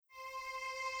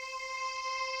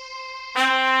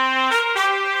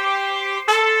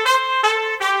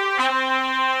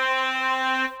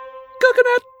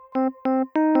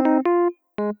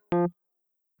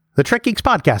The Trek Geeks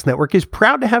Podcast Network is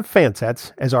proud to have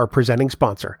Fansets as our presenting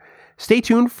sponsor. Stay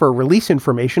tuned for release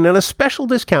information and a special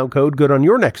discount code good on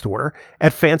your next order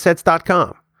at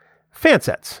fansets.com.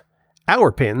 Fansets.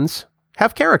 Our pins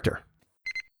have character.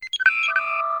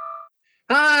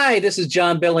 Hi, this is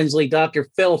John Billingsley, Dr.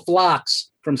 Phil Phlox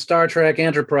from Star Trek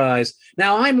Enterprise.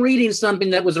 Now, I'm reading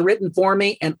something that was written for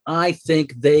me, and I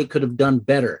think they could have done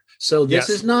better. So this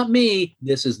is not me,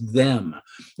 this is them.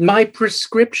 My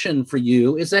prescription for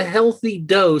you is a healthy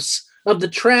dose of the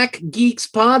Trek Geeks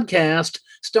podcast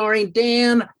starring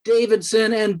Dan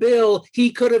Davidson and Bill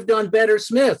He Could Have Done Better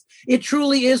Smith. It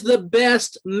truly is the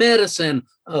best medicine.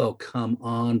 Oh, come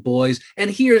on, boys.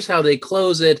 And here's how they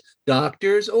close it.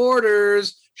 Doctor's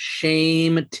orders.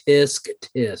 Shame, tisk,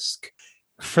 tisk.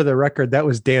 For the record, that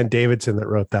was Dan Davidson that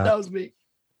wrote that. That was me.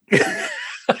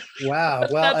 Wow.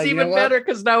 Well, that's even better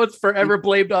because now it's forever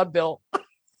blamed on Bill.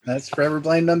 That's forever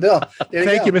blamed on Bill.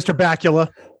 Thank you, Mr. Bakula.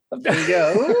 There you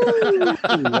go. Ooh,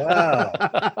 wow.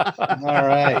 All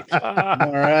right.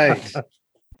 All right.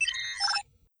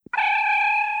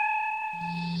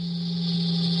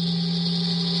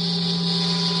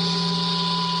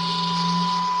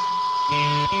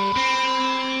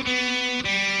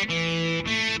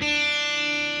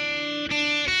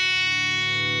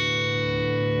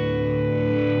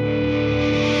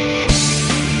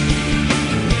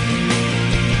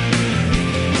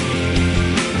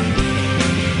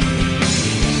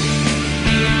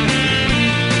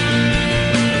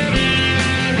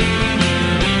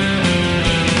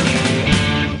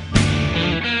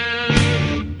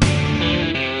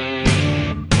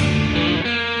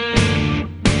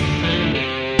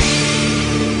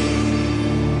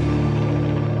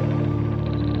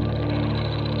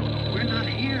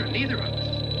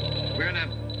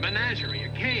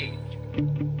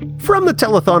 From the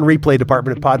Telethon Replay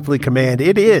Department at Podfleet Command,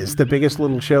 it is the biggest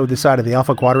little show this side of the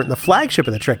Alpha Quadrant, the flagship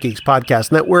of the Trek Geeks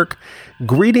Podcast Network.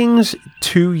 Greetings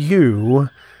to you,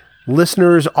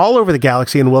 listeners all over the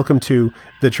galaxy, and welcome to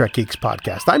the Trek Geeks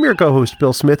Podcast. I'm your co-host,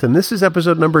 Bill Smith, and this is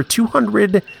episode number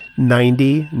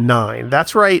 299.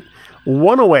 That's right,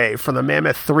 one away from the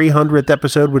mammoth 300th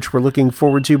episode, which we're looking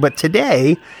forward to. But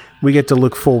today, we get to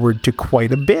look forward to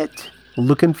quite a bit.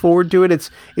 Looking forward to it.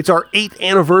 It's our 8th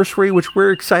anniversary, which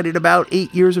we're excited about.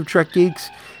 8 years of Trek Geeks,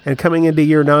 and coming into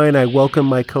year 9, I welcome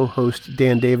my co-host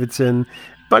Dan Davidson.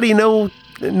 Buddy, no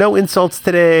insults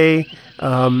today,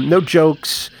 no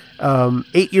jokes.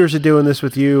 8 years of doing this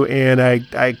with you, and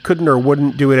I couldn't or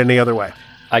wouldn't do it any other way.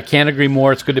 I can't agree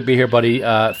more. It's good to be here, buddy.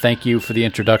 Thank you for the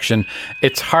introduction.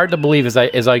 It's hard to believe as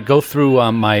I go through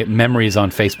my memories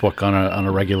on Facebook on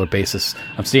a regular basis.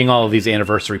 I'm seeing all of these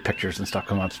anniversary pictures and stuff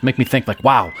come up. It's make me think like,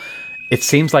 wow, it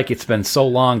seems like it's been so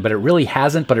long, but it really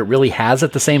hasn't. But it really has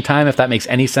at the same time, if that makes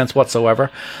any sense whatsoever.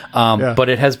 But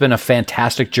it has been a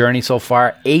fantastic journey so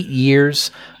far. 8 years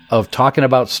of talking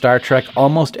about Star Trek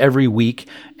almost every week,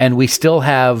 and we still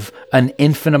have an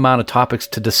infinite amount of topics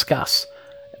to discuss.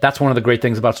 That's one of the great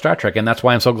things about Star Trek, and that's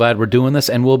why I'm so glad we're doing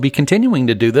this, and we'll be continuing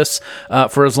to do this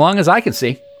for as long as I can see.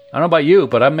 I don't know about you,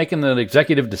 but I'm making the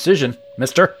executive decision,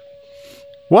 mister.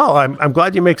 Well, I'm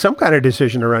glad you make some kind of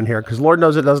decision around here, because Lord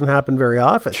knows it doesn't happen very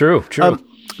often. True.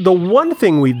 The one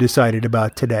thing we've decided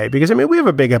about today, because, we have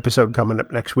a big episode coming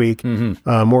up next week.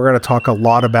 Mm-hmm. We're going to talk a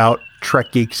lot about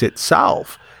Trek Geeks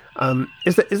itself.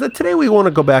 Is that today we want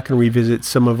to go back and revisit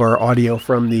some of our audio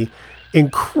from the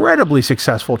incredibly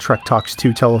successful Trek Talks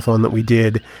 2 telethon that we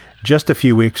did just a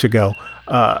few weeks ago.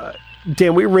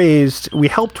 Dan, we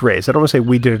helped raise, I don't want to say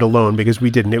we did it alone because we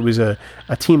didn't. It was a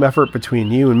team effort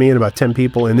between you and me and about 10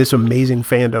 people in this amazing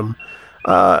fandom.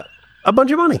 A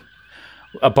bunch of money.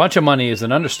 A bunch of money is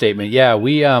an understatement. Yeah,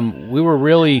 we were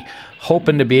really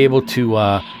hoping to be able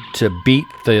to beat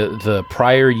the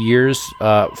prior year's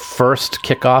first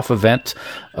kickoff event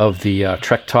of the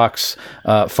Trek Talks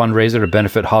fundraiser to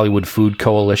benefit Hollywood Food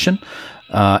Coalition.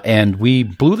 And we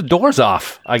blew the doors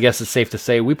off, I guess it's safe to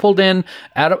say. We pulled in,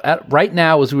 at right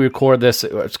now as we record this,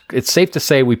 it's safe to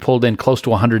say we pulled in close to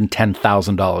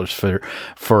 $110,000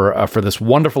 for this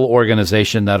wonderful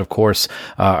organization that, of course,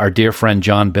 our dear friend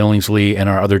John Billingsley and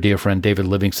our other dear friend David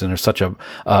Livingston are such a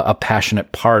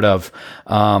passionate part of.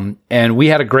 And we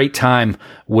had a great time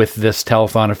with this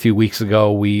telethon a few weeks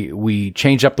ago. We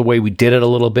changed up the way we did it a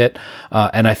little bit,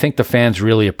 and I think the fans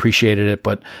really appreciated it.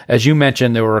 But as you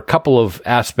mentioned, there were a couple of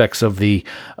aspects of the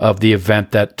event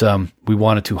that we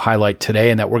wanted to highlight today,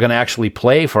 and that we're going to actually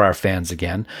play for our fans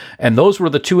again. And those were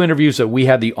the two interviews that we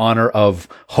had the honor of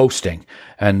hosting.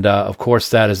 And of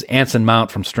course, that is Anson Mount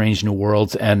from Strange New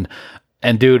Worlds, and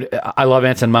And dude, I love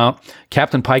Anson Mount.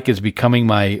 Captain Pike is becoming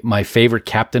my favorite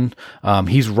captain.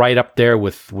 He's right up there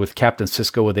with Captain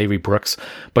Sisko with Avery Brooks.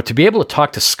 But to be able to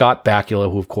talk to Scott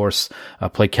Bakula, who of course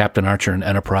played Captain Archer in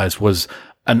Enterprise, was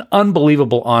an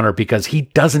unbelievable honor because he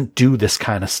doesn't do this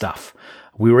kind of stuff.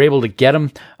 We were able to get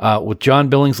him with John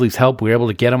Billingsley's help. We were able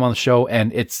to get him on the show,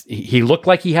 and he looked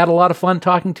like he had a lot of fun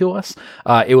talking to us.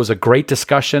 It was a great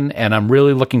discussion, and I'm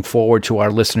really looking forward to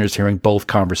our listeners hearing both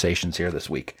conversations here this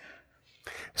week.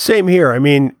 Same here. I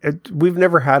mean, we've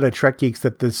never had a Trek Geeks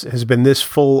that this has been this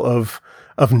full of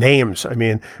names. I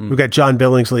mean, we've got John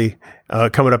Billingsley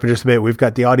coming up in just a bit. We've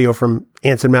got the audio from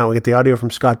Anson Mount. We got the audio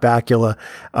from Scott Bakula.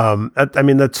 I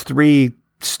mean, that's 3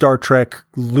 Star Trek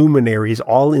luminaries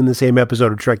all in the same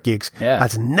episode of Trek Geeks. Yeah.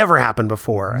 That's never happened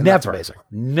before. And that's amazing.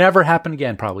 Never happen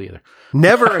again, probably either.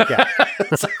 Never again.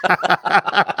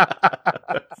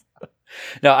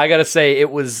 No, I got to say it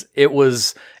was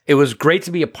great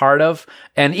to be a part of,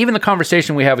 and even the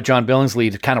conversation we have with John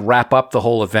Billingsley to kind of wrap up the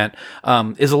whole event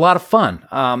is a lot of fun.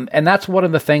 And that's one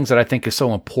of the things that I think is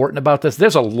so important about this.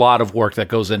 There's a lot of work that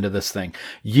goes into this thing.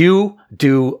 You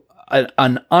do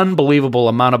an unbelievable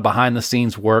amount of behind the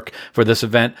scenes work for this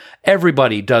event.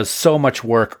 Everybody does so much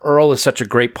work. Earl is such a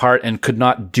great part and could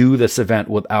not do this event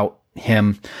without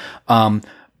him.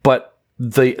 But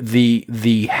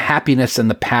the happiness and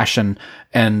the passion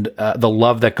and the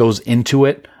love that goes into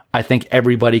it, I think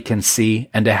everybody can see,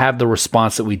 and to have the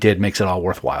response that we did makes it all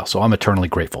worthwhile. So I'm eternally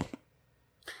grateful.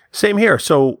 Same here.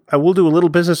 So I will do a little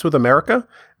business with America,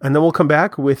 and then we'll come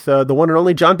back with the one and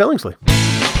only John Billingsley.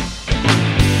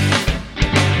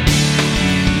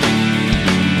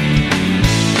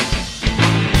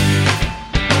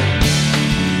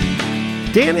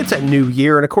 Dan, it's a new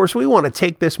year, and of course, we want to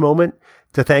take this moment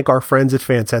to thank our friends at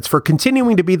Fansets for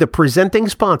continuing to be the presenting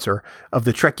sponsor of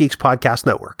the Trek Geeks Podcast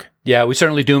Network. Yeah, we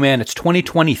certainly do, man. It's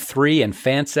 2023, and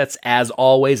Fansets, as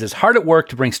always, is hard at work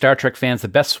to bring Star Trek fans the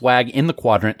best swag in the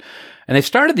quadrant. And they've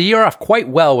started the year off quite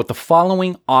well with the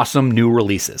following awesome new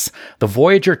releases. The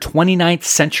Voyager 29th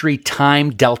Century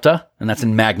Time Delta, and that's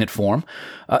in magnet form.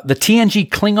 The TNG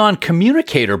Klingon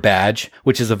Communicator Badge,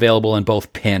 which is available in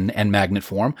both pin and magnet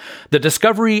form. The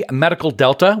Discovery Medical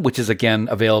Delta, which is again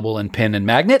available in pin and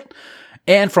magnet.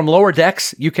 And from Lower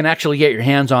Decks, you can actually get your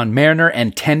hands on Mariner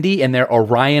and Tendi in their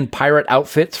Orion pirate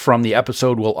outfits from the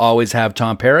episode We'll Always Have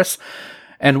Tom Paris.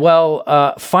 And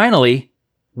well, finally,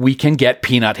 we can get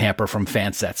Peanut Hamper from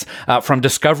Fansets. From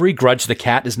Discovery, Grudge the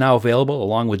Cat is now available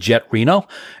along with Jet Reno.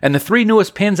 And the 3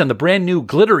 newest pins on the brand new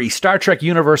glittery Star Trek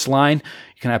Universe line.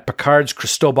 You can have Picard's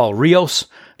Cristobal Rios,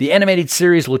 the animated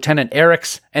series Lieutenant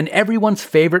Eric's, and everyone's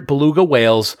favorite beluga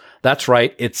whales. That's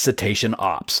right, it's Cetacean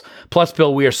Ops. Plus,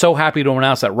 Bill, we are so happy to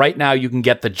announce that right now you can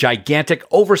get the gigantic,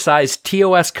 oversized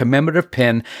TOS commemorative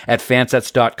pin at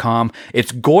fansets.com.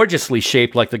 It's gorgeously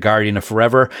shaped like the Guardian of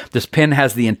Forever. This pin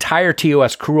has the entire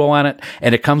TOS crew on it,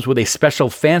 and it comes with a special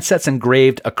Fansets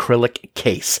engraved acrylic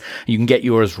case. You can get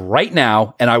yours right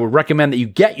now, and I would recommend that you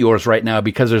get yours right now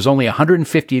because there's only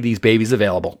 150 of these babies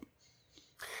available.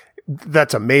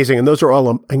 That's amazing. And those are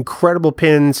all incredible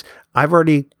pins. I've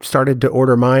already started to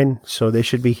order mine, so they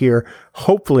should be here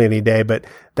hopefully any day. But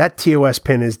that TOS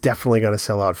pin is definitely going to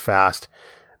sell out fast.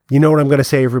 You know what I'm going to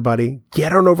say, everybody?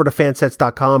 Get on over to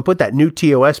fansets.com, put that new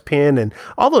TOS pin and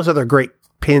all those other great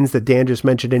pins that Dan just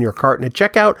mentioned in your cart. And at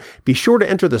checkout, be sure to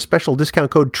enter the special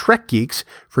discount code TrekGeeks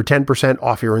for 10%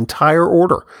 off your entire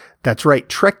order. That's right,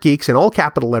 Trek Geeks in all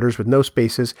capital letters with no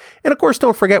spaces. And of course,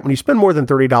 don't forget, when you spend more than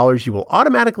 $30, you will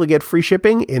automatically get free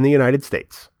shipping in the United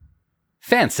States.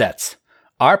 Fansets.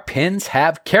 Our pins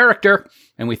have character.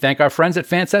 And we thank our friends at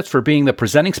Fansets for being the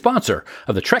presenting sponsor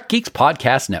of the Trek Geeks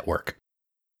Podcast Network.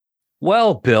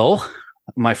 Well, Bill,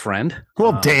 my friend.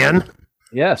 Well, Dan.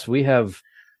 Yes, we have.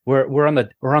 We're on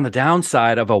the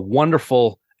downside of a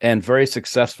wonderful and very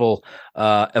successful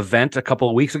event a couple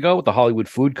of weeks ago with the Hollywood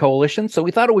Food Coalition. So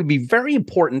we thought it would be very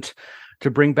important to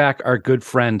bring back our good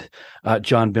friend,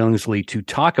 John Billingsley, to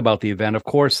talk about the event. Of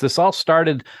course, this all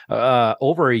started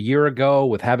over a year ago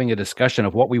with having a discussion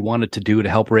of what we wanted to do to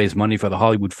help raise money for the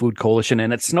Hollywood Food Coalition.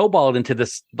 And it snowballed into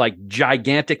this like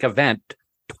gigantic event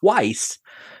twice.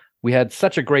 We had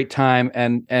such a great time.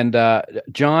 And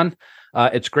John,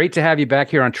 it's great to have you back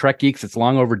here on Trek Geeks. It's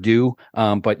long overdue,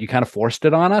 but you kind of forced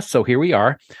it on us. So here we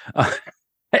are.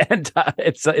 And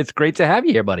it's great to have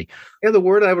you here, buddy. Yeah, the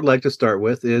word I would like to start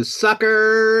with is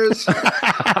suckers.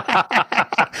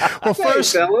 Well,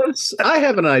 first, fellas, I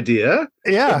have an idea.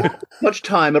 Yeah. Much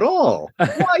time at all.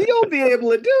 Why, you'll be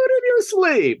able to do it in your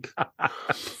sleep.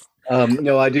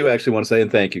 No, I do actually want to say,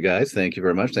 and thank you guys. Thank you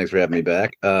very much. Thanks for having me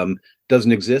back.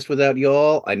 Doesn't exist without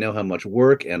y'all. I know how much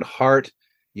work and heart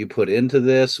you put into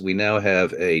this. We now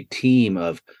have a team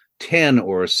of 10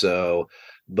 or so.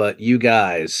 But you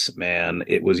guys, man,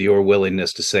 it was your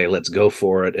willingness to say, let's go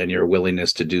for it, and your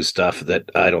willingness to do stuff that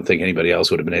I don't think anybody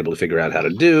else would have been able to figure out how to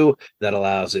do. That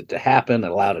allows it to happen,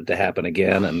 allowed it to happen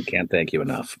again, and can't thank you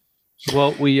enough.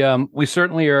 Well, we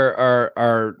certainly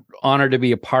are honored to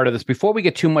be a part of this. Before we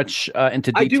get too much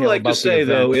into detail, I do like about to say,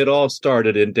 though, it all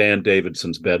started in Dan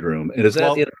Davidson's bedroom. And is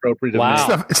that inappropriate?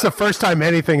 Wow. It's the first time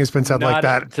anything has been said like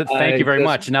that. Thank you very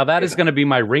much. Now, that is going to be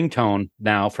my ringtone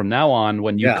now from now on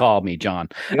when you call me, John.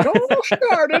 It all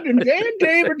started in Dan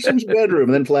Davidson's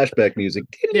bedroom. And then flashback music.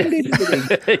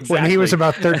 Exactly. When he was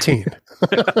about 13.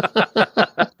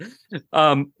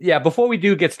 Before we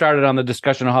do get started on the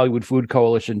discussion of Hollywood Food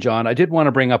Coalition, John, I did want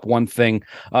to bring up one thing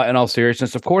in all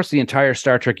seriousness. Of course, the entire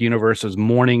Star Trek universe is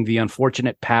mourning the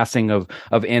unfortunate passing of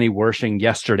Annie Wersching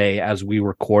yesterday as we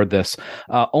record this.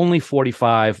 Only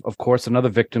 45, of course, another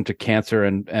victim to cancer,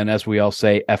 and as we all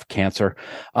say, F cancer.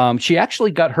 She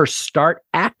actually got her start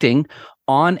acting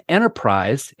on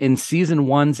Enterprise in season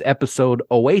 1's episode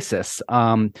Oasis.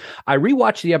 I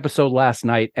rewatched the episode last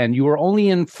night, and you were only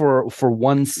in for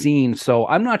one scene, so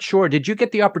I'm not sure. Did you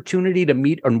get the opportunity to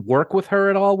meet and work with her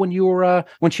at all when you were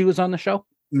when she was on the show?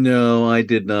 No, I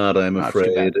did not, I'm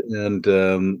afraid.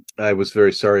 And I was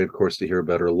very sorry, of course, to hear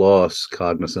about her loss,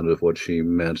 cognizant of what she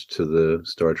meant to the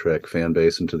Star Trek fan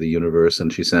base and to the universe.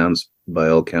 And she sounds, by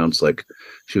all counts, like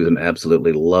she was an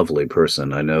absolutely lovely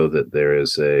person. I know that there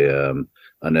is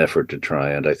an effort to try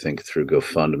and, I think, through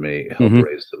GoFundMe, help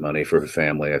raise the money for her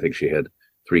family. I think she had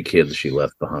 3 kids she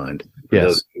left behind. For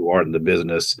those who aren't in the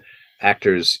business,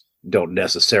 actors don't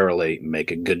necessarily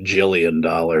make a gajillion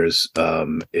dollars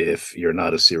if you're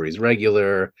not a series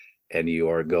regular and you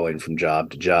are going from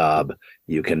job to job.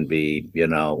 You can be,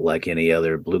 like any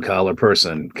other blue collar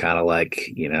person, kind of like,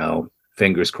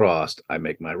 fingers crossed, I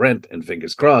make my rent, and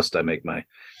fingers crossed, I make my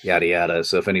yada yada.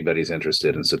 So if anybody's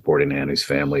interested in supporting Annie's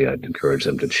family, I'd encourage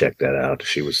them to check that out.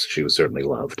 She was certainly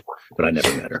loved, but I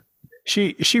never met her.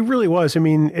 She really was. I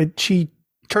mean, she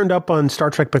turned up on Star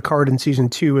Trek Picard in season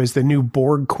 2 as the new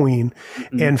Borg Queen,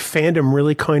 and fandom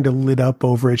really kind of lit up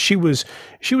over it. She was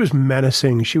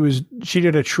menacing. She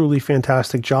did a truly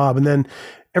fantastic job. And then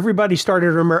everybody started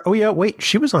to remember, oh yeah, wait,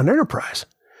 she was on Enterprise.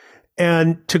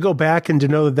 And to go back and to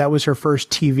know that was her first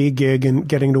TV gig and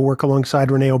getting to work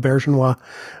alongside Renee Auberjonois,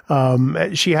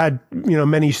 she had,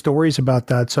 many stories about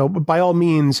that. So by all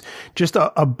means, just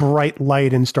a bright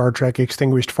light in Star Trek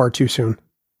extinguished far too soon.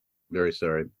 Very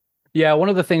sorry. Yeah, one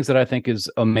of the things that I think is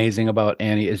amazing about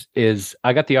Annie is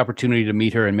I got the opportunity to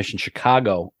meet her in Mission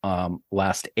Chicago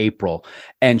last April,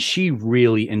 and she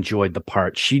really enjoyed the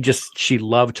part. She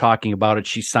loved talking about it.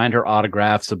 She signed her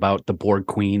autographs about the Borg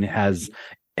Queen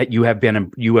you have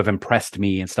impressed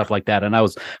me and stuff like that. And I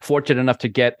was fortunate enough to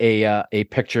get a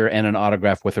picture and an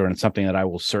autograph with her, and something that I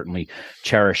will certainly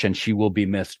cherish. And she will be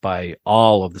missed by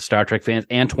all of the Star Trek fans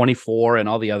and 24 and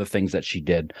all the other things that she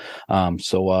did.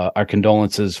 So our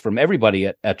condolences from everybody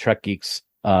at Trek Geeks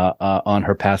on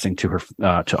her passing to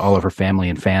all of her family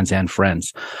and fans and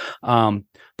friends.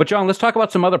 But John, let's talk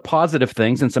about some other positive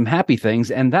things and some happy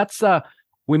things. And that's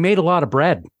we made a lot of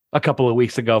bread a couple of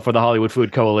weeks ago for the Hollywood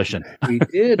Food Coalition. We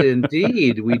did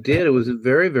indeed. We did. It was a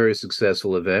very, very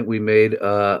successful event. We made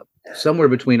somewhere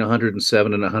between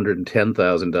 $107,000 and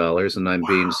 $110,000, and I'm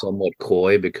being somewhat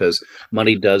coy because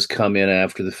money does come in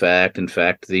after the fact. In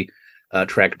fact, the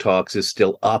Trek Talks is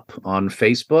still up on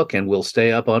Facebook and will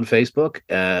stay up on Facebook.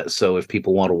 So if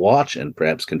people want to watch and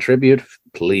perhaps contribute,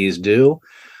 please do.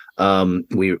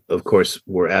 We, of course,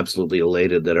 were absolutely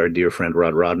elated that our dear friend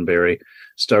Rod Roddenberry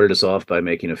started us off by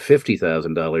making a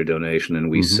 $50,000 donation, and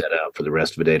we set out for the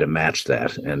rest of the day to match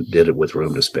that, and did it with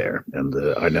room to spare. And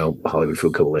I know Hollywood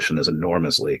Food Coalition is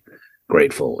enormously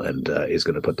grateful and is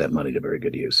going to put that money to very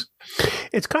good use.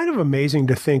 It's kind of amazing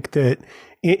to think that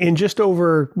in just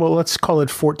over, well, let's call it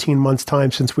 14 months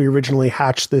time since we originally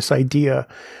hatched this idea,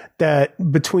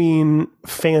 that between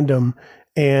fandom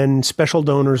and special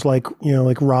donors like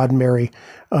Rod and Mary,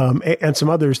 and some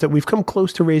others, that we've come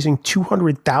close to raising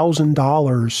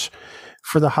 $200,000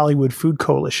 for the Hollywood Food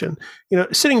Coalition.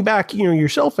 Sitting back,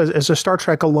 yourself as a Star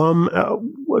Trek alum,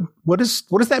 what does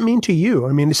that mean to you?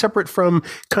 I mean, separate from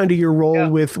kind of your role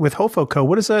with HOFOCO,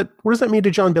 what does that mean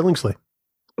to John Billingsley?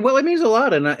 Well, it means a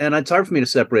lot, and it's hard for me to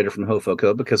separate it from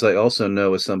HOFOCO because I also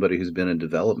know, as somebody who's been in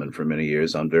development for many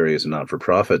years on various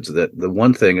not-for-profits, that the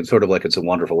one thing, it's sort of like It's a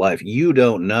Wonderful Life. You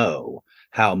don't know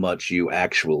how much you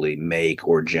actually make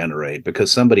or generate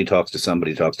because somebody talks to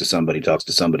somebody, talks to somebody, talks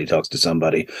to somebody, talks to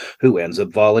somebody who ends up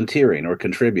volunteering or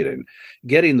contributing.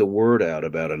 Getting the word out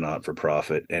about a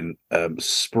not-for-profit and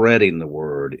spreading the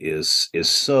word is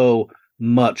so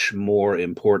much more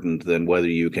important than whether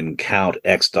you can count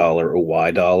X dollar or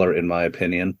Y dollar, in my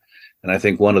opinion. And I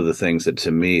think one of the things that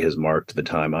to me has marked the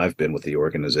time I've been with the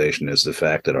organization is the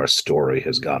fact that our story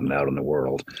has gotten out in the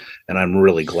world. And I'm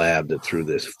really glad that through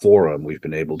this forum, we've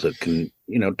been able to,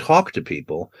 talk to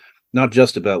people, not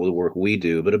just about the work we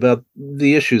do, but about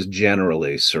the issues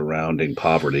generally surrounding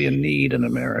poverty and need in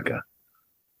America.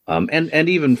 And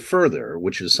even further,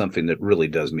 which is something that really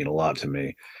does mean a lot to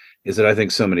me, is that I think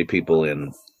so many people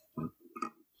in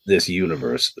this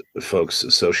universe, folks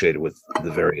associated with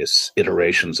the various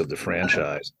iterations of the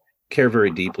franchise, care very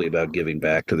deeply about giving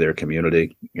back to their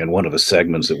community. And one of the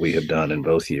segments that we have done in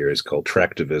both years, called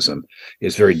Trektivism,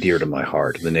 is very dear to my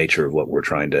heart. The nature of what we're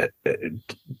trying to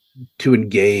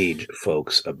engage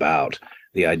folks about,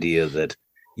 the idea that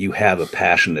you have a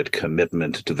passionate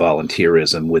commitment to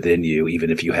volunteerism within you, even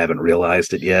if you haven't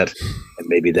realized it yet. And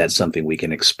maybe that's something we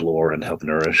can explore and help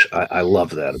nourish. I love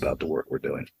that about the work we're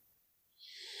doing.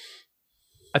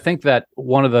 I think that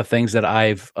one of the things that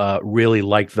I've really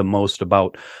liked the most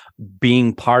about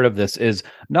being part of this is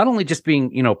not only just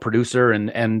being, producer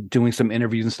and doing some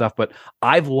interviews and stuff, but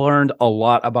I've learned a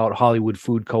lot about Hollywood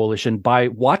Food Coalition by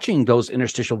watching those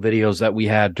interstitial videos that we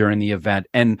had during the event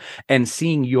and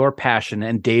seeing your passion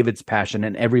and David's passion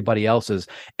and everybody else's.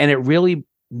 And it really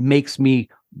makes me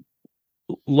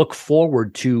look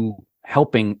forward to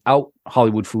helping out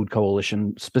Hollywood Food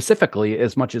Coalition specifically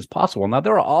as much as possible. Now,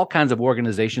 there are all kinds of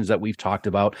organizations that we've talked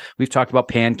about. We've talked about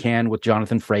PanCan with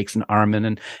Jonathan Frakes and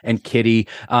Armin and Kitty,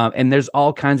 and there's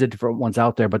all kinds of different ones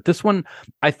out there. But this one,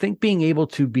 I think being able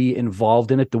to be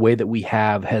involved in it the way that we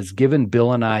have has given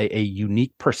Bill and I a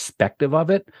unique perspective of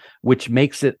it, which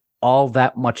makes it all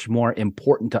that much more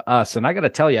important to us. And I got to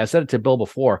tell you, I said it to Bill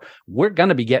before, we're going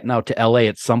to be getting out to LA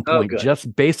at some point,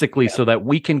 just basically so that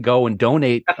we can go and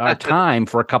donate our time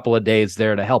for a couple of days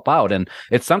there to help out. And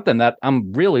it's something that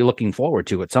I'm really looking forward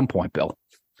to at some point, Bill.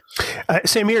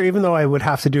 Same here, even though I would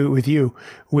have to do it with you,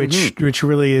 which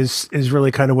really is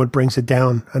really kind of what brings it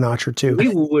down a notch or two. We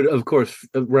would, of course,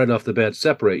 right off the bat,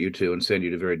 separate you two and send you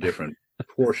to very different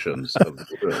portions of the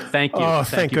room. Thank you. Oh,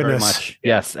 thank you goodness. very much.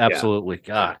 Yes, absolutely.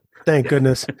 God. Thank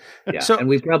goodness. Yeah, so, and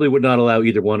we probably would not allow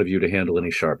either one of you to handle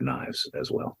any sharp knives as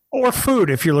well. Or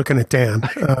food, if you're looking at Dan.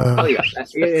 Oh, yeah.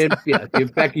 In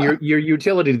fact, your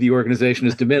utility to the organization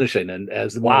is diminishing. And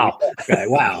as the guy,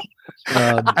 wow.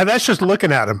 And that's just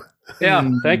looking at him. Yeah,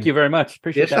 thank you very much.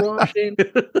 Appreciate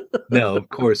that. No, of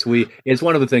course. It's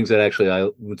one of the things that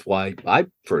actually it's why I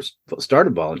first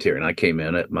started volunteering. I came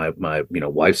in at my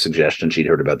wife's suggestion. She'd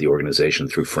heard about the organization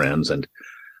through friends, and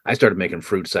I started making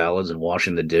fruit salads and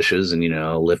washing the dishes and,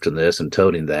 lifting this and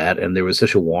toting that. And there was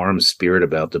such a warm spirit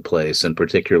about the place. And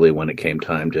particularly when it came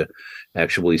time to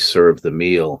actually serve the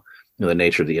meal, the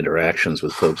nature of the interactions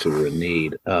with folks who were in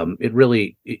need.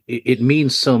 It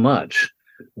means so much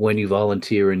when you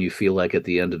volunteer and you feel like at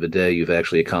the end of the day, you've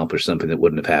actually accomplished something that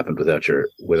wouldn't have happened without your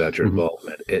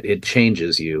involvement. It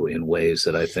changes you in ways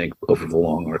that I think over the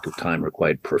long arc of time are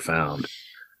quite profound.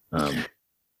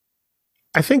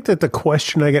 I think that the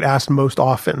question I get asked most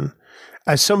often,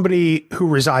 as somebody who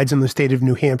resides in the state of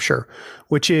New Hampshire,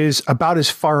 which is about as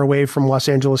far away from Los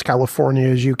Angeles, California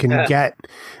as you can get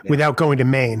without going to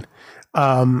Maine,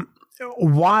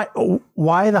 why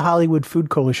the Hollywood Food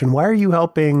Coalition? Why are you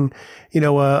helping,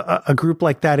 a group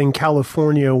like that in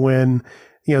California when,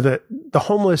 the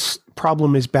homeless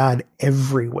problem is bad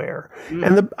everywhere?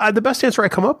 And the best answer I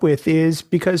come up with is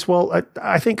because,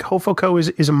 I think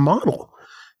HOFOCO is a model.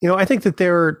 I think that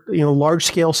there are, large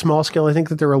scale, small scale. I think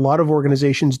that there are a lot of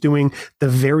organizations doing the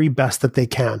very best that they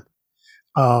can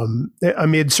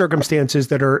amid circumstances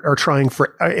that are trying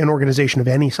for an organization of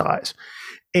any size.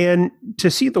 And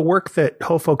to see the work that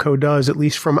HOFOCO does, at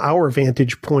least from our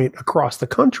vantage point across the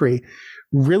country,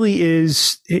 really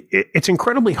it's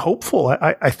incredibly hopeful,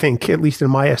 I think, at least in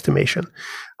my estimation.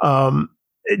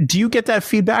 Do you get that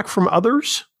feedback from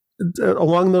others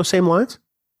along those same lines?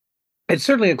 It's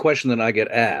certainly a question that I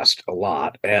get asked a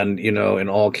lot. And, in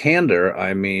all candor,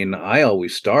 I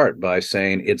always start by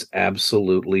saying it's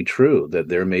absolutely true that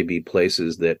there may be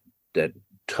places that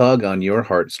tug on your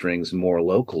heartstrings more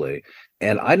locally.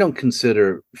 And I don't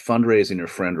consider fundraising or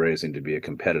friend-raising to be a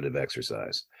competitive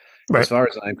exercise. Right. As far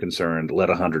as I'm concerned, let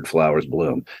 100 flowers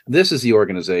bloom. This is the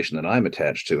organization that I'm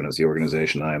attached to, and it's the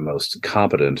organization I am most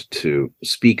competent to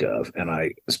speak of. And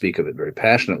I speak of it very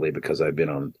passionately because I've been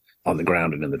on the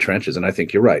ground and in the trenches. And I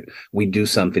think you're right. We do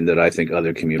something that I think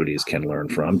other communities can learn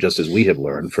from, just as we have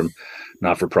learned from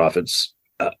not-for-profits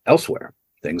elsewhere,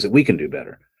 things that we can do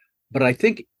better. But I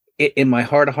think in my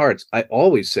heart of hearts, I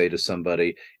always say to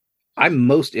somebody, I'm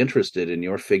most interested in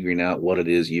your figuring out what it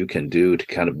is you can do to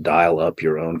kind of dial up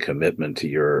your own commitment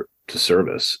to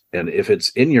service. And if it's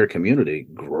in your community,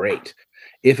 great.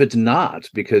 If it's not,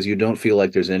 because you don't feel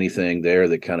like there's anything there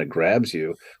that kind of grabs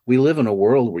you, we live in a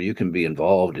world where you can be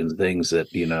involved in things that,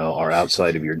 are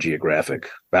outside of your geographic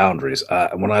boundaries.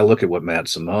 When I look at what Matt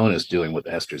Simone is doing with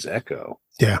Esther's Echo,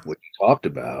 which you talked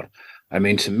about, I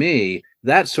mean, to me,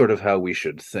 that's sort of how we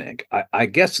should think. I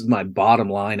guess my bottom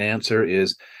line answer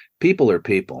is people are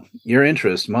people. Your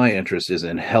interest, my interest, is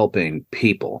in helping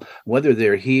people, whether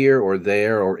they're here or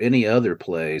there or any other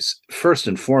place. First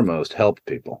and foremost, help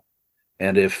people.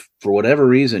 And if for whatever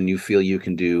reason you feel you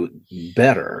can do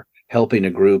better helping a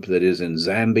group that is in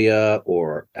Zambia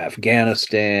or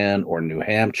Afghanistan or New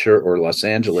Hampshire or Los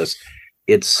Angeles,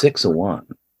 it's 6 of 1.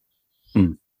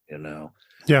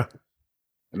 Yeah.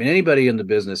 I mean, anybody in the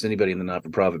business, anybody in the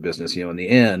not-for-profit business, in the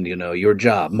end, your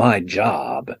job, my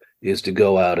job, is to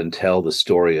go out and tell the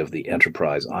story of the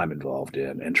enterprise I'm involved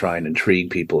in and try and intrigue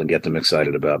people and get them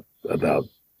excited about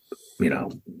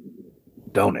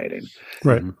donating.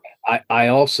 Right. I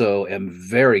also am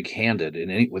very candid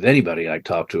with anybody I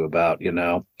talk to about,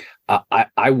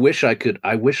 I wish I could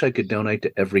donate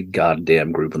to every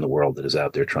goddamn group in the world that is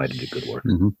out there trying to do good work.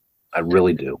 Mm-hmm. I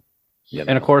really do.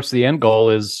 And of course, the end goal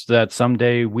is that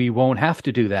someday we won't have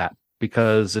to do that,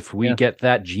 because if we get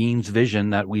that Gene's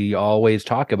vision that we always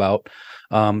talk about,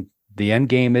 the end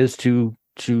game is to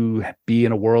be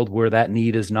in a world where that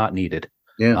need is not needed.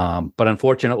 Yeah. But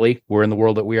unfortunately, we're in the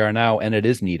world that we are now, and it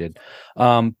is needed.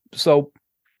 So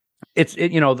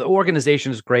the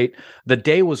organization is great. The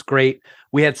day was great.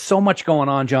 We had so much going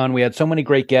on, John. We had so many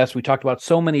great guests. We talked about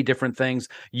so many different things.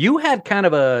 You had kind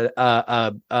of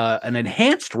an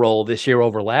enhanced role this year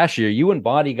over last year. You and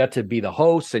Bonnie got to be the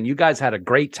hosts, and you guys had a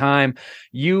great time.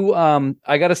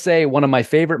 I got to say, one of my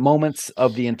favorite moments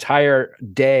of the entire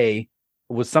day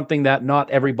was something that not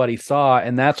everybody saw,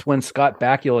 and that's when Scott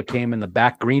Bakula came in the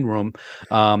back green room,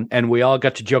 and we all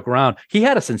got to joke around. He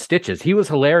had us in stitches. He was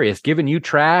hilarious, giving you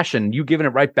trash and you giving it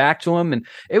right back to him, and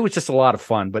it was just a lot of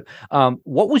fun. But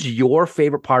what was your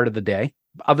favorite part of the day,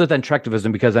 other than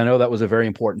Trektivism, because I know that was a very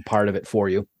important part of it for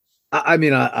you? I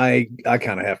mean, I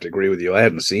kind of have to agree with you. I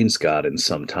haven't seen Scott in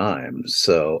some time.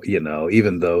 So,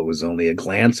 even though it was only a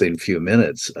glancing few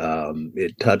minutes,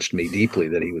 it touched me deeply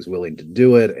that he was willing to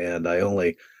do it. And I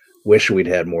only wish we'd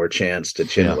had more chance to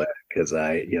chinwag, because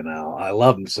I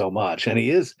love him so much. And he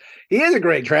is a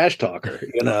great trash talker.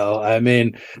 I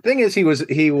mean, the thing is,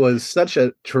 he was such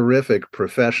a terrific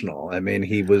professional. I mean,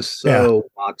 he was so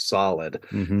rock solid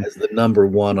as the number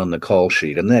one on the call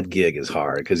sheet. And that gig is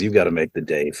hard, because you've got to make the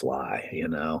day fly.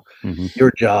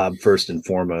 Your job, first and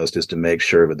foremost, is to make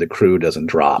sure that the crew doesn't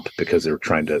drop, because they're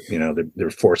trying to, they're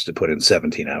forced to put in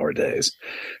 17-hour days.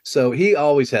 So he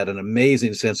always had an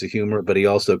amazing sense of humor, but he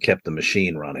also kept the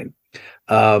machine running.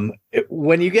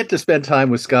 When you get to spend time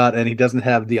with Scott and he doesn't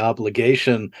have the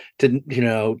obligation to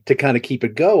kind of keep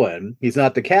it going, he's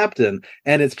not the captain,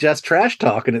 and it's just trash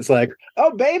talk, and it's like,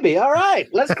 oh baby, all right,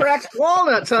 let's crack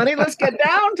walnuts, honey, let's get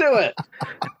down to it.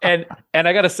 And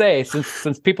I gotta say,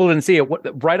 since people didn't see it,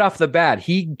 right off the bat,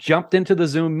 he jumped into the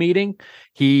Zoom meeting.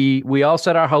 We all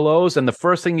said our hellos, and the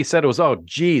first thing he said was, "Oh,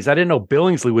 geez, I didn't know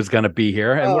Billingsley was going to be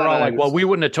here." And we're all like, "Well, we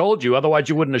wouldn't have told you, otherwise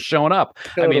you wouldn't have shown up."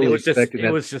 Totally. I mean, it was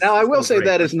just. Now, I will say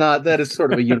great. that is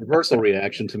sort of a universal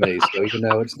reaction to me. So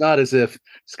it's not as if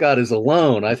Scott is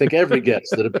alone. I think every guest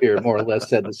that appeared more or less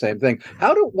said the same thing.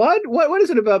 What is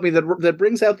it about me that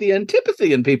brings out the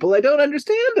antipathy in people? I don't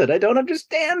understand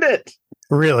it.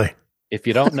 Really? If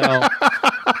you don't know.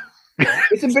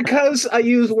 Is it because I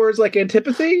use words like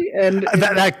antipathy and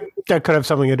that could have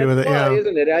something to do with it? Yeah,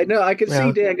 isn't it? I know. I can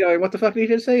see Dan going, "What the fuck did he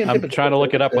just say?" Antipathy. I'm trying to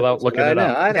look it up without looking it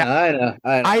up.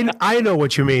 I know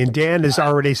what you mean. Dan is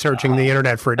already searching the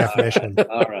internet for a definition.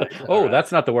 All right.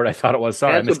 That's not the word I thought it was.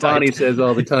 Sorry, that's what Bonnie says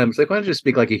all the time. It's like, why don't you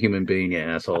speak like a human being, you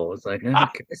asshole? It's like, you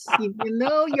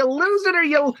lose it or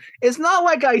you'll. It's not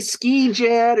like I ski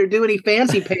jet or do any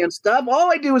fancy pants stuff.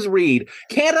 All I do is read.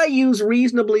 Can't I use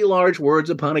reasonably large words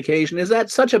upon occasion? Is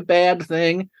that such a bad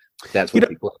thing? That's what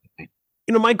people think.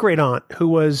 My great aunt, who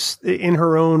was in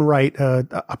her own right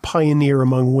a pioneer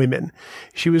among women,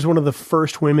 she was one of the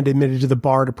first women admitted to the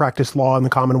bar to practice law in the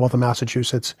Commonwealth of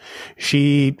Massachusetts.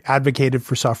 She advocated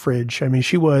for suffrage. I mean,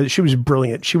 she was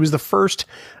brilliant. She was the first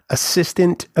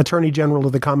assistant attorney general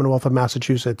of the Commonwealth of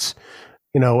Massachusetts,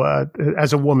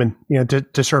 as a woman,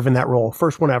 to serve in that role.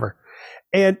 First one ever.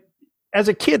 And as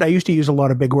a kid, I used to use a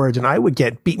lot of big words, and I would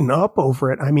get beaten up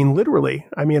over it. I mean, literally.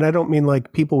 I mean, I don't mean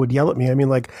like people would yell at me. I mean,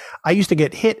 like, I used to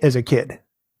get hit as a kid,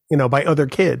 by other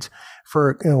kids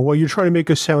for, well, you're trying to make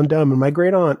us sound dumb. And my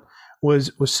great aunt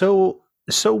was so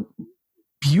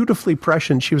beautifully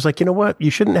prescient. She was like, you know what?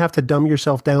 You shouldn't have to dumb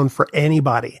yourself down for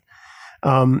anybody.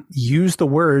 Use the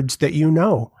words that you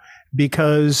know,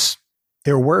 because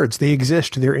they're words. They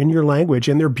exist. They're in your language,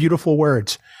 and they're beautiful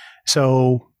words.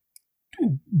 So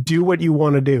do what you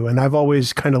want to do. And I've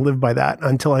always kind of lived by that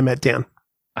until I met Dan.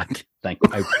 Thank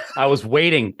you. I was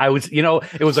waiting.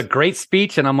 It was a great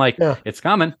speech, and I'm like, It's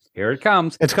coming. Here it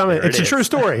comes. It's coming. It's a true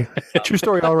story. True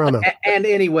story all around, though. And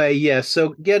anyway, yes.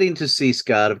 So getting to see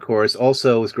Scott, of course,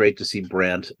 also was great to see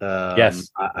Brent. Yes.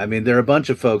 I mean, there are a bunch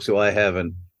of folks who I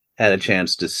haven't had a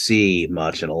chance to see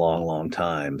much in a long, long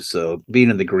time. So being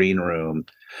in the green room,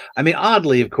 I mean,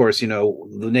 oddly, of course,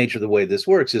 the nature of the way this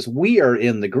works is we are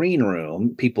in the green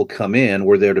room. People come in,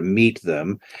 we're there to meet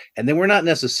them. And then we're not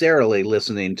necessarily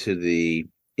listening to the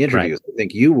interviews. Right. I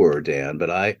think you were, Dan, but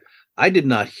I did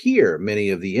not hear many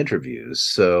of the interviews.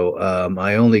 So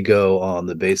I only go on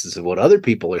the basis of what other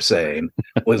people are saying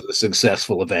was a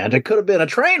successful event. It could have been a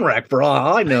train wreck for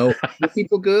all I know. Were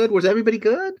people good? Was everybody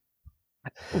good?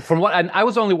 From what I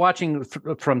was only watching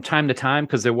from time to time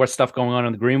because there was stuff going on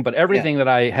in the green, but everything that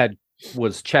I had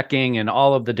was checking and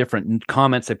all of the different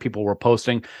comments that people were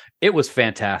posting, it was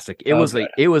fantastic. It was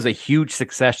a huge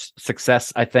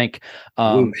success, I think.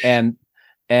 And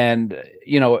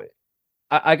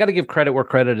I got to give credit where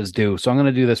credit is due. So I'm going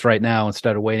to do this right now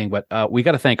instead of waiting. But we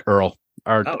got to thank Earl,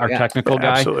 our technical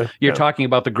guy. Absolutely. You're talking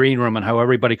about the green room and how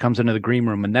everybody comes into the green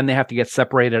room, and then they have to get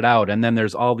separated out. And then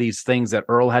there's all these things that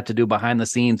Earl had to do behind the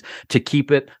scenes to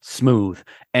keep it smooth.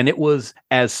 And it was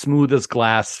as smooth as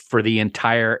glass for the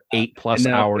entire 8+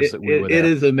 hours that we were there. It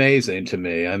is amazing to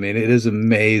me. I mean, it is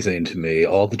amazing to me,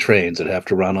 all the trains that have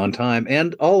to run on time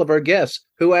and all of our guests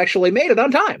who actually made it on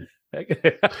time.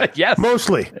 Yes,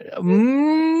 mostly.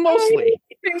 Mostly.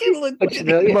 Tiny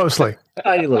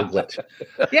little glitch.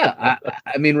 Yeah,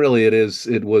 I mean, really,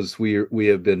 we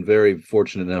have been very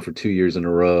fortunate now for 2 years in a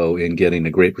row in getting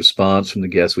a great response from the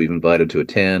guests we've invited to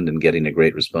attend, and getting a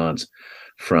great response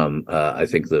from I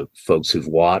think the folks who've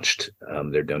watched,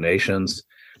 their donations.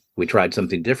 We tried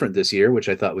something different this year, which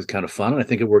I thought was kind of fun, and I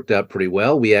think it worked out pretty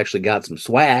well. We actually got some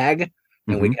swag.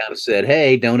 And we kind of said,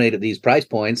 hey, donate at these price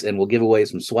points and we'll give away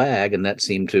some swag. And that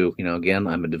seemed to, again,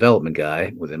 I'm a development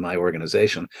guy within my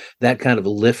organization. That kind of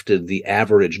lifted the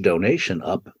average donation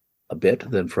up a bit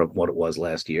than from what it was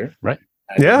last year. Right.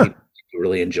 We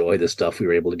really enjoy the stuff we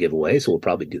were able to give away. So we'll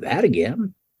probably do that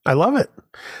again. I love it.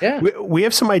 Yeah. We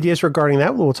have some ideas regarding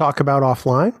that we'll talk about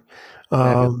offline.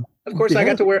 Of course, I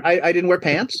got to wear, I didn't wear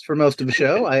pants for most of the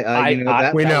show.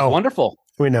 That was wonderful.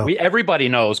 We know. Everybody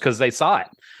knows because they saw it.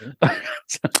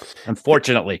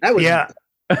 Unfortunately. I was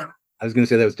going to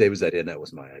say that was David's idea, and that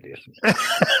was my idea.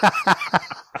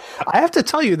 I have to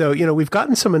tell you, though, we've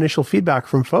gotten some initial feedback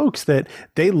from folks that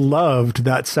they loved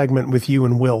that segment with you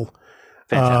and Will.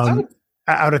 Fantastic.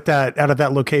 Out at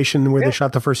that location where they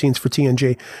shot the first scenes for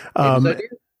TNG.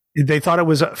 They thought it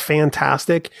was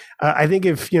fantastic. I think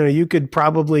if you could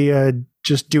probably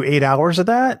just do 8 hours of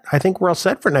that, I think we're all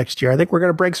set for next year. I think we're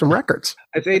going to break some records.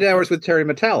 It's 8 hours with Terry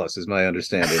Metalis, is my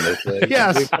understanding.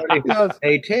 Yes.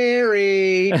 Hey,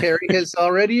 Terry. Terry has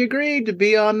already agreed to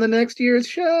be on the next year's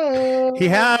show. He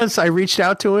has. I reached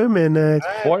out to him and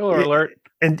spoiler alert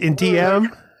and in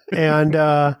DM, and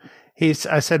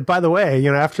I said, by the way,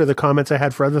 after the comments I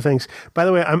had for other things, by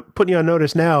the way, I'm putting you on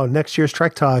notice now. Next year's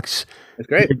Trek Talks. That's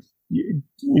great.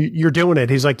 You're doing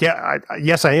it. He's like,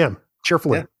 yes, I am.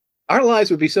 Cheerfully. Yeah. Our lives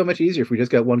would be so much easier if we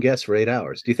just got one guest for 8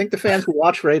 hours. Do you think the fans will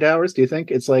watch for 8 hours? Do you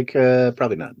think it's like,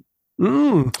 probably not?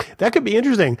 That could be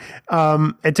interesting.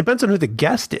 It depends on who the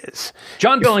guest is.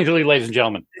 John Billingsley, ladies and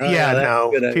gentlemen.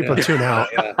 People tune out.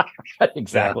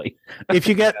 Exactly. If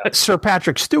you get Sir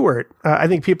Patrick Stewart, I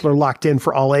think people are locked in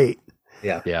for all 8.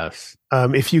 Yeah. Yes.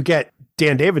 If you get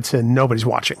Dan Davidson, nobody's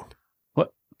watching.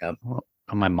 What?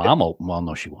 My mom will. Well,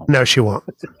 no, she won't. No, she won't.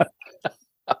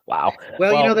 Wow.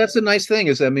 Well, that's the nice thing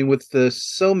is, with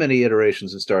so many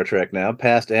iterations of Star Trek now,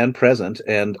 past and present,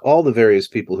 and all the various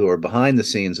people who are behind the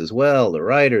scenes as well, the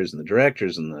writers and the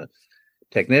directors and the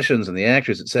technicians and the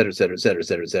actors, et cetera, et cetera, et cetera, et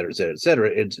cetera, et cetera, et cetera, et cetera.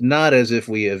 It's not as if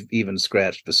we have even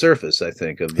scratched the surface, I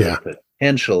think, of the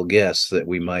potential guests that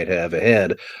we might have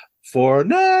ahead for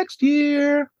next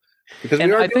year. Because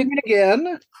we are doing it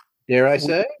again, dare I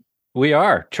say. We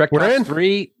are. Trek Talks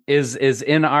 3 is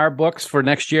in our books for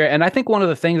next year. And I think one of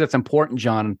the things that's important,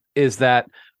 John, is that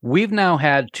We've now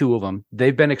had 2 of them.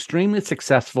 They've been extremely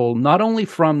successful, not only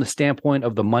from the standpoint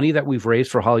of the money that we've raised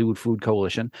for Hollywood Food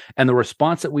Coalition and the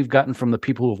response that we've gotten from the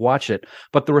people who have watched it,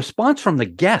 but the response from the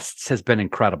guests has been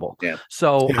incredible. Yeah.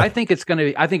 So I think it's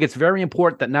very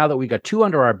important that now that we got 2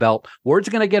 under our belt, word's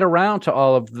going to get around to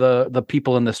all of the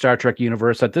people in the Star Trek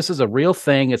universe that this is a real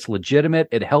thing. It's legitimate.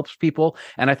 It helps people.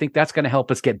 And I think that's going to help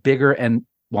us get bigger and,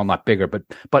 well, not bigger, but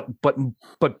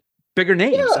bigger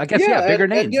names, bigger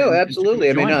names. Absolutely.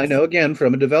 I mean, I know, again,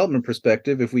 from a development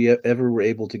perspective, if we ever were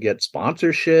able to get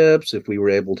sponsorships, if we were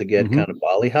able to get kind of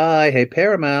Bali High, hey,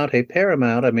 Paramount,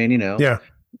 I mean,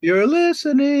 you're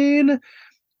listening.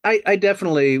 I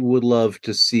definitely would love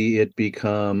to see it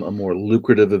become a more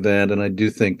lucrative event. And I do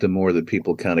think the more that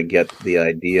people kind of get the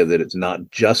idea that it's not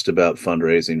just about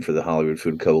fundraising for the Hollywood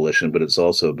Food Coalition, but it's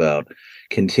also about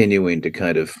continuing to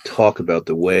kind of talk about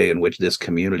the way in which this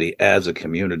community as a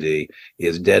community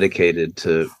is dedicated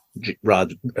to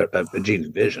Gene's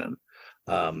vision.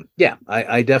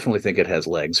 I definitely think it has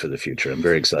legs for the future. I'm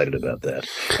very excited about that.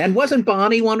 And wasn't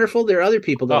Bonnie wonderful? There are other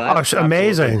people that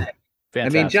amazing.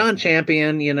 Fantastic. I mean, John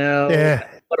Champion,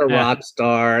 what a rock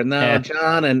star. No,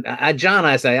 John and John,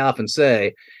 I often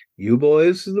say, you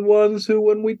boys are the ones who,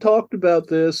 when we talked about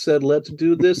this, said, let's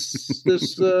do this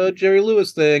Jerry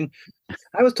Lewis thing.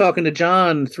 I was talking to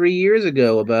John 3 years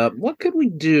ago about what could we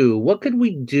do? What could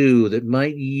we do that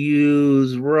might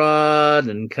use Rod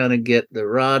and kind of get the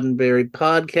Roddenberry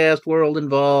podcast world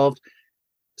involved?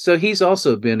 So he's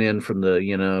also been in from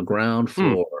the, ground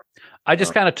floor. I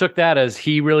just kind of took that as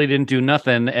he really didn't do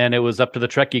nothing, and it was up to the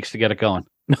Trek Geeks to get it going.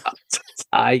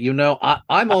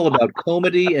 I'm all about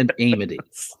comedy and amity.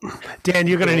 Dan,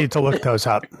 you're going to need to look those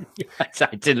up. Yes, I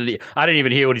didn't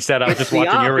even hear what he said. I was just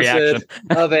watching your reaction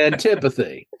of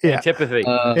antipathy. Antipathy.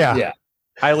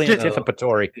 Highly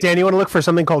anticipatory. Dan, you want to look for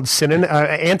something called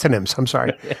antonyms. I'm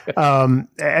sorry.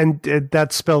 And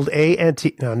that's spelled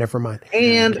no, never mind.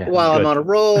 And while I'm on a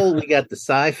roll, we got the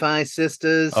Sci-Fi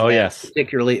Sisters. Oh, yes.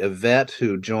 Particularly Yvette,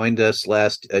 who joined us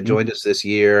this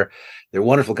year. Their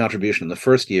wonderful contribution in the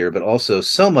first year, but also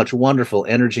so much wonderful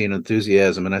energy and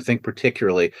enthusiasm. And I think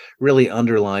particularly really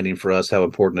underlining for us how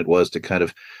important it was to kind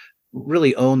of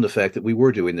really own the fact that we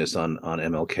were doing this on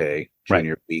MLK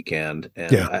Junior weekend.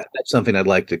 And that's something I'd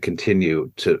like to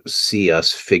continue to see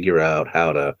us figure out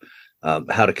how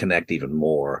to connect even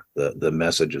more the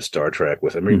message of Star Trek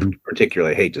with. I mean,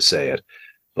 particularly, I hate to say it,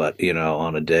 but,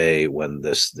 on a day when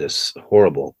this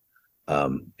horrible,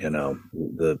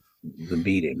 the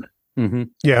beating.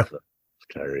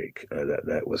 Tyreek,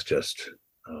 that was just,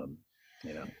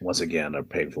 once again, a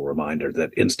painful reminder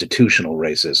that institutional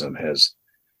racism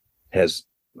has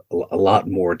a lot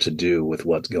more to do with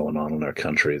what's going on in our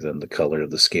country than the color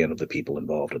of the skin of the people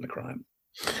involved in the crime.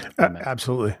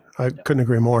 Absolutely. I couldn't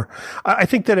agree more. I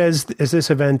think that as this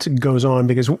event goes on,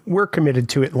 because we're committed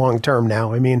to it long term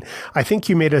now. I mean, I think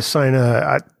you made us sign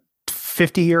a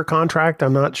 50-year contract.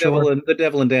 I'm not sure. The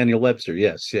Devil and Daniel Webster.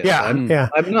 Yes. I'm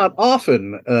not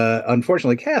often,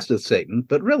 unfortunately, cast as Satan,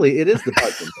 but really it is the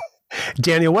Parkman.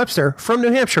 Daniel Webster from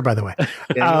New Hampshire, by the way.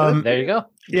 There you go.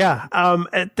 Yeah.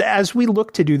 As we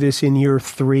look to do this in year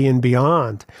 3 and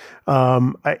beyond,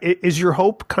 is your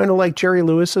hope kind of like Jerry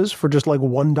Lewis's for just like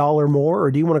 $1 more,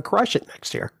 or do you want to crush it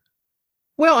next year?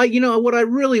 Well, I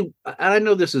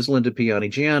know this is Linda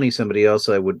Gianni, somebody else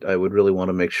I would really want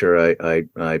to make sure I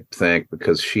thank,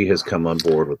 because she has come on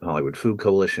board with the Hollywood Food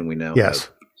Coalition. We now have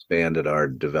expanded our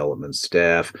development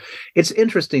staff. It's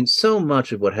interesting. So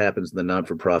much of what happens in the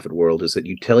not-for-profit world is that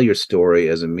you tell your story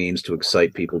as a means to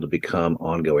excite people to become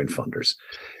ongoing funders.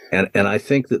 And I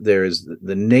think that there is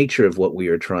the nature of what we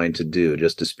are trying to do,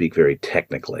 just to speak very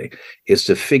technically, is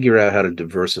to figure out how to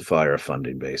diversify our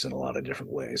funding base in a lot of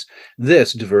different ways.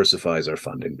 This diversifies our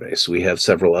funding base. We have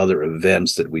several other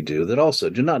events that we do that also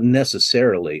do not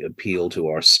necessarily appeal to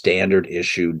our standard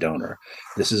issue donor.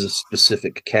 This is a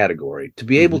specific category. To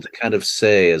be able to kind of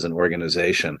say as an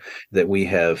organization that we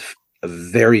have a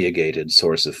variegated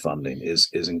source of funding is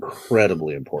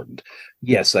incredibly important.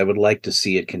 Yes, I would like to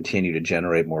see it continue to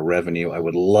generate more revenue. I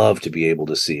would love to be able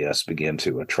to see us begin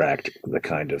to attract the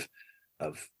kind of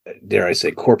dare I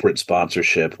say, corporate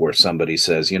sponsorship where somebody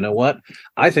says, you know what,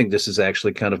 I think this is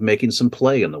actually kind of making some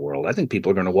play in the world. I think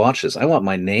people are going to watch this. I want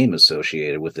my name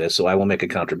associated with this, so I will make a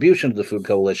contribution to the Food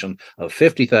Coalition of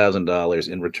 $50,000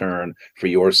 in return for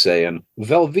your saying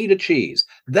Velveeta cheese.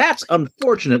 That's,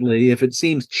 unfortunately, if it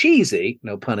seems cheesy,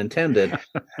 no pun intended,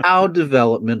 how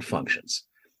development functions.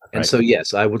 And so,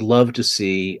 yes, I would love to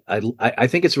see, I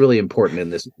think it's really important in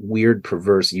this weird,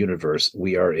 perverse universe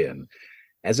we are in,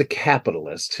 as a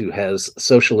capitalist who has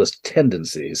socialist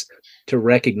tendencies, to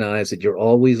recognize that you're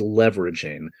always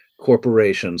leveraging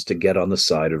corporations to get on the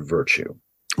side of virtue.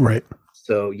 Right.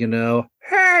 So,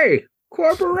 hey,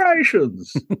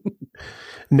 corporations.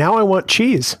 Now I want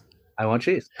cheese. I want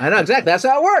cheese. I know, exactly. That's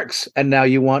how it works. And now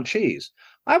you want cheese.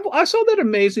 I saw that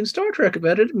amazing Star Trek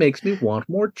event. It makes me want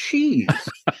more cheese.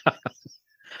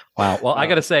 Wow. Well, I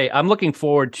got to say, I'm looking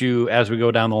forward to, as we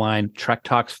go down the line, Trek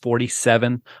Talks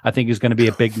 47, I think is going to be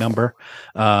a big number.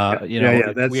 We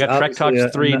got Trek Talks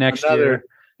 3 next year.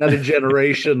 Another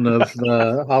generation of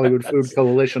Hollywood Food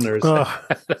Coalitioners.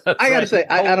 I got to say,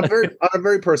 on a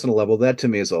very personal level, that to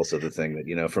me is also the thing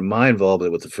that, from my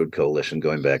involvement with the Food Coalition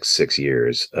going back 6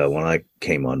 years, when I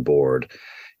came on board,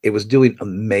 it was doing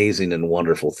amazing and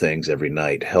wonderful things every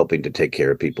night, helping to take care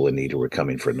of people in need who were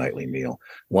coming for a nightly meal.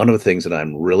 One of the things that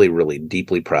I'm really, really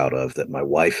deeply proud of that my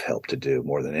wife helped to do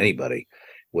more than anybody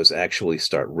was actually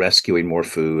start rescuing more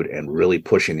food and really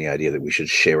pushing the idea that we should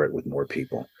share it with more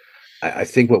people. I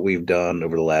think what we've done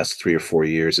over the last 3 or 4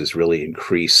 years is really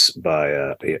increase by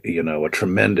a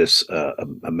tremendous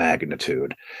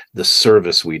magnitude the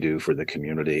service we do for the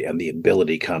community and the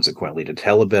ability, consequently, to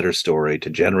tell a better story,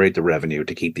 to generate the revenue,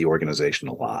 to keep the organization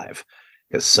alive.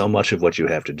 Because so much of what you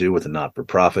have to do with a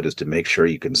not-for-profit is to make sure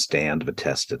you can stand the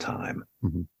test of time.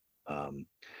 Mm-hmm.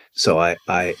 So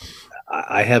I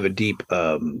have a deep.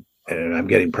 And I'm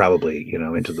getting probably,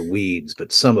 into the weeds,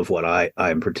 but some of what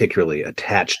I'm particularly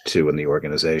attached to in the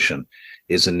organization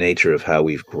is the nature of how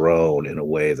we've grown in a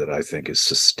way that I think is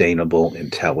sustainable,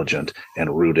 intelligent,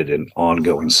 and rooted in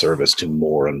ongoing service to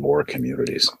more and more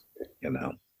communities,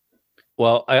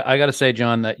 Well, I got to say,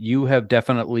 John, that you have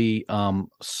definitely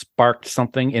sparked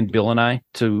something in Bill and I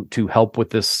to help with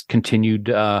this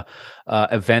continued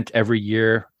event every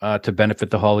year to benefit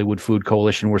the Hollywood Food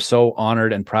Coalition. We're so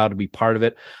honored and proud to be part of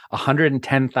it.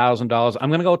 $110,000. I'm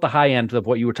going to go with the high end of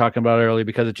what you were talking about earlier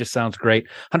because it just sounds great.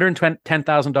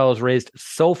 $110,000 raised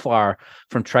so far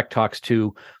from Trek Talks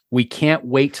 2. We can't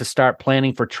wait to start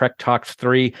planning for Trek Talks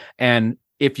 3. And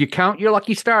if you count your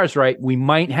lucky stars right, we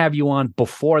might have you on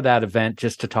before that event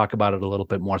just to talk about it a little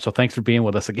bit more. So thanks for being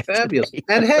with us again. Fabulous. Today.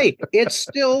 And hey, it's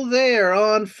still there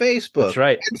on Facebook. That's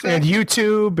right. And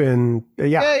YouTube and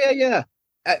Yeah.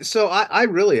 So I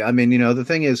really, the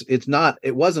thing is,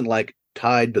 it wasn't like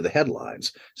tied to the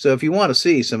headlines. So if you want to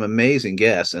see some amazing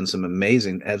guests and some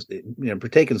amazing,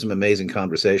 partake in some amazing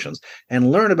conversations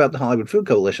and learn about the Hollywood Food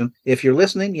Coalition, if you're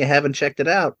listening, you haven't checked it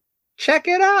out, check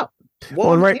it out.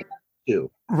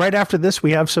 Right after this,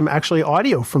 we have some actually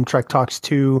audio from Trek Talks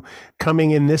 2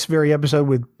 coming in this very episode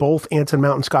with both Anson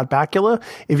Mount and Scott Bakula.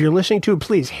 If you're listening to it,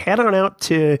 please head on out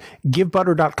to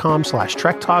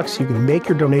givebutter.com/Trek Talks. You can make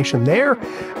your donation there,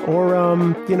 or,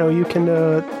 you can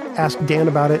ask Dan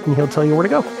about it and he'll tell you where to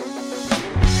go.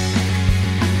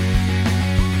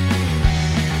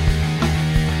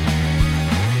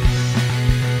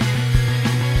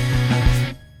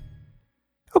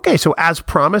 Okay, so as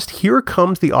promised, here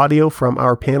comes the audio from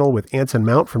our panel with Anson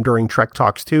Mount from during Trek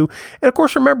Talks 2. And of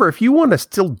course, remember, if you want to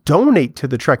still donate to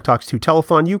the Trek Talks 2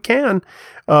 telethon, you can.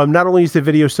 Not only is the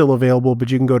video still available, but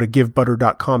you can go to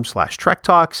givebutter.com/Trek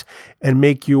Talks and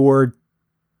make your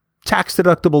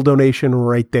tax-deductible donation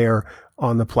right there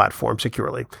on the platform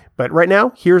securely. But right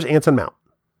now, here's Anson Mount.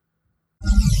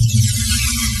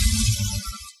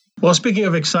 Well, speaking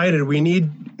of excited, we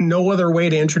need no other way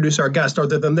to introduce our guest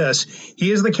other than this.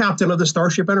 He is the captain of the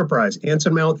Starship Enterprise.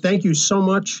 Anson Mount, thank you so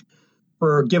much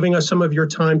for giving us some of your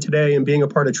time today and being a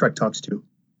part of Trek Talks 2.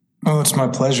 Oh, it's my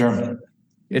pleasure.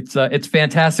 It's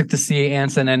fantastic to see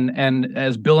Anson, and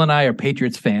as Bill and I are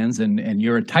Patriots fans and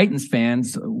you're a Titans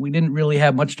fans, we didn't really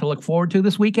have much to look forward to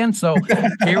this weekend. So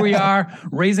here we are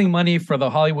raising money for the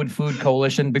Hollywood Food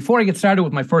Coalition. Before I get started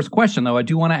with my first question, though, I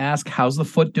do want to ask, how's the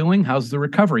foot doing? How's the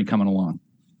recovery coming along?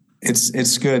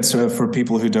 It's good. So for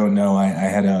people who don't know, I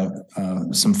had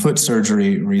some foot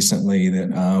surgery recently that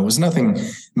was nothing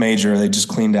major. They just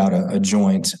cleaned out a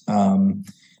joint.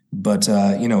 But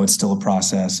it's still a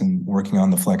process and working on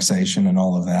the flexation and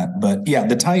all of that. But yeah,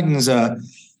 the Titans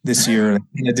this year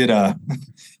did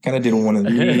one of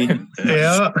the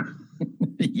yeah.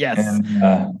 Yes. And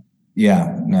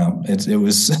it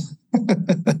was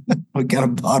we kind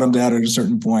of bottomed out at a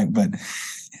certain point, but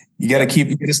you got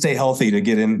to stay healthy to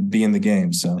be in the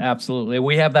game. So absolutely,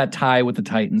 we have that tie with the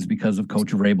Titans because of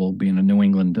Coach Vrabel being a New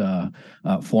England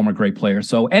former great player.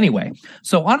 So anyway,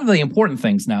 on to the important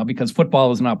things now, because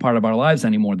football is not part of our lives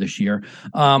anymore this year.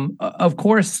 Of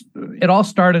course, it all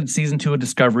started season 2 of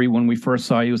Discovery when we first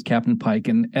saw you as Captain Pike.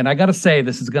 And I got to say,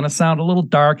 this is going to sound a little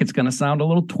dark. It's going to sound a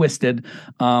little twisted.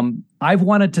 I've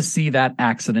wanted to see that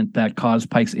accident that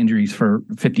caused Pike's injuries for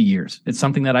 50 years. It's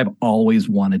something that I've always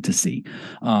wanted to see.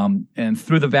 And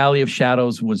Through the Valley of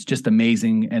Shadows was just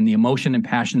amazing. And the emotion and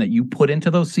passion that you put into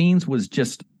those scenes was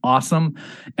just awesome.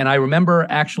 And I remember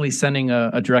actually sending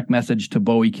a direct message to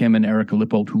Bowie Kim and Erica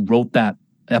Lippold, who wrote that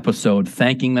episode,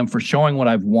 thanking them for showing what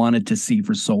I've wanted to see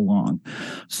for so long.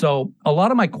 So a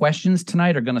lot of my questions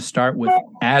tonight are going to start with,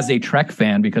 as a Trek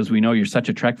fan, because we know you're such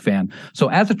a Trek fan. So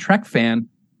as a Trek fan,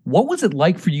 what was it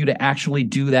like for you to actually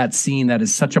do that scene that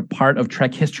is such a part of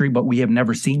Trek history, but we have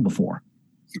never seen before?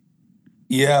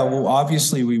 Yeah, well,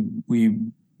 obviously we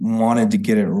wanted to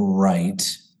get it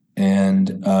right.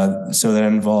 And so that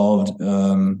involved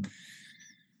a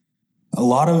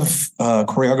lot of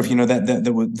choreography. You know,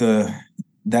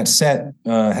 that set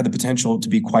had the potential to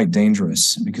be quite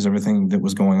dangerous because of everything that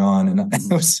was going on. And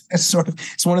it's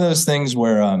one of those things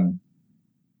where,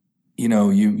 you know,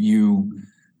 you're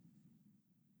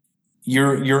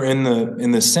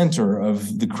in the center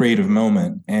of the creative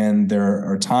moment, and there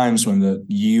are times when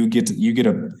you get a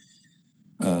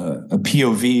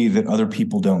POV that other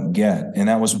people don't get, and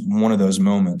that was one of those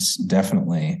moments,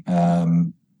 definitely.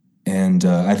 And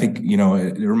I think, you know,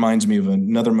 it reminds me of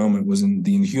another moment was in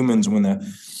the Inhumans when the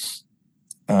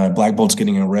Black Bolt's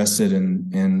getting arrested,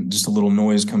 and just a little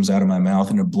noise comes out of my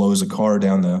mouth and it blows a car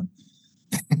down the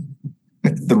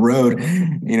road,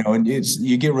 you know, and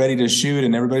you get ready to shoot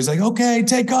and everybody's like, okay,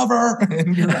 take cover.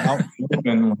 And you're out.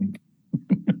 And like,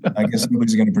 I guess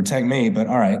nobody's going to protect me, but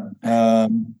all right.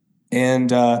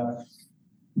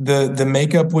 The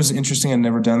makeup was interesting. I'd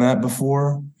never done that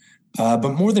before. But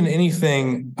more than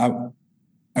anything, I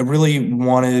really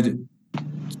wanted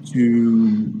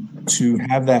to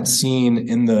have that scene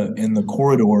in the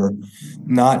corridor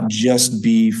not just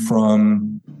be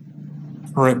from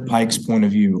current Pike's point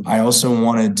of view. I also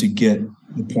wanted to get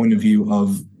the point of view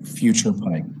of future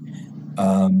Pike,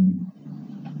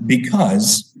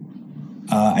 because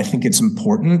I think it's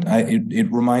important. It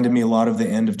reminded me a lot of the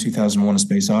end of 2001: A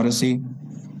Space Odyssey,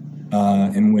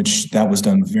 in which that was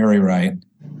done very right.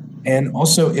 And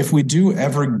also, if we do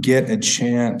ever get a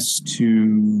chance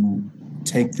to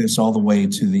take this all the way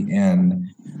to the end,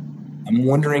 I'm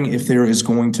wondering if there is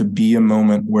going to be a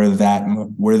moment where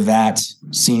that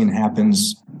scene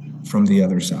happens from the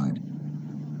other side.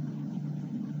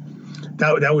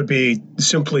 That would be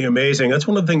simply amazing. That's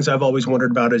one of the things I've always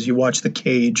wondered about as you watch The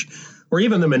Cage, or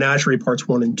even the Menagerie parts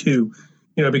 1 and 2.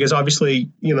 You know, because obviously,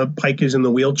 you know, Pike is in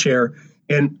the wheelchair,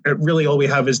 and really all we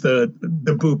have is the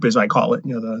boop, as I call it.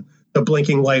 You know, the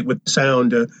blinking light with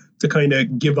sound to kind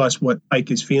of give us what Pike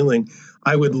is feeling.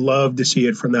 I would love to see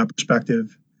it from that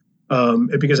perspective.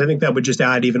 Because I think that would just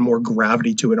add even more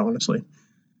gravity to it, honestly.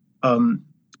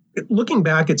 Looking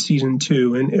back at season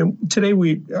 2, and today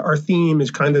our theme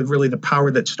is kind of really the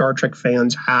power that Star Trek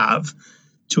fans have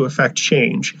to affect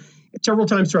change. Several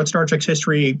times throughout Star Trek's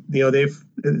history, you know,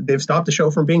 they've stopped the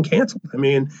show from being canceled. I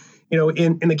mean, you know,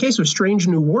 in the case of Strange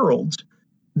New Worlds,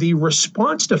 the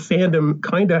response to fandom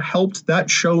kind of helped that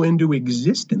show into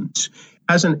existence.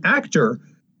 As an actor,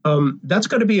 that's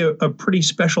got to be a pretty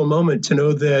special moment to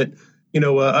know that, you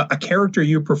know, a character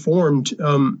you performed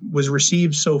was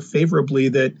received so favorably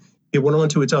that it went on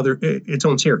to its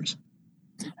own series.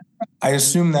 I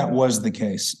assume that was the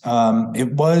case.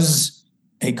 It was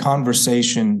a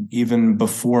conversation even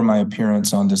before my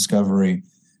appearance on Discovery.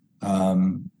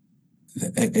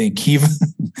 Akiva,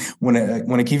 when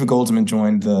Akiva Goldsman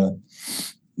joined the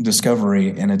Discovery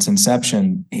and its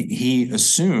inception, he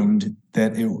assumed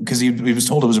that because he was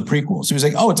told it was a prequel, so he was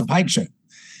like, "Oh, it's a Pike show."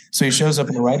 So he shows up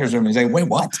in the writer's room and he's like, "Wait,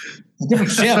 what? It's a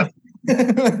different ship."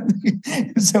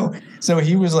 So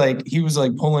he was like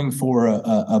pulling for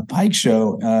a Pike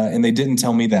show, and they didn't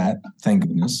tell me that, thank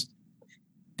goodness.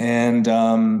 And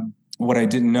what I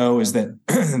didn't know is that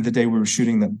the day we were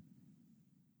shooting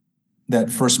that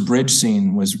first bridge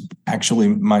scene was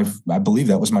actually I believe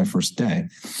that was my first day.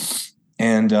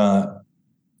 And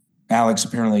Alex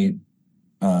apparently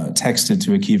texted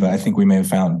to Akiva, "I think we may have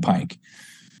found Pike."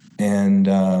 And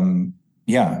and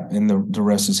the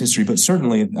rest is history. But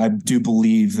certainly I do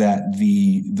believe that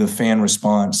the fan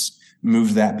response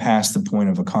moved that past the point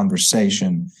of a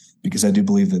conversation, because I do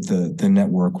believe that the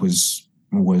network was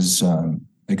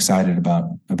excited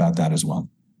about that as well.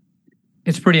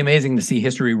 It's pretty amazing to see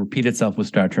history repeat itself with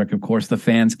Star Trek. Of course, the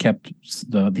fans kept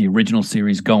the original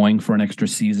series going for an extra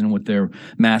season with their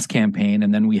mass campaign.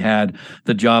 And then we had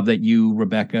the job that you,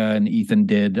 Rebecca, and Ethan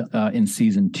did in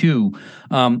season 2.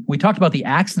 We talked about the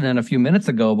accident a few minutes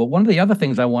ago, but one of the other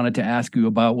things I wanted to ask you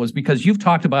about was because you've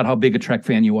talked about how big a Trek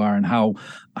fan you are and how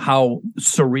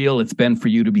surreal it's been for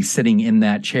you to be sitting in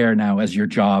that chair now as your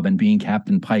job and being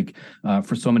Captain Pike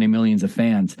for so many millions of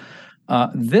fans.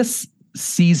 This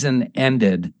season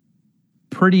ended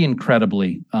pretty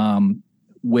incredibly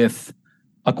with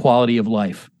a quality of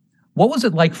life. What was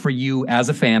it like for you as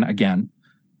a fan, again,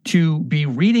 to be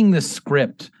reading this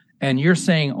script and you're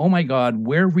saying, oh my God,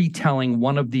 we're retelling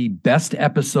one of the best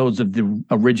episodes of the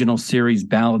original series,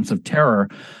 Balance of Terror,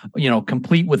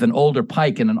 complete with an older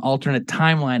Pike and an alternate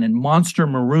timeline and monster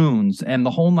maroons and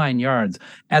the whole 9 yards.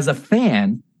 As a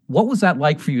fan, what was that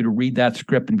like for you to read that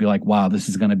script and be like, wow, this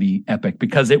is going to be epic?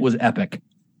 Because it was epic.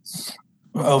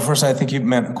 Oh, first, I think you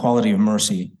meant Quality of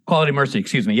Mercy. Quality of Mercy,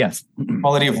 excuse me, yes.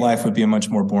 Quality of Life would be a much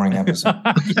more boring episode.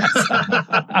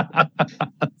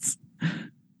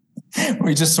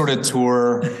 We just sort of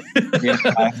tour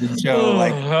the show,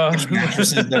 like which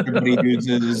mattresses everybody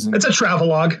uses. It's a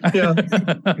travelogue. Yeah.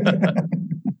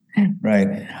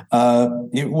 Right.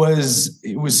 It was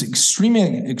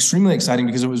extremely exciting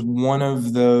because it was one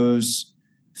of those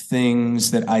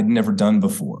things that I'd never done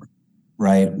before,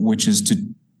 right? Which is to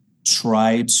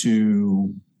try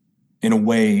to, in a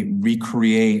way,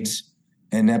 recreate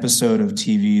an episode of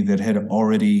TV that had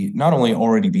not only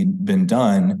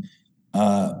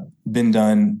been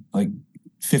done like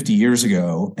 50 years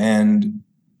ago and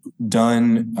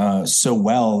done so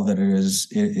well that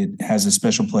it has a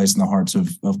special place in the hearts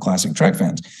of classic Trek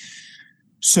fans.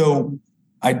 So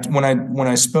when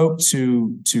I spoke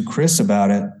to Chris about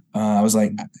it, I was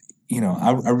like, I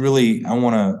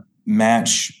want to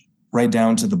match right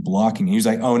down to the blocking. He was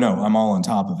like, oh no, I'm all on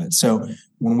top of it. So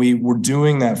when we were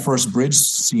doing that first bridge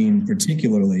scene,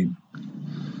 particularly,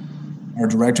 our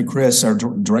director, Chris, our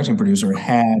directing producer,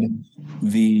 had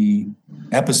the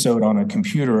episode on a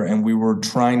computer, and we were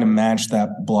trying to match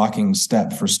that blocking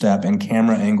step for step and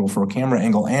camera angle for camera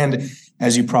angle. And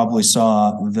as you probably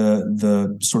saw,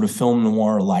 the sort of film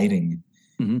noir lighting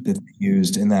that they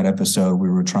used in that episode, we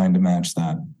were trying to match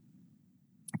that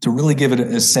to really give it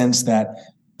a sense that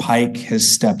Pike has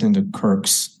stepped into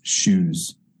Kirk's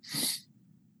shoes.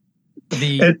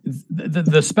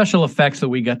 The special effects that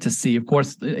we got to see, of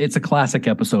course, it's a classic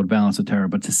episode, Balance of Terror,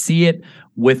 but to see it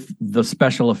with the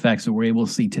special effects that we're able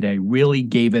to see today really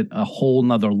gave it a whole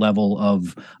nother level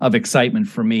of excitement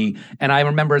for me. And I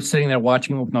remember sitting there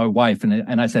watching it with my wife,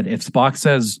 and I said, if Spock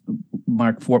says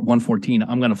Mark 114,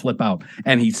 I'm going to flip out.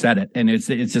 And he said it. And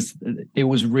it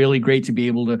was really great to be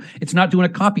able to, it's not doing a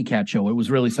copycat show. It was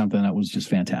really something that was just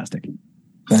fantastic.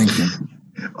 Thank you.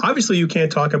 Obviously, you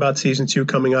can't talk about season 2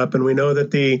 coming up, and we know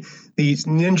that these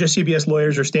Ninja CBS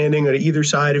lawyers are standing on either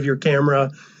side of your camera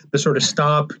to sort of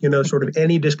stop, sort of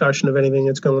any discussion of anything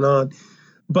that's going on.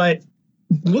 But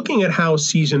looking at how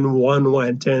season 1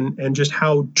 went and just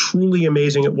how truly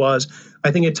amazing it was,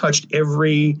 I think it touched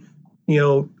every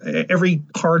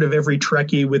part of every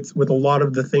Trekkie with a lot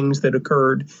of the things that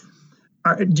occurred.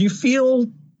 Do you feel,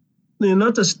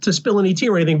 not to spill any tea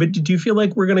or anything, but do you feel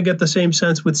like we're going to get the same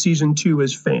sense with season 2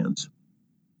 as fans?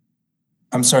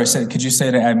 I'm sorry, could you say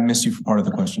that? I missed you for part of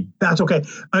the question. That's okay.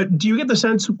 Do you get the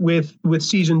sense with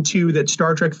season 2 that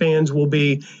Star Trek fans will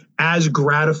be as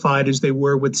gratified as they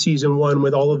were with season 1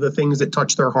 with all of the things that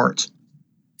touch their hearts?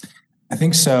 I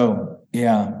think so.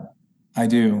 Yeah, I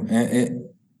do.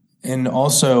 And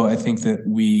also I think that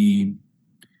we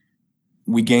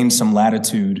gained some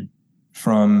latitude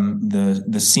from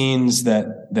the scenes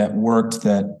that worked,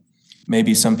 that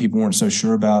maybe some people weren't so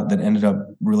sure about, that ended up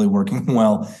really working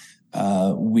well.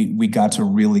 We got to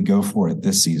really go for it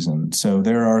this season. So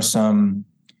there's some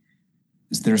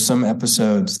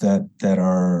episodes that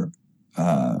are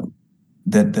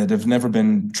that have never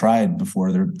been tried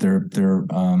before. They're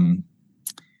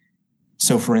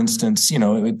so for instance,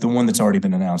 the one that's already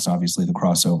been announced, obviously the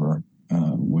crossover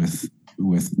with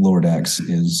Lower Decks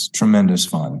is tremendous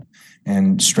fun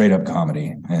and straight up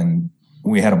comedy, and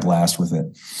we had a blast with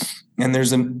it. And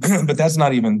but that's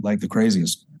not even like the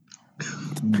craziest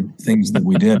things that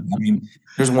we did. I mean,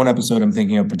 there's one episode I'm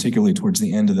thinking of particularly towards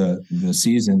the end of the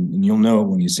season, and you'll know it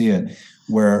when you see it,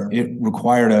 where it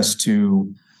required us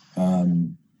to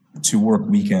work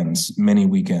weekends, many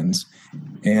weekends.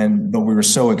 But we were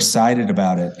so excited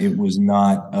about it. It was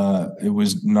not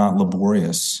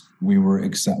laborious. We were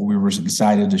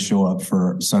excited to show up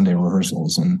for Sunday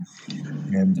rehearsals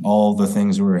and all the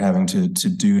things we were having to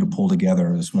do to pull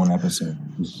together this one episode.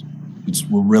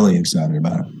 we're really excited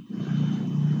about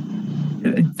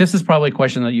it. This is probably a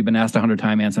question that you've been asked 100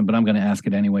 times, Anson, but I'm going to ask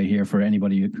it anyway here for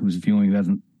anybody who's viewing who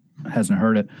hasn't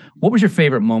heard it. What was your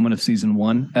favorite moment of season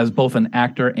 1 as both an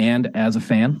actor and as a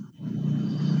fan?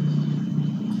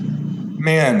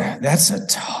 Man, that's a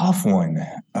tough one.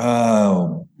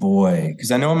 Oh boy,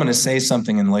 because I know I'm going to say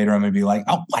something and later I'm going to be like,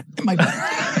 "Oh, what am I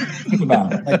thinking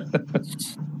about?"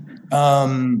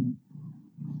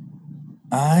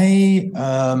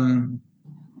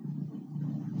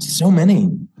 So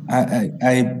many.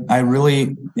 I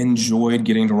really enjoyed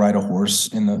getting to ride a horse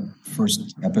in the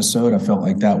first episode. I felt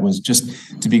like that was,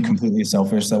 just to be completely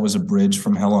selfish, that was a bridge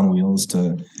from Hell on Wheels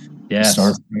to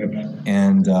Star Trek.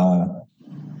 And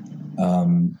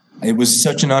it was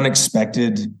such an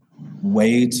unexpected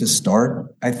way to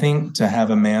start, I think, to have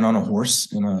a man on a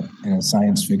horse in a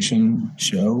science fiction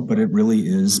show, but it really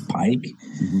is Pike.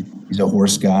 Mm-hmm. He's a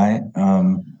horse guy.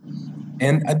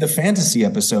 And the fantasy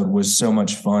episode was so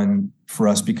much fun for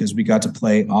us because we got to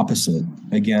play opposite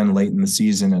again late in the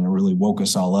season, and it really woke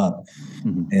us all up.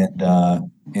 Mm-hmm.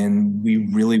 And we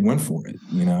really went for it.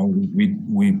 You know, we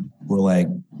were like,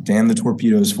 damn the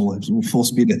torpedoes, full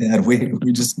speed ahead.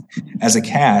 We just, as a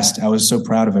cast, I was so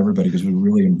proud of everybody because we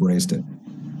really embraced it.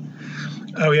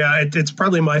 Oh yeah, it's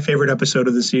probably my favorite episode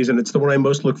of the season. It's the one I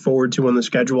most look forward to on the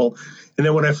schedule. And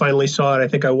then when I finally saw it, I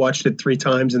think I watched it 3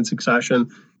 times in succession,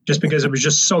 just because it was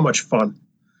just so much fun.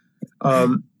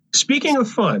 Speaking of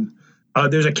fun,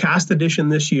 there's a cast addition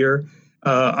this year.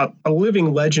 A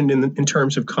living legend in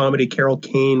terms of comedy, Carol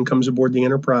Kane, comes aboard the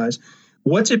Enterprise.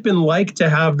 What's it been like to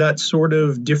have that sort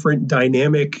of different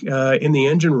dynamic in the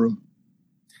engine room?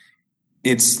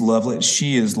 It's lovely.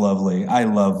 She is lovely. I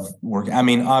love working. I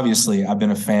mean, obviously, I've been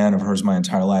a fan of hers my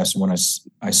entire life. So when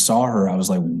I saw her, I was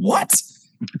like, what?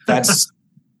 That's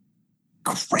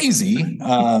crazy.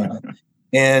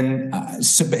 And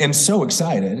so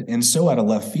excited and so out of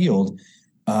left field.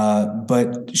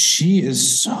 But she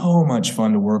is so much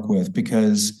fun to work with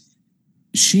because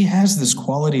she has this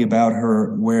quality about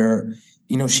her where,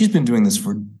 you know, she's been doing this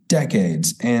for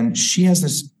decades, and she has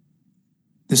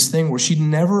this thing where she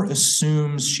never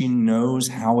assumes she knows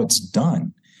how it's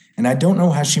done. And I don't know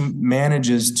how she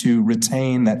manages to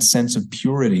retain that sense of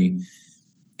purity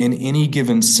in any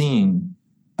given scene.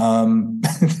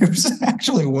 There was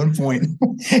actually one point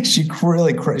she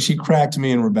cracked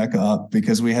me and Rebecca up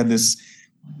because we had this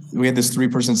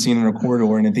 3-person scene in a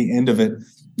corridor, and at the end of it,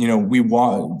 you know,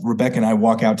 Rebecca and I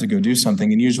walk out to go do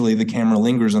something, and usually the camera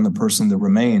lingers on the person that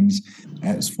remains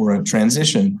as for a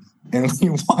transition. And we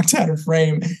walked out of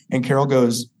frame, and Carol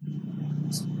goes,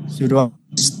 "So do I?"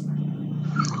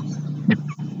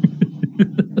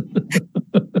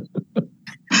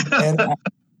 And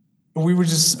we were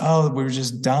just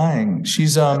dying.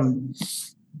 She's and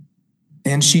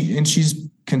she's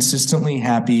consistently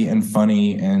happy and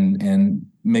funny and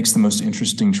makes the most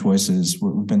interesting choices.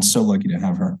 We've been so lucky to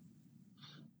have her.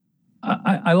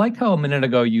 I like how a minute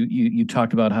ago you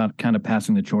talked about how kind of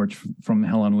passing the torch from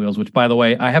Hell on Wheels, which, by the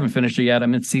way, I haven't finished it yet.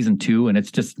 I'm in season 2, and it's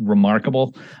just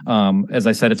remarkable. As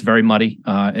I said, it's very muddy,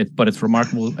 but it's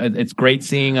remarkable. It's great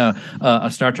seeing a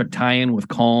Star Trek tie-in with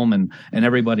Colm and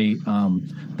everybody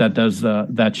that does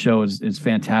that show is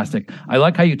fantastic. I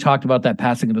like how you talked about that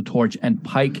passing of the torch and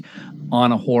Pike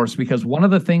on a horse, because one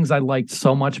of the things I liked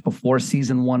so much before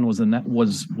season 1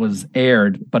 was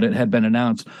aired, but it had been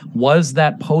announced, was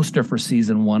that poster for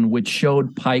season 1, which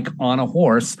showed Pike on a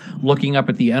horse looking up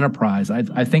at the Enterprise.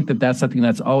 I think that's something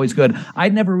that's always good.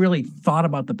 I'd never really thought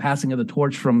about the passing of the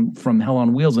torch from Hell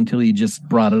on Wheels until you just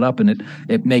brought it up, and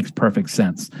it makes perfect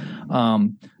sense.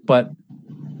 But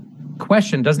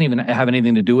question doesn't even have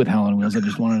anything to do with Hell on Wheels. I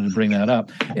just wanted to bring that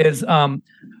up. Is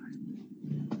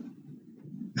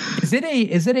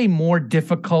it a more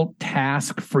difficult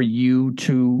task for you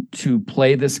to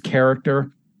play this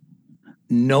character,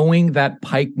 knowing that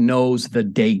Pike knows the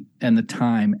date and the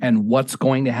time and what's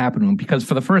going to happen to him? Because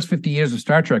for the first 50 years of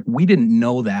Star Trek, we didn't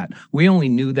know that. We only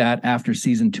knew that after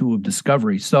season 2 of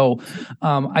Discovery. So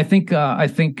I think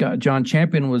John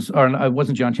Champion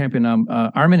wasn't John Champion.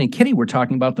 Armin and Kitty were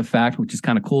talking about the fact, which is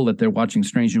kind of cool that they're watching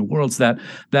Strange New Worlds, that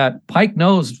Pike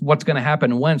knows what's going to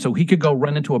happen and when, so he could go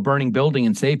run into a burning building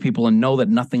and save people and know that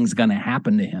nothing's going to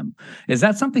happen to him. Is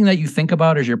that something that you think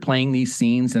about as you're playing these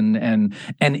scenes? And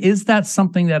is that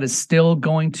something that is still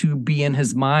going to be in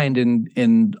his mind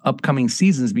in upcoming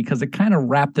seasons, because it kind of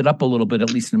wrapped it up a little bit,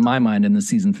 at least in my mind, in the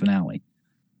season finale?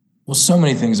 Well, so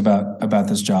many things about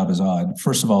this job is odd.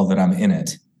 First of all, that I'm in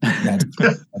it. That's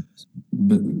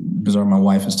bizarre. My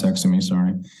wife is texting me.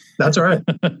 Sorry. That's all right.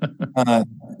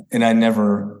 And I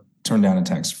never turn down a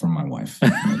text from my wife.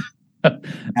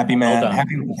 Happy man,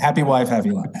 happy wife,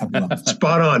 happy life.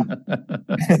 Spot on.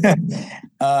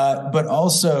 But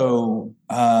also,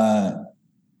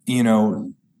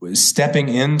 stepping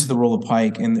into the role of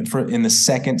Pike in the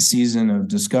second season of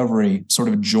Discovery, sort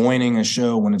of joining a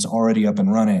show when it's already up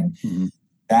and running. Mm-hmm.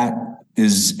 That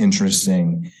is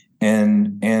interesting.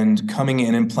 And coming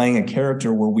in and playing a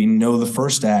character where we know the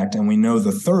first act and we know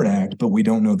the third act, but we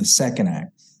don't know the second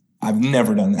act. I've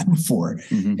never done that before.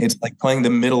 Mm-hmm. It's like playing the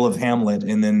middle of Hamlet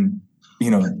and then,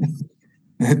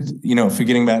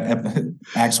 forgetting about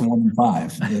acts 1 and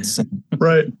 5. It's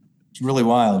right. It's really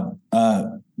wild.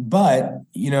 But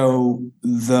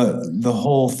the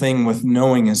whole thing with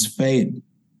knowing his fate,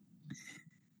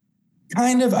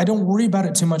 kind of, I don't worry about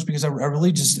it too much because I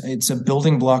really it's a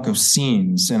building block of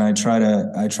scenes, and I try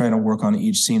to work on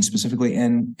each scene specifically.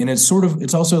 And it's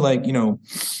also like,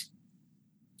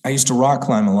 I used to rock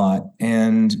climb a lot,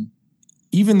 and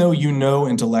even though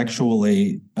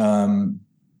intellectually, when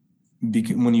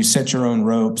you set your own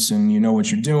ropes and you know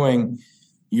what you're doing,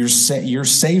 you're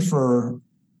safer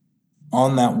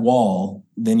on that wall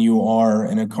than you are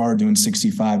in a car doing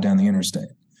 65 down the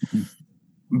interstate. Mm-hmm.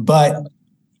 But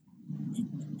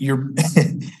your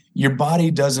body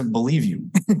doesn't believe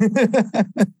you,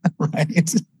 right?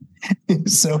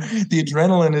 So the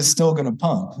adrenaline is still going to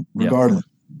pump regardless.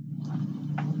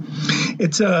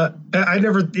 It's I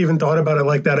never even thought about it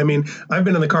like that. I mean, I've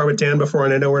been in the car with Dan before,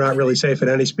 and I know we're not really safe at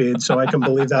any speed, so I can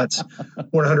believe that's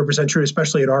 100% true,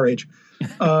 especially at our age.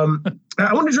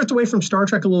 I want to drift away from Star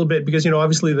Trek a little bit because,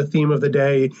 obviously the theme of the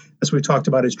day, as we've talked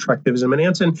about, is Trektivism. And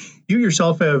Anson, you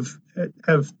yourself have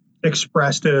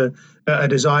expressed a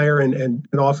desire and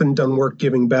often done work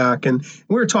giving back. And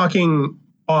we were talking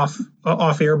off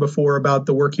air before about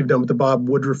the work you've done with the Bob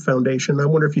Woodruff Foundation. I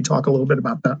wonder if you talk a little bit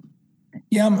about that.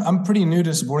 Yeah, I'm pretty new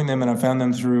to supporting them, and I found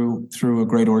them through a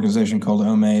great organization called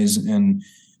Omaze, and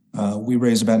we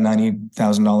raised about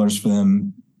 $90,000 for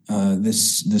them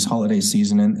this holiday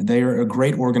season. And they are a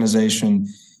great organization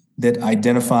that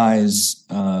identifies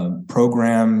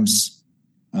programs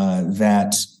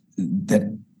that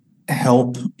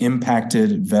help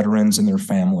impacted veterans and their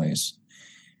families,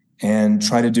 and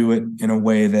try to do it in a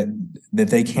way that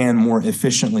they can more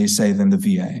efficiently, say, than the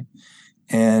VA.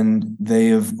 And they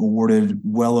have awarded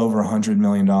well over $100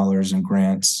 million in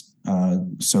grants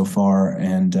so far.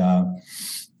 I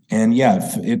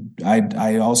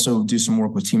also do some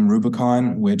work with Team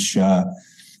Rubicon, which I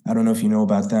don't know if you know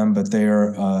about them, but they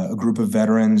are a group of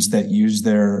veterans that use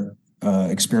their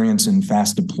experience in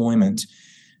fast deployment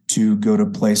to go to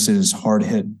places hard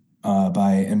hit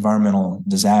by environmental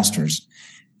disasters.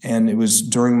 And it was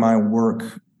during my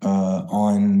work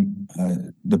on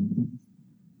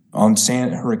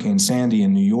Hurricane Sandy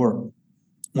in New York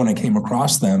when I came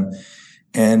across them.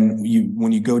 And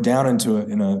when you go down into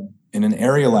in an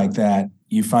area like that,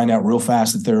 you find out real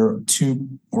fast that there are two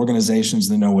organizations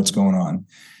that know what's going on.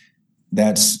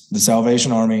 That's the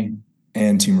Salvation Army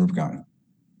and Team Rubicon.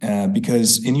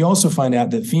 And you also find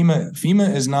out that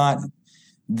FEMA is not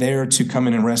there to come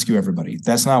in and rescue everybody.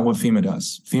 That's not what FEMA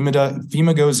does.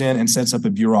 FEMA goes in and sets up a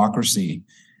bureaucracy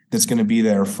that's going to be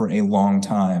there for a long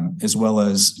time, as well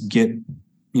as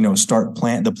start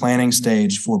the planning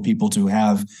stage for people to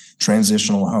have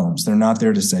transitional homes. They're not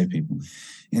there to save people.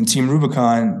 In Team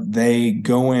Rubicon, they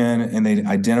go in and they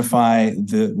identify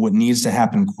what needs to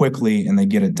happen quickly, and they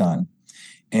get it done.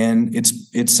 And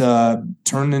it's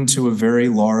turned into a very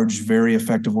large, very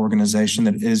effective organization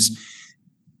that is,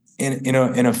 in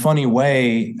a funny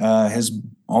way, has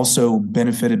also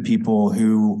benefited people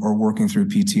who are working through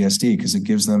PTSD because it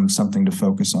gives them something to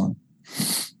focus on.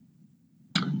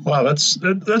 Wow, that's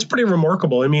pretty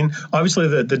remarkable. I mean, obviously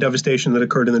the devastation that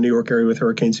occurred in the New York area with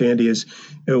Hurricane Sandy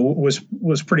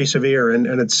was pretty severe,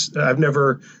 and I've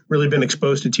never really been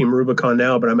exposed to Team Rubicon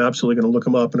now, but I'm absolutely going to look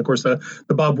them up. And of course, the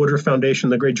Bob Woodruff Foundation,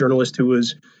 the great journalist who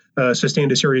was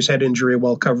sustained a serious head injury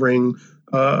while covering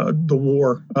the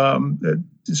war.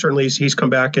 Certainly, he's come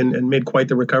back and made quite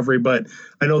the recovery. But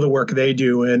I know the work they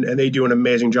do, and they do an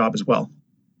amazing job as well.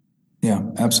 Yeah,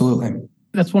 absolutely.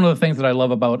 That's one of the things that I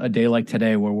love about a day like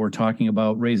today, where we're talking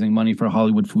about raising money for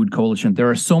Hollywood Food Coalition. There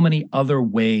are so many other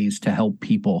ways to help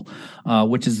people,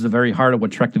 which is the very heart of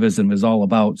what Trektivism is all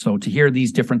about. So to hear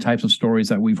these different types of stories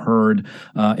that we've heard,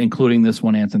 including this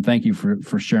one, Anson, thank you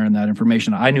for sharing that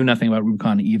information. I knew nothing about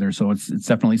Rubicon either, so it's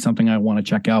definitely something I want to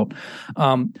check out.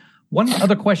 One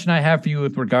other question I have for you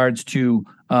with regards to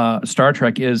Star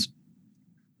Trek is,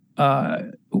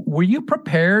 were you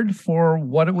prepared for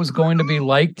what it was going to be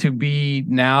like to be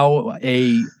now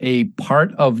a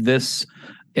part of this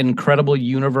incredible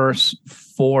universe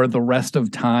for the rest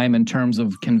of time in terms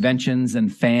of conventions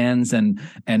and fans and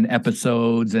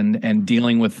episodes and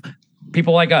dealing with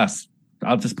people like us.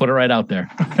 I'll just put it right out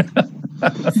there.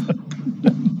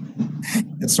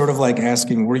 It's sort of like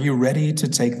asking, were you ready to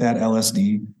take that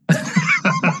LSD?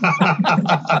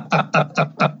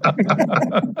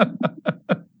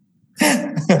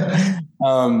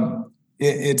 No,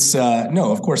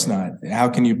 of course not. How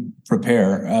can you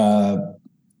prepare?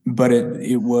 But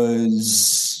it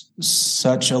was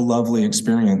such a lovely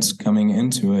experience coming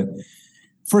into it.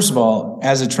 First of all,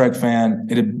 as a Trek fan,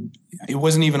 it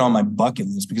wasn't even on my bucket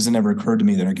list because it never occurred to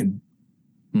me that I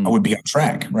would be on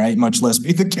Trek, right? Much less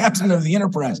be the captain of the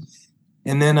Enterprise.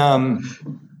 And then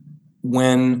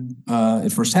when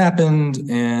it first happened,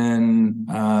 and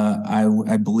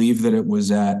I believe that it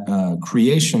was at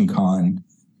Creation Con,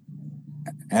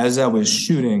 as I was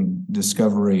shooting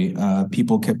Discovery,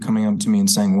 people kept coming up to me and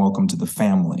saying, "Welcome to the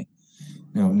family."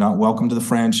 Not welcome to the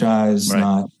franchise, right.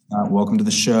 not welcome to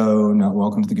the show, not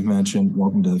welcome to the convention,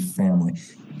 welcome to the family.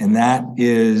 And that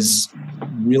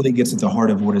really gets at the heart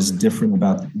of what is different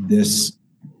about this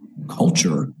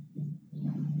culture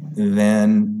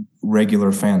than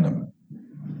regular fandom.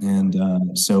 And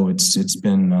so it's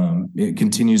been it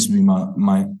continues to be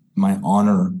my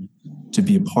honor to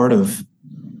be a part of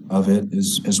it,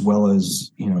 as well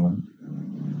as,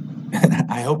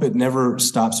 I hope it never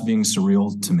stops being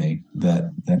surreal to me that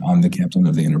I'm the captain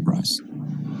of the Enterprise,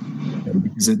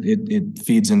 because it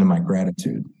feeds into my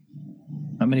gratitude.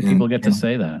 How many people get to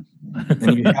say that?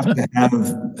 And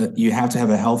you have to have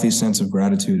a healthy sense of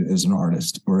gratitude as an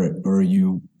artist, or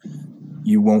you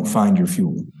won't find your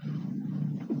fuel.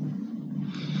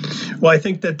 Well, I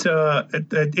think that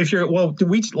if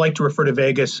we like to refer to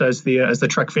Vegas as the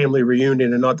Trek Family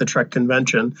Reunion and not the Trek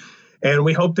Convention, and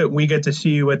we hope that we get to see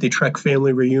you at the Trek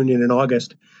Family Reunion in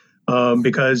August,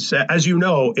 because as you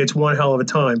know, it's one hell of a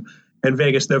time, and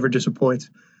Vegas never disappoints.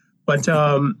 But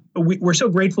we're so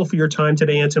grateful for your time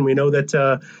today, Anson. We know that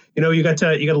you got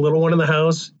a little one in the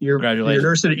house. You're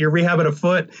nursing, you're rehabbing a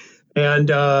foot,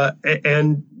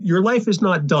 and your life is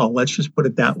not dull. Let's just put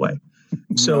it that way.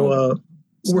 So.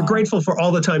 We're grateful for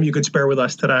all the time you could spare with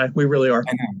us today. We really are.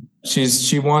 I know.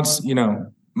 She wants,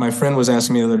 my friend was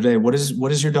asking me the other day, what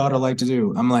does your daughter like to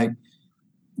do? I'm like,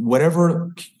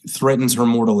 whatever threatens her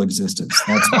mortal existence.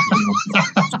 That's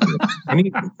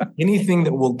anything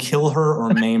that will kill her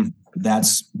or maim her,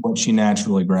 that's what she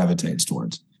naturally gravitates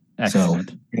towards.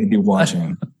 Excellent. So I'm going to be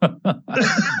watching.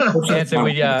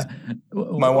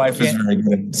 My wife is very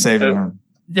good at saving her.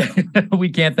 We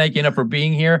can't thank you enough for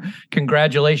being here.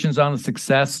 Congratulations on the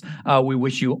success. We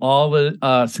wish you all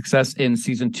the success in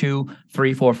season 2,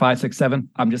 3, 4, 5, 6, 7.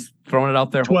 I'm just throwing it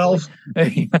out there. 12.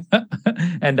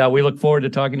 And we look forward to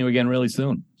talking to you again really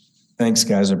soon. Thanks,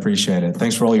 guys. I appreciate it.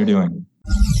 Thanks for all you're doing.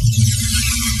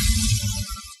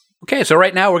 Okay, so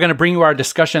right now we're going to bring you our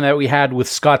discussion that we had with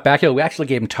Scott Bakula. We actually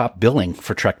gave him top billing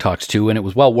for Trek Talks 2, and it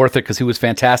was well worth it because he was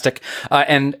fantastic.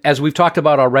 And as we've talked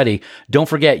about already, don't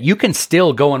forget, you can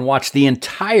still go and watch the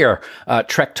entire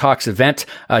Trek Talks event.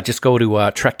 Just go to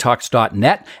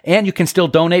trektalks.net, and you can still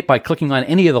donate by clicking on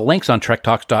any of the links on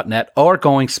trektalks.net or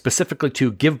going specifically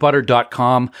to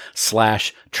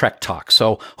givebutter.com/Trek Talks.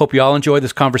 So hope you all enjoy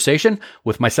this conversation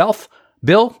with myself,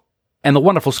 Bill, and the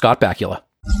wonderful Scott Bakula.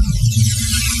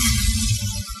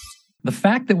 The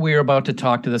fact that we're about to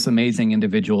talk to this amazing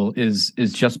individual is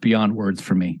just beyond words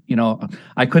for me.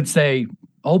 I could say,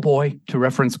 "Oh boy," to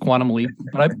reference Quantum Leap,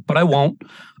 but I won't.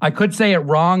 I could say it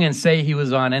wrong and say he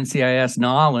was on NCIS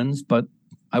Nolans, but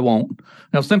I won't.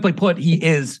 Now, simply put, he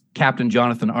is Captain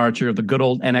Jonathan Archer of the good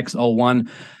old NX-01.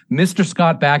 Mr.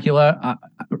 Scott Bakula,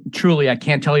 truly, I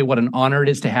can't tell you what an honor it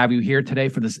is to have you here today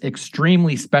for this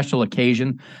extremely special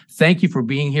occasion. Thank you for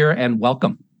being here and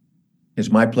welcome.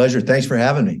 It's my pleasure. Thanks for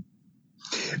having me.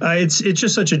 It's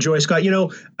just such a joy, Scott.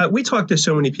 We talked to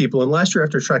so many people, and last year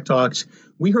after Trek Talks,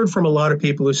 we heard from a lot of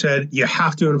people who said, you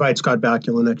have to invite Scott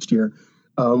Bakula next year.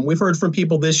 We've heard from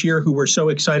people this year who were so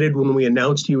excited when we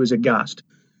announced you as a guest.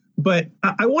 But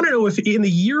I want to know if in the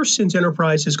year since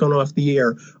Enterprise has gone off the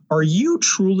air, are you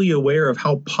truly aware of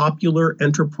how popular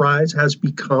Enterprise has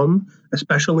become,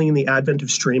 especially in the advent of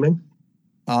streaming?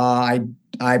 I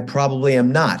probably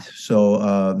am not.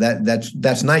 So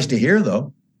that's nice to hear,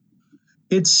 though.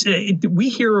 We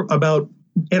hear about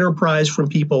Enterprise from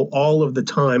people all of the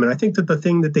time, and I think that the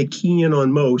thing that they key in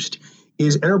on most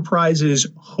is Enterprise's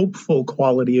hopeful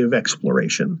quality of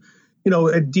exploration.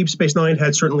 Deep Space Nine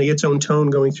had certainly its own tone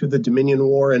going through the Dominion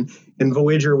War, and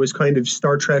Voyager was kind of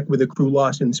Star Trek with a crew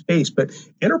lost in space. But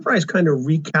Enterprise kind of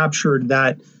recaptured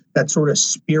that that sort of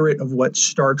spirit of what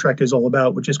Star Trek is all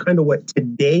about, which is kind of what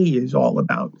today is all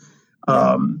about.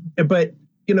 But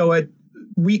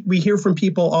we hear from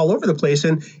people all over the place,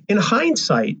 and in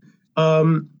hindsight,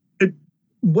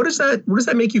 what does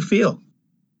that make you feel?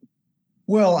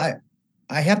 Well,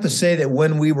 I have to say that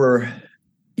when we were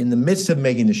in the midst of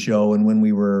making the show, and when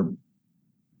we were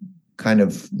kind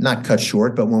of not cut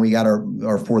short, but when we got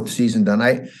our fourth season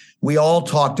done, we all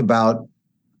talked about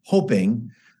hoping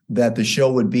that the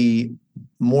show would be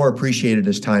more appreciated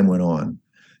as time went on,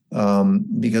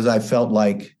 because I felt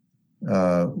like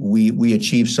we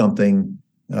achieved something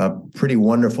pretty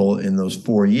wonderful in those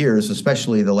 4 years,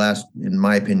 especially in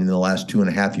my opinion, the last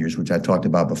 2.5 years, which I talked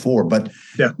about before. But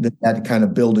that kind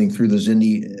of building through the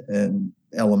Xindi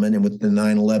element, and with the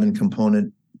 9/11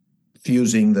 component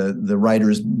fusing the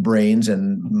writers' brains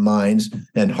and minds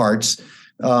and hearts.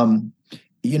 We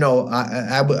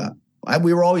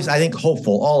were always, I think,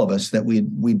 hopeful, all of us, that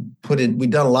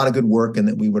we'd done a lot of good work, and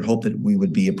that we would hope that we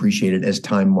would be appreciated as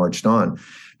time marched on.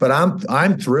 But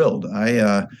I'm thrilled.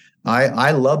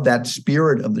 I love that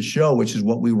spirit of the show, which is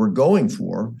what we were going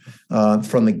for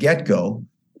from the get-go,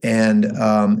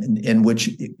 and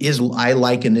which is, I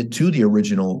liken it to the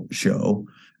original show.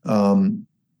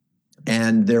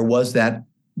 And there was that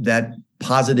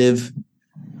positive.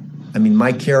 I mean,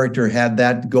 my character had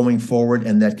that going forward,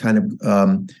 and that kind of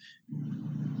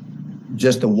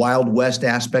just the Wild West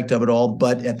aspect of it all.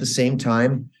 But at the same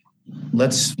time,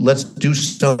 let's do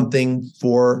something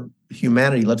for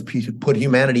humanity. Let's put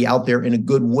humanity out there in a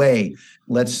good way.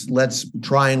 Let's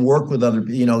try and work with other.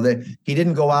 He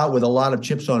didn't go out with a lot of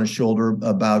chips on his shoulder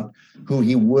about who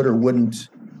he would or wouldn't,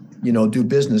 do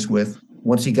business with.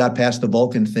 Once he got past the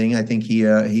Vulcan thing, I think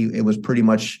it was pretty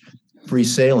much free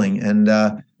sailing. And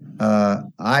I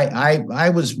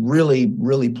was really,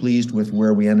 really pleased with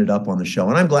where we ended up on the show,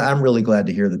 and I'm really glad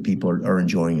to hear that people are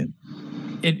enjoying it.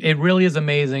 It really is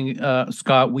amazing,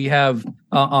 Scott. We have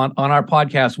on our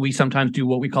podcast, we sometimes do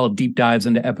what we call deep dives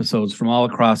into episodes from all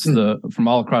across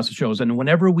the shows. And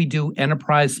whenever we do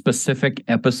Enterprise specific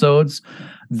episodes,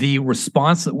 the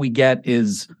response that we get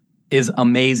is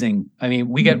amazing. I mean,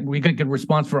 we get good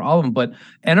response for all of them, but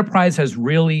Enterprise has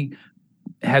really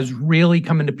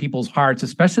come into people's hearts,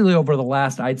 especially over the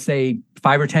last, I'd say,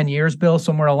 5 or 10 years, Bill,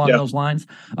 somewhere along those lines.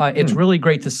 It's really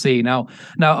great to see. Now,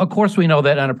 of course, we know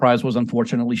that Enterprise was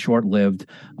unfortunately short-lived.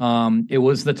 It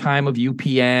was the time of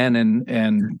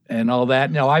UPN and all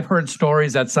that. Now, I've heard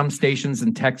stories that some stations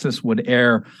in Texas would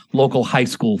air local high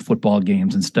school football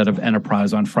games instead of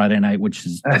Enterprise on Friday night, which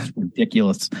is that's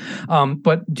ridiculous.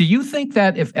 But do you think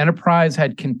that if Enterprise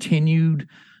had continued,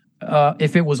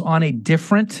 if it was on a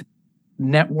different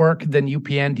network than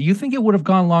UPN, do you think it would have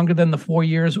gone longer than the 4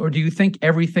 years, or do you think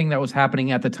everything that was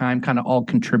happening at the time kind of all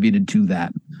contributed to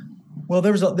that? Well,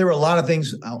 there were a lot of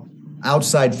things,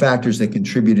 outside factors that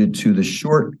contributed to the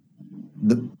short,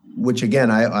 which again,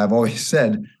 I've always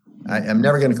said, I'm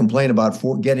never going to complain about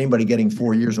anybody getting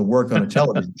 4 years of work on a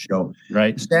television show.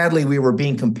 Right. Sadly, we were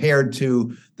being compared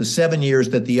to the 7 years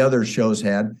that the other shows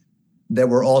had that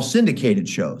were all syndicated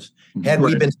shows. Had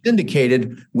we been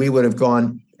syndicated, we would have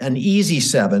gone an easy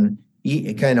 7,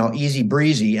 kind of easy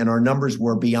breezy, and our numbers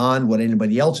were beyond what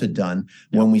anybody else had done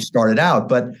when we started out.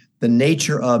 But the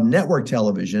nature of network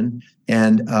television,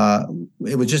 and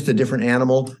it was just a different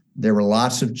animal. There were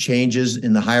lots of changes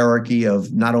in the hierarchy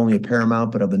of not only of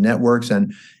Paramount but of the networks,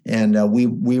 and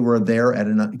we were there at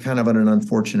kind of at an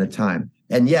unfortunate time.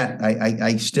 And yet,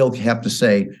 I still have to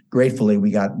say, gratefully,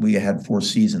 we had 4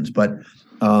 seasons. But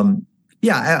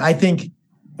I think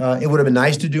it would have been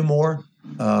nice to do more.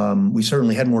 We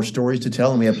certainly had more stories to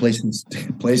tell, and we had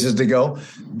places to go,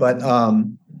 but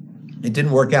it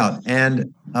didn't work out.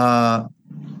 And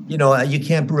you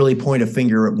can't really point a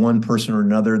finger at one person or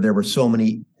another. There were so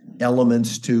many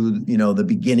elements to the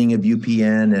beginning of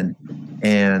UPN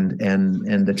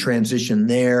and the transition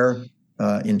there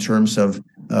in terms of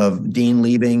Dean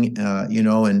leaving,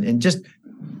 and just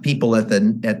people at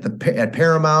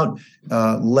Paramount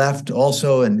left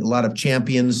also, and a lot of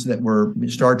champions that were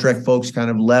Star Trek folks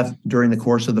kind of left during the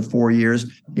course of the 4 years.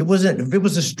 It was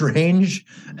a strange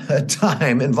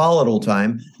time and volatile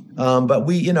time, but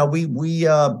we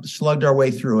slugged our way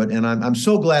through it, and I'm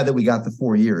so glad that we got the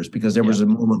 4 years, because there was a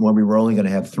moment when we were only going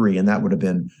to have 3, and that would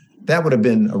have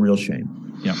been a real shame.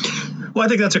 Yeah. Well, I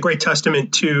think that's a great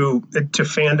testament to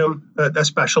fandom,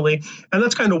 especially, and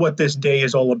that's kind of what this day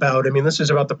is all about. I mean, this is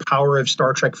about the power of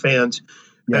Star Trek fans,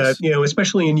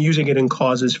 especially in using it in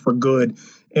causes for good,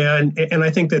 and I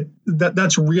think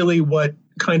that's really what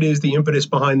kind of is the impetus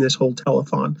behind this whole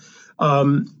telethon. I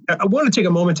want to take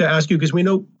a moment to ask you, because we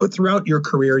know throughout your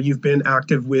career you've been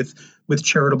active with with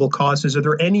charitable causes. Are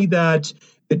there any that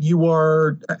you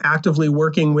are actively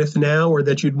working with now or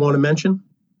that you'd want to mention?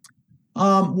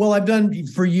 Well, I've done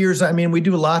for years. I mean, we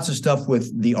do lots of stuff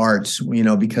with the arts,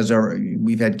 because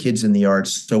we've had kids in the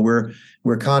arts. So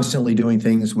we're constantly doing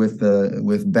things with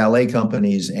ballet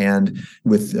companies and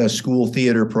with school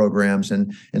theater programs.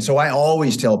 And so I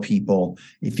always tell people,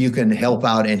 if you can help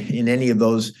out in any of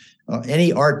those,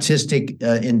 any artistic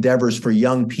endeavors for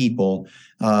young people,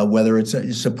 whether it's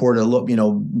support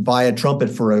buy a trumpet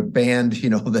for a band,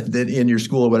 that in your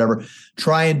school or whatever,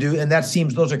 try and do. And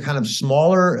those are kind of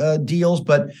smaller deals,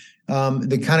 but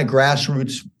the kind of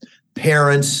grassroots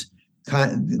parents,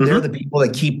 they're the people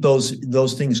that keep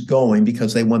those things going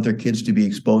because they want their kids to be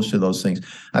exposed to those things.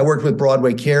 I worked with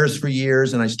Broadway Cares for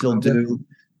years, and I still do.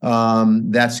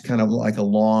 That's kind of like a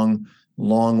long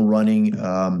running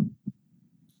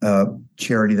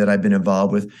charity that I've been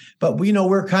involved with. But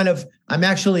I'm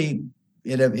actually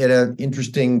at a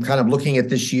interesting kind of looking at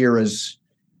this year as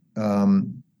a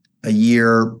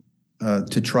year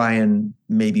to try and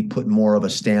maybe put more of a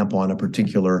stamp on a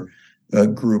particular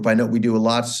group. I know we do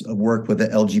lots of work with the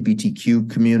LGBTQ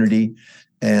community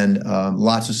and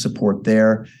lots of support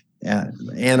there.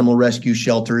 Animal rescue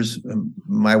shelters.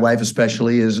 My wife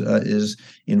especially is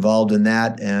involved in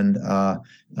that, and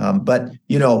but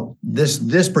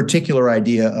this particular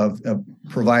idea of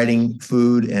providing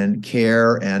food and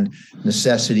care and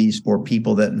necessities for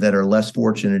people that are less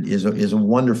fortunate is a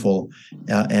wonderful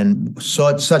and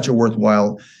such a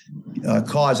worthwhile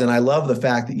cause. And I love the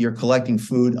fact that you're collecting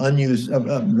food, unused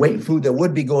food that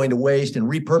would be going to waste, and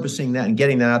repurposing that and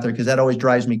getting that out there, because that always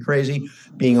drives me crazy.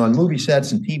 Being on movie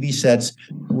sets and TV sets,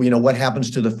 what happens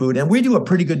to the food, and we do a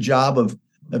pretty good job of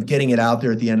getting it out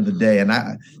there at the end of the day. And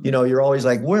you're always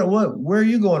like, where are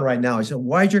you going right now? I said,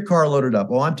 why's your car loaded up?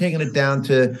 Oh, I'm taking it down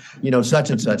to, such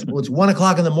and such. Well, it's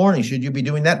 1:00 in the morning. Should you be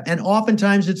doing that? And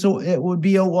oftentimes it would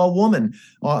be a woman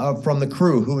from the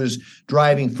crew who is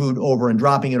driving food over and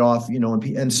dropping it off,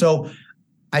 and so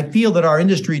I feel that our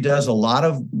industry does a lot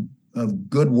of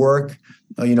good work,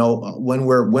 when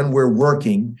we're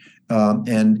working,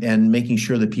 and making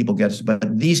sure that people get.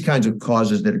 But these kinds of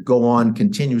causes that go on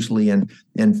continuously and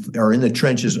are in the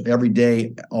trenches every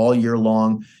day, all year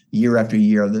long, year after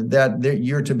year, that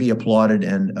you're to be applauded.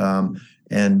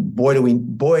 And boy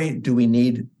do we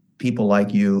need people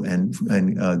like you and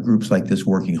groups like this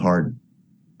working hard.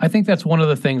 I think that's one of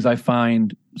the things I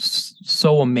find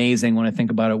so amazing when I think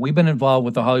about it. We've been involved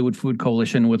with the Hollywood Food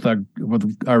Coalition with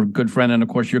our good friend, and of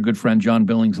course your good friend John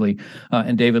Billingsley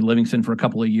and David Livingston, for a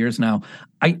couple of years now.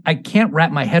 I can't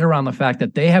wrap my head around the fact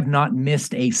that they have not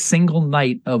missed a single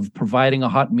night of providing a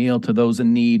hot meal to those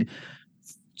in need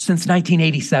since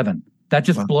 1987. That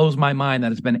just blows my mind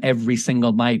that it's been every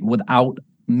single night without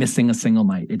missing a single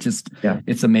night.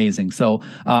 It's amazing. So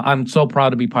I'm so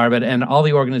proud to be part of it, and all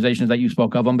the organizations that you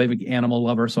spoke of. I'm a big animal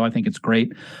lover, so I think it's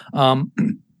great.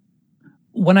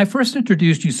 When I first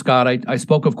introduced you, Scott, I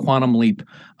spoke of Quantum Leap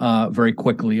very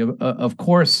quickly. Of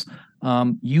course,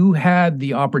 you had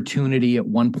the opportunity at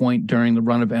one point during the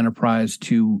run of Enterprise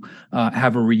to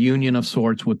have a reunion of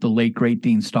sorts with the late great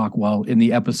Dean Stockwell in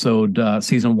the episode,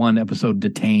 season 1 episode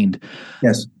Detained.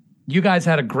 Yes. You guys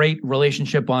had a great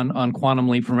relationship on Quantum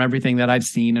Leap from everything that I've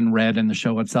seen and read in the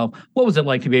show itself. What was it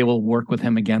like to be able to work with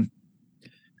him again?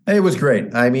 It was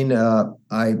great. I mean,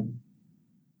 I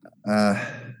love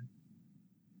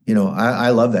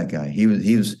that guy. He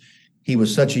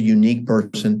was such a unique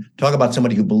person. Talk about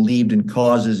somebody who believed in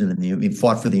causes and he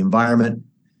fought for the environment,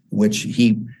 which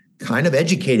he kind of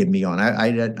educated me on.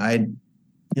 I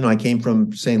came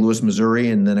from St. Louis, Missouri,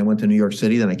 and then I went to New York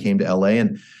City. Then I came to LA,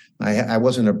 and I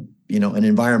wasn't an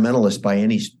environmentalist by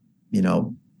any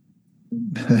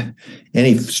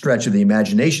any stretch of the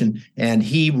imagination. And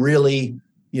he really,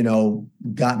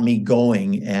 got me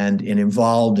going and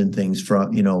involved in things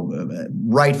from,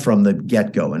 right from the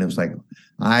get-go. And it was like,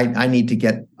 I need to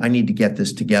get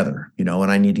this together, and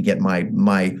I need to get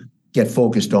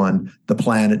focused on the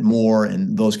planet more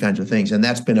and those kinds of things. And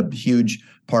that's been a huge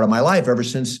part of my life ever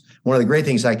since. One of the great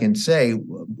things I can say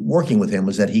working with him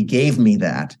was that he gave me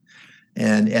that.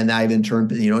 And I've in turn,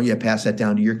 you pass that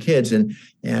down to your kids. And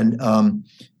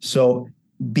so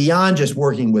beyond just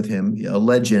working with him, a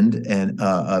legend and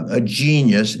a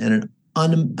genius and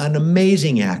an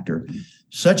amazing actor,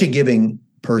 such a giving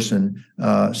person,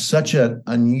 such an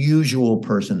unusual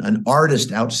person, an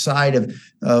artist outside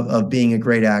of being a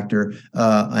great actor,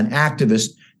 an activist.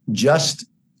 Just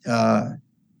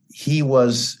he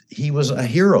was a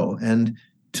hero. And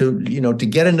to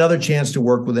get another chance to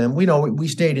work with him, we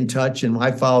stayed in touch, and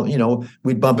I followed.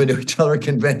 We'd bump into each other at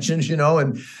conventions,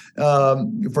 and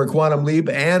for Quantum Leap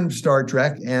and Star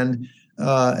Trek, and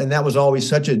and that was always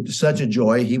such a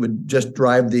joy. He would just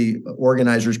drive the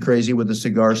organizers crazy with the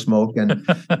cigar smoke, and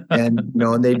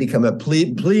and they'd become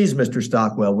please, Mr.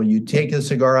 Stockwell, will you take the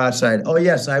cigar outside? Oh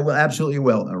yes, I will, absolutely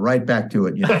will. Right back to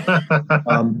it.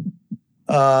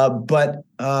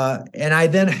 And I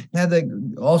then had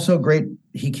also great.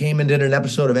 He came and did an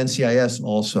episode of NCIS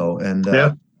also, and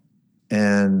that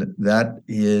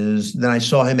is. Then I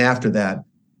saw him after that,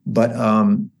 but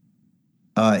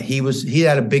he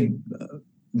had a big,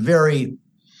 very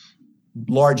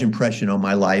large impression on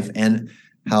my life and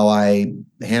how I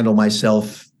handle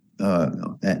myself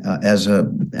as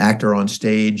an actor on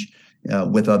stage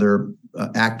with other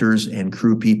actors and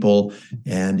crew people.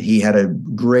 And he had a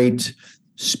great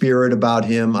spirit about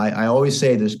him. I always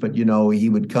say this, but he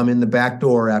would come in the back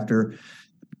door after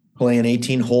playing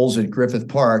 18 holes at Griffith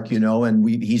Park,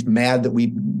 and he's mad that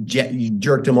we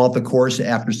jerked him off the course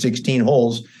after 16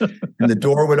 holes, and the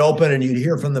door would open and you'd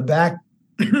hear from the back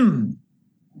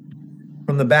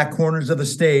corners of the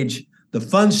stage, the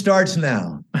fun starts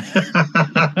now.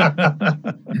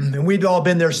 And we'd all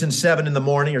been there since 7 in the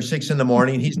morning or 6 in the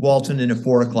morning. He's waltzing in at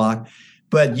 4 o'clock.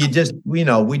 But he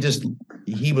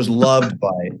was loved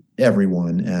by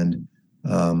everyone. And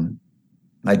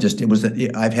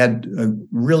I've had a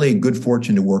really good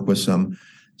fortune to work with some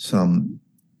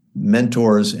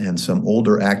mentors and some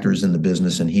older actors in the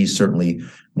business. And he's certainly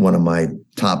one of my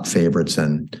top favorites.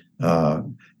 And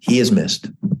he is missed.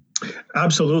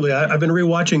 Absolutely. I've been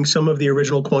rewatching some of the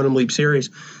original Quantum Leap series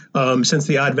since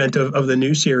the advent of the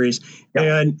new series.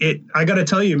 Yeah. And I got to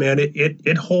tell you, man,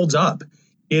 it holds up.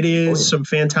 It is some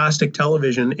fantastic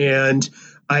television, and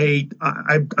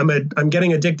I'm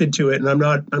getting addicted to it, and I'm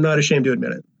not ashamed to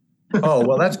admit it. Oh,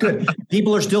 well, that's good.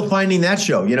 People are still finding that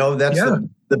show. That's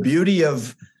the beauty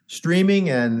of streaming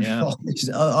and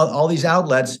all these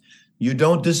outlets. You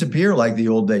don't disappear like the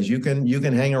old days. You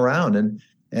can hang around, and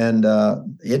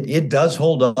it does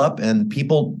hold up, and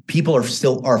people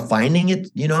are finding it.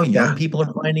 Young people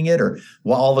are finding it, or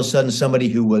all of a sudden somebody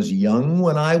who was young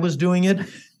when I was doing it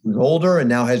who's older and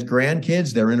now has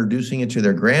grandkids. They're introducing it to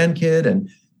their grandkid, and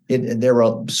there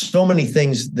are so many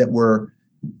things that were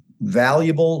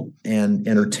valuable and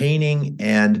entertaining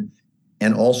and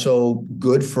also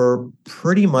good for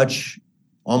pretty much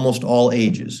almost all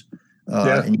ages.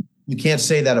 And you can't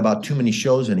say that about too many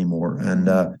shows anymore. And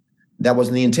that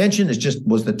wasn't the intention. It just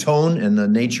was the tone and the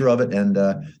nature of it and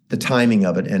the timing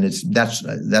of it. And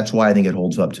that's why I think it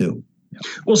holds up too.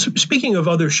 Well, speaking of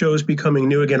other shows becoming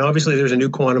new again, obviously there's a new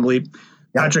Quantum Leap.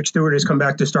 Patrick Stewart has come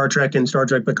back to Star Trek in Star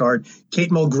Trek Picard.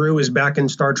 Kate Mulgrew is back in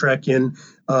Star Trek in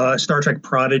Star Trek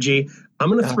Prodigy. I'm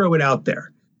going to throw it out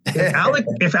there.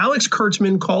 If Alex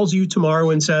Kurtzman calls you tomorrow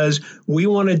and says, we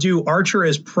want to do Archer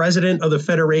as president of the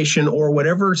Federation or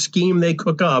whatever scheme they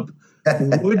cook up,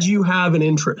 would you have an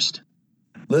interest?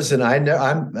 Listen,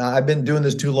 I've been doing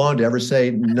this too long to ever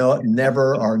say no,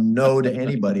 never, or no to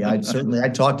anybody. I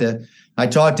talk to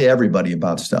everybody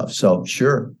about stuff. So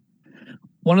sure.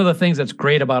 One of the things that's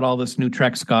great about all this new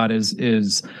Trek, Scott,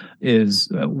 is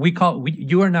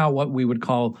you are now what we would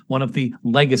call one of the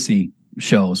legacy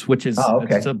shows, which is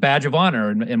it's a badge of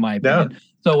honor in my opinion. Yeah.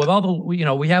 So with all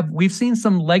the we've seen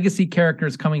some legacy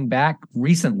characters coming back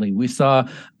recently. We saw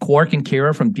Quark and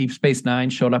Kira from Deep Space Nine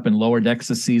showed up in Lower Decks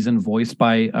this season, voiced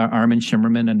by Armin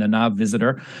Shimmerman and Nanav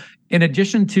Visitor. In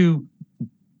addition to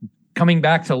coming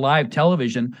back to live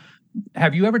television,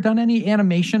 have you ever done any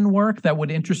animation work that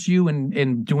would interest you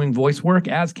in doing voice work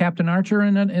as Captain Archer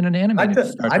in an animated?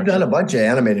 I've done a bunch of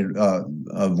animated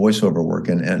voiceover work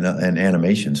and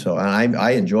animation, so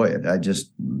I enjoy it.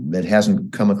 It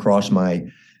hasn't come across my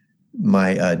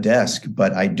desk,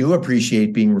 but I do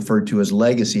appreciate being referred to as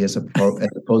legacy as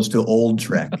opposed to old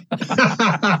Trek.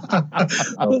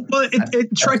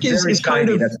 Trek is kind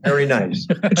of that's very nice.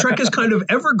 Trek is kind of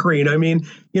evergreen. I mean,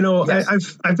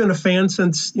 yes. I've been a fan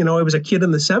since I was a kid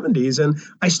in the 70s, and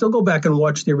I still go back and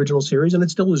watch the original series, and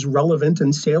it still is relevant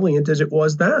and salient as it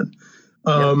was then.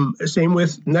 Same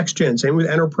with Next Gen, same with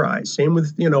Enterprise, same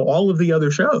with all of the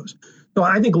other shows. So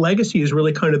I think legacy is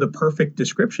really kind of the perfect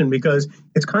description because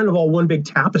it's kind of all one big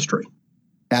tapestry.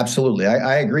 Absolutely.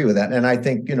 I agree with that. And I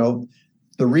think,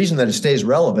 the reason that it stays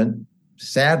relevant,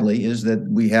 sadly, is that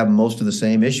we have most of the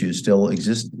same issues still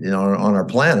exist on our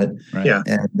planet. Right. Yeah.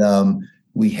 And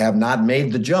we have not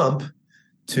made the jump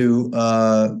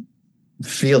to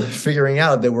figuring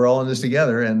out that we're all in this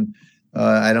together. And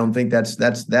I don't think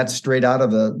that's straight out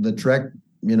of the Trek,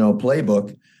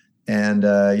 playbook. And,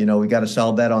 we got to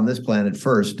solve that on this planet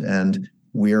first. And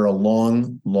we're a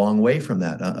long, long way from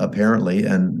that, apparently,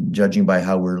 and judging by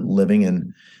how we're living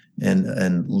and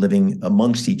living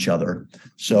amongst each other.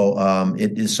 So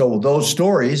so those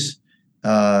stories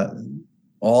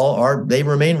they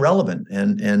remain relevant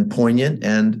and poignant,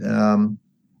 and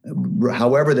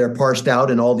however they're parsed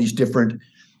out in all these different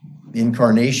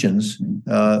incarnations,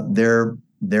 they're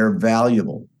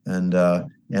valuable. And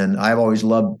I've always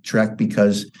loved Trek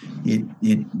because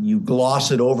you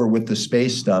gloss it over with the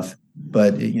space stuff,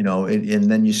 but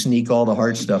and then you sneak all the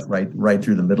hard stuff right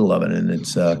through the middle of it, and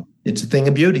it's a thing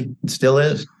of beauty. It still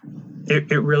is.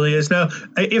 It really is. Now,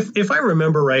 if I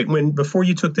remember right, before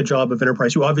you took the job of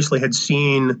Enterprise, you obviously had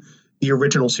seen the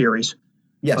original series.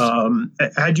 Yes.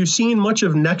 Had you seen much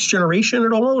of Next Generation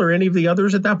at all, or any of the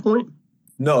others at that point?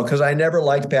 No, because I never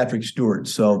liked Patrick Stewart.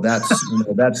 So that's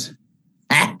that's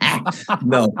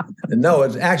no.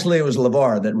 It was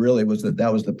LeVar that really was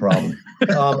that was the problem.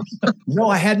 No,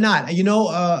 I had not.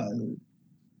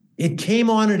 It came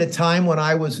on at a time when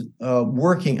I was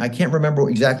working. I can't remember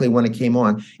exactly when it came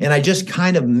on, and I just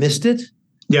kind of missed it.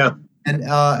 Yeah. And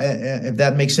if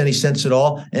that makes any sense at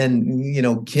all,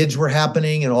 and kids were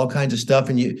happening and all kinds of stuff,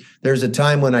 and there's a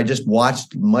time when I just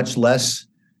watched much less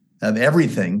of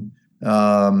everything.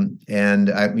 And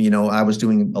I was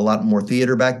doing a lot more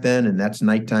theater back then, and that's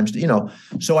nighttime.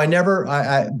 So I never.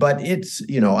 But it's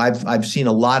I've seen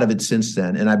a lot of it since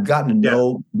then, and I've gotten to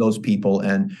know those people,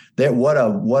 and what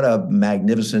a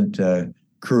magnificent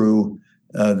crew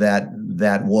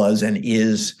that was and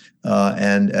is,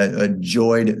 and a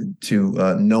joy to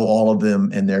know all of them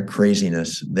and their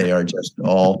craziness. They are just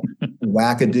all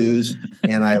wackadoos,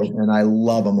 and I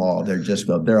love them all.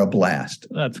 They're a blast.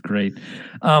 That's great.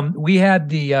 We had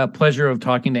the pleasure of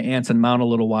talking to Anson Mount a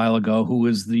little while ago, who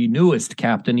is the newest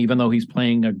captain, even though he's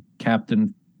playing a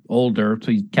captain older.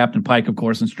 So he's Captain Pike, of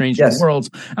course, in Strange New Worlds.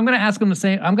 I'm going to ask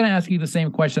you the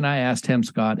same question I asked him,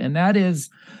 Scott, and that is,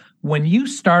 when you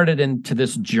started into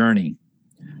this journey,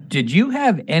 did you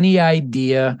have any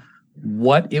idea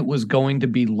what it was going to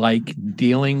be like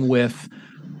dealing with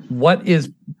what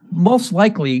is most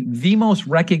likely the most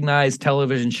recognized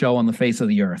television show on the face of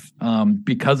the earth,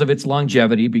 because of its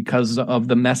longevity, because of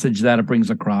the message that it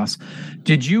brings across?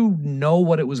 Did you know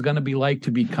what it was going to be like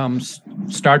to become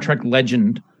Star Trek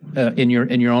legend in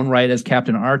your own right as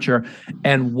Captain Archer,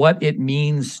 and what it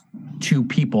means to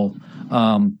people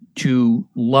to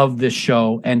love this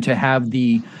show and to have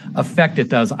the effect it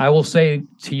does? I will say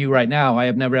to you right now, I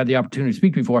have never had the opportunity to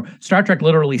speak before. Star Trek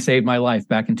literally saved my life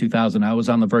back in 2000. I was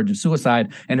on the verge of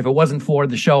suicide, and if it wasn't for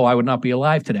the show, I would not be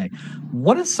alive today.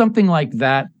 What is something like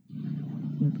that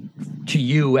to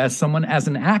you as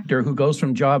an actor who goes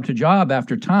from job to job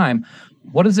after time?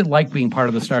 What is it like being part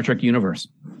of the Star Trek universe?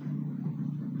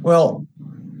 Well,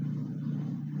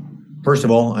 first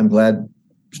of all, I'm glad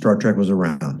Star Trek was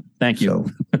around. Thank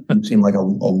you. So you seem like a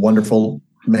wonderful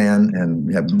man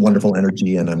and have wonderful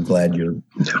energy, and I'm glad you're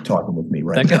talking with me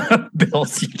right now. Bill,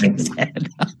 shaking head.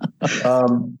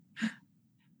 I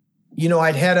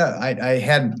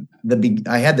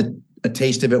had a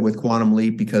taste of it with Quantum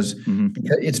Leap because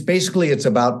it's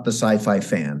about the sci-fi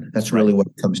fan. That's really what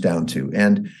it comes down to.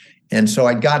 And so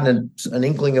I'd gotten an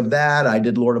inkling of that. I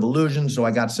did Lord of Illusion, so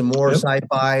I got some more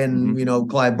sci-fi and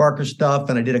Clive Barker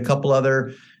stuff, and I did a couple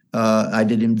other. I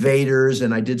did Invaders,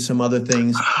 and I did some other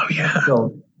things. Oh yeah.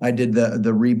 So I did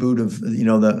the reboot of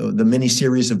the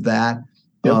miniseries of that.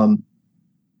 Yep.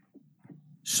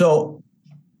 So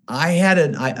I had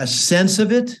a sense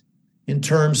of it in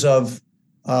terms of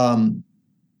the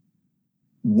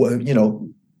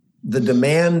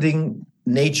demanding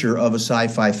nature of a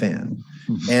sci-fi fan,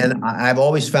 and I've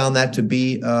always found that to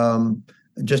be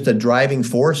just a driving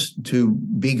force to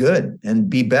be good and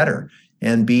be better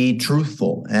and be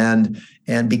truthful. And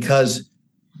because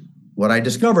what I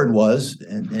discovered was,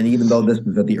 and even though this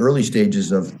was at the early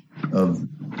stages of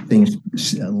things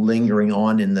lingering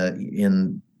on in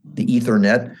the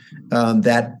Ethernet,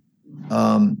 that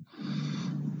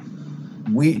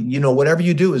whatever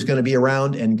you do is going to be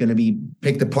around and going to be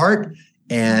picked apart,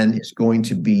 and it's going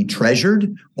to be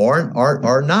treasured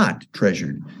or not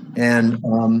treasured. And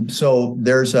so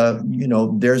there's a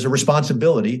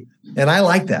responsibility. And I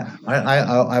like that.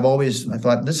 I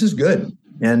thought this is good.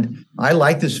 And I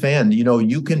like this fan. You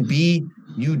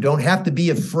don't have to be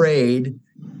afraid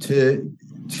to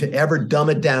ever dumb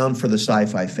it down for the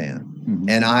sci-fi fan. Mm-hmm.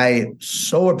 And I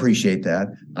so appreciate that.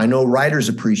 I know writers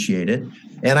appreciate it.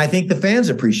 And I think the fans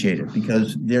appreciate it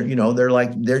because they're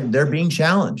being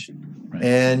challenged. Right.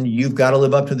 And you've got to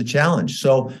live up to the challenge.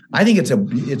 So I think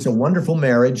it's a wonderful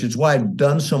marriage. It's why I've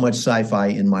done so much sci-fi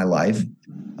in my life.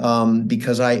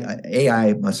 Because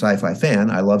I'm a sci-fi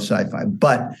fan. I love sci-fi,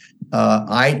 but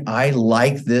I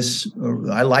like this.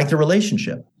 I like the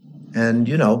relationship, and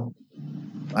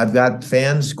I've got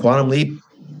fans. Quantum Leap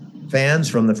fans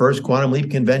from the first Quantum Leap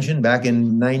convention back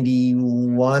in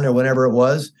 91 or whenever it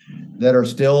was that are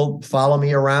still follow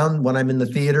me around when I'm in the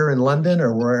theater in London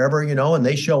or wherever, and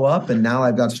they show up. And now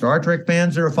I've got Star Trek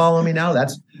fans that are following me now.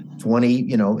 That's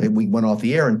 20, we went off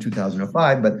the air in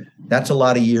 2005, but that's a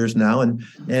lot of years now.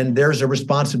 And there's a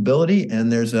responsibility,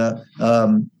 and there's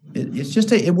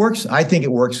it works. I think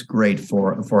it works great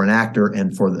for an actor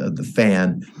and for the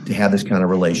fan to have this kind of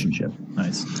relationship.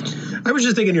 Nice. I was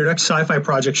just thinking your next sci-fi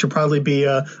project should probably be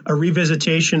a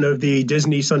revisitation of the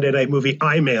Disney Sunday night movie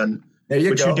I-Man. Which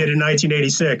you did in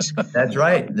 1986. That's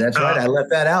right. I left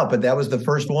that out, but that was the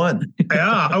first one.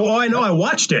 Yeah. Oh, I know. I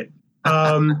watched it.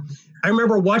 I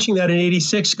remember watching that in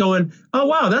 86 going, oh,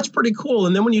 wow, that's pretty cool.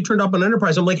 And then when you turned up on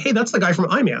Enterprise, I'm like, hey, that's the guy from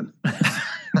I-Man.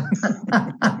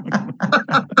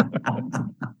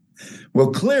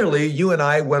 Well, clearly, you and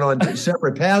I went on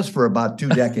separate paths for about 2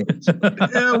 decades.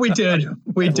 Yeah, we did.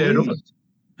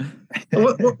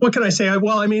 What can I say?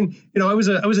 Well, I mean, I was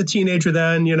a teenager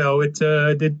then.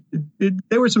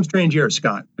 There were some strange years,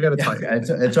 Scott. I got to tell you,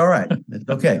 it's all right. It's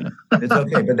okay. It's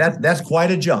okay. But that's quite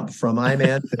a jump from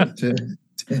I-Man to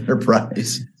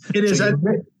Enterprise. It is. So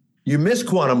you missed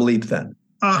Quantum Leap then.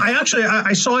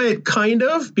 I saw it kind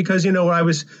of because I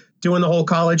was doing the whole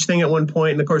college thing at one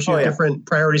point, and of course you have different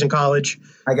priorities in college.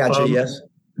 I got you. Yes.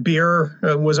 Beer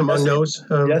was among those.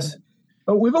 Yes.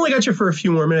 We've only got you for a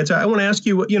few more minutes. I want to ask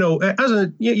you,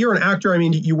 you're an actor. I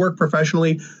mean, you work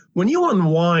professionally. When you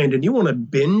unwind and you want to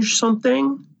binge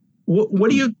something, what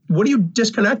do you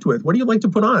disconnect with? What do you like to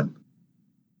put on?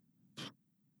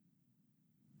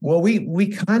 Well, we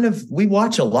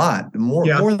watch a lot more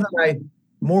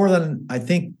than I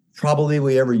think probably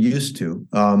we ever used to,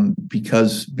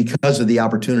 because of the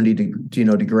opportunity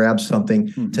to grab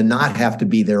something, to not have to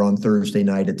be there on Thursday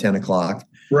night at 10 o'clock.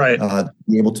 Right.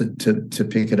 Be able to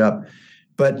pick it up.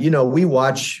 But, we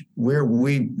watch we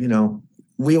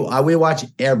watch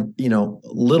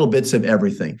little bits of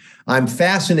everything. I'm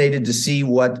fascinated to see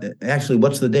what's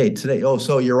the date today? Oh,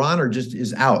 so Your Honor just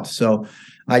is out. So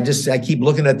I keep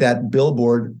looking at that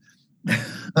billboard.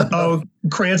 Oh,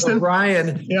 Cranston,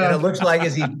 Brian. Yeah. And it looks like,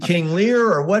 is he King Lear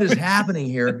or what is happening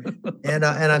here? And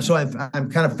I'm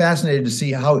kind of fascinated to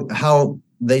see how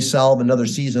they solve another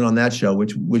season on that show,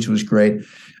 which was great.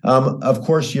 Of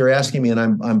course, you're asking me, and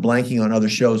I'm blanking on other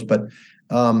shows, but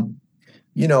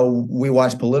we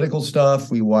watch political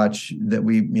stuff. We watch Bill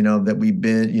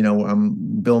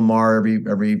Maher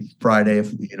every Friday,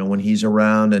 when he's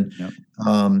around, and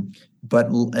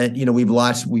but we've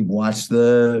watched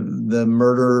the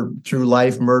murder, true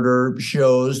life murder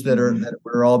shows that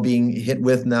we're all being hit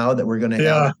with now, that we're going to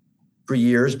have for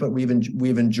years, but we've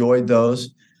enjoyed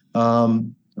those.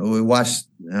 We watched.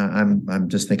 I'm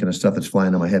just thinking of stuff that's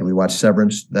flying in my head. We watched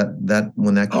Severance. That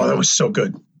when that came that was so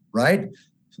good, right?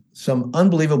 Some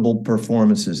unbelievable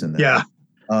performances in that. Yeah.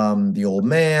 The Old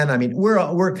Man. I mean,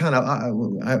 we're kind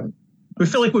of. We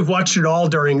feel like we've watched it all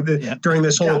during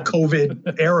this whole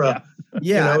COVID era.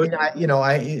 Yeah,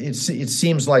 it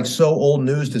seems like so old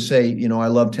news to say, I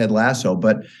love Ted Lasso,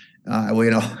 but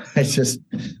I just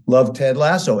love Ted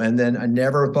Lasso. And then I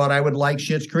never thought I would like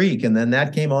Schitt's Creek. And then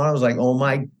that came on. I was like, oh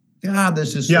my God,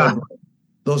 this is so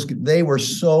great. They were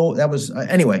so, that was,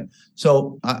 anyway.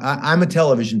 So I'm a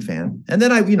television fan. And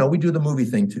then we do the movie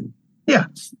thing too. Yeah.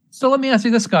 So let me ask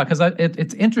you this, Scott, because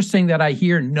it's interesting that I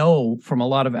hear no from a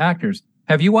lot of actors.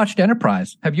 Have you watched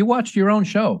Enterprise? Have you watched your own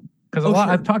show? Because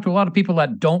I've talked to a lot of people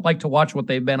that don't like to watch what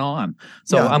they've been on.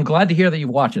 So I'm glad to hear that you've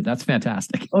watched it. That's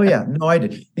fantastic. Oh yeah, no, I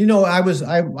did. I was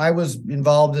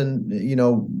involved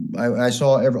in. I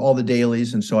saw all the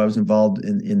dailies, and so I was involved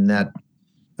in that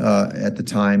at the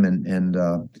time, and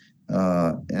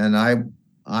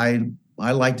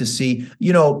I like to see.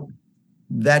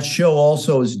 That show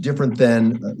also is different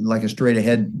than like a straight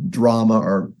ahead drama,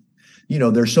 or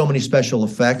there's so many special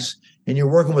effects, and you're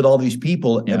working with all these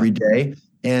people every day.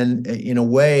 And in a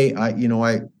way, I'm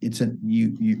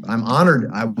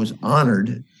honored. I was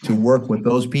honored to work with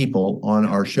those people on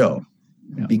our show,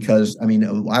 because I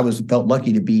felt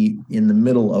lucky to be in the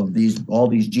middle of all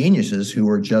these geniuses who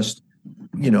were just,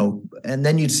 and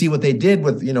then you'd see what they did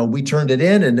with, we turned it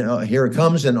in, and here it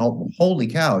comes, and holy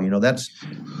cow,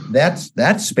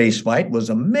 that space fight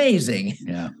was amazing.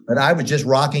 Yeah. But I was just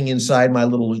rocking inside my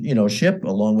little, ship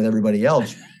along with everybody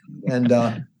else, and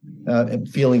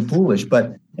feeling foolish,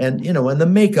 and the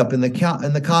makeup and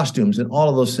the costumes and all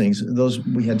of those things.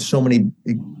 We had so many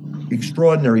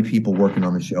extraordinary people working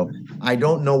on the show. I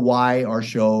don't know why our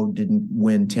show didn't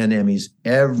win 10 Emmys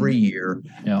every year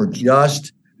for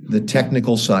just the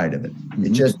technical side of it.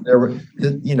 It just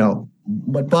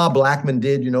what Bob Blackman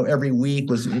did, every week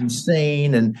was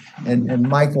insane, and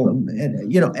Michael,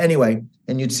 and anyway,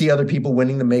 and you'd see other people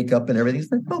winning the makeup and everything.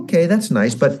 It's like, okay, that's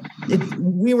nice, but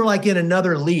we were like in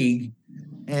another league,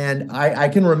 and I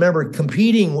can remember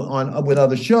competing with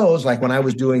other shows, like when I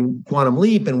was doing Quantum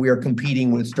Leap, and we were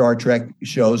competing with Star Trek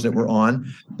shows that were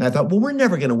on, and I thought, well, we're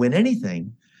never going to win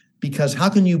anything. Because how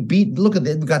can you look at it,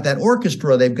 they've got that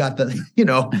orchestra, they've got the,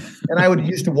 and I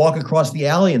used to walk across the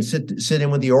alley and sit in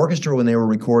with the orchestra when they were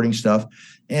recording stuff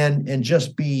and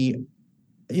just be,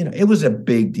 it was a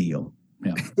big deal.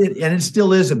 Yeah. And it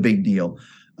still is a big deal.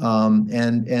 And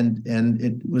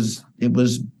it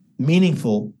was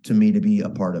meaningful to me to be a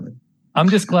part of it. I'm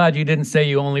just glad you didn't say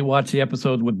you only watched the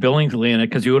episode with Billingsley in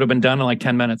it, because you would have been done in like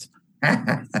 10 minutes.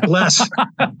 Less.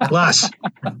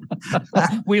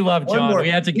 We love John. We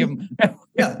had to give him.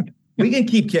 Yeah, we can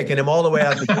keep kicking him all the way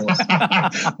out the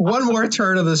door. One more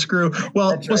turn of the screw.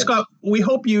 Well, right. Scott, we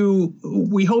hope you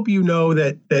know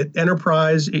that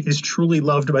Enterprise is truly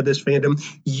loved by this fandom.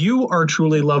 You are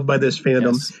truly loved by this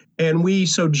fandom, yes. And we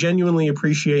so genuinely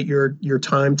appreciate your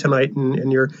time tonight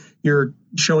and your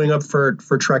showing up for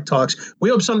Trek Talks. We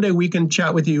hope someday we can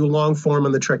chat with you long form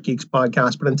on the Trek Geeks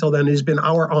podcast. But until then, it has been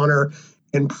our honor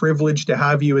and privilege to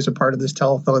have you as a part of this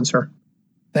telethon, sir.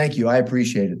 Thank you. I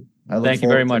appreciate it. Thank you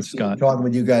very much, Scott. Talking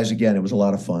with you guys again. It was a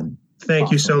lot of fun.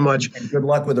 Thank you so much. And good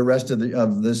luck with the rest of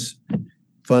this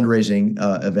fundraising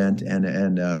event.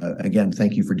 And again,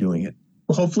 thank you for doing it.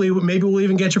 Well, hopefully, maybe we'll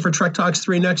even get you for Trek Talks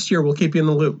 3 next year. We'll keep you in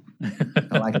the loop.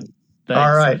 I like it.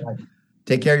 All right.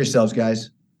 Take care of yourselves,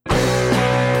 guys.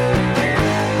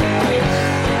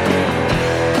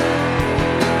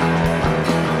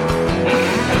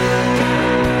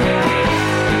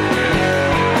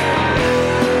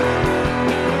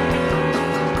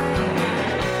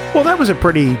 Well, that was a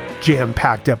pretty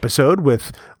jam-packed episode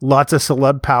with lots of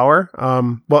celeb power.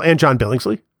 And John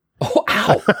Billingsley. Oh,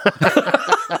 ow.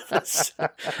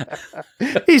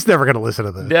 He's never going to listen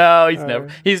to this. No,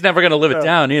 he's never going to live it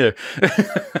down either.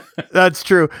 That's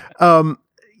true.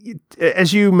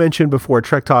 As you mentioned before,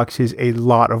 Trek Talks is a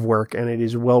lot of work, and it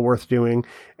is well worth doing.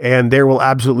 And there will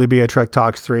absolutely be a Trek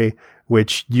Talks 3,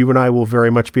 which you and I will very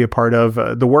much be a part of.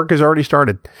 The work has already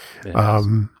started.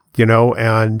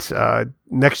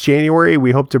 Next January,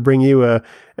 we hope to bring you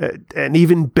an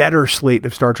even better slate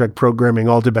of Star Trek programming,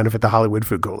 all to benefit the Hollywood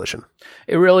Food Coalition.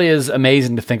 It really is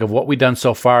amazing to think of what we've done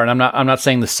so far. And I'm not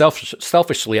saying this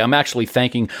selfishly. I'm actually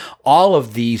thanking all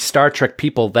of the Star Trek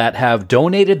people that have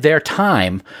donated their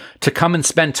time to come and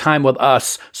spend time with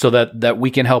us so that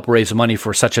we can help raise money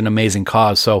for such an amazing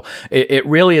cause. So it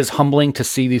really is humbling to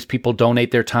see these people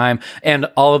donate their time, and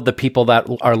all of the people that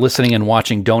are listening and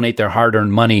watching donate their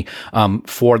hard-earned money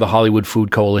for the Hollywood Food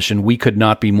Coalition. We could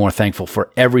not be more thankful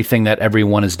for everything that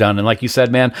everyone has done. And like you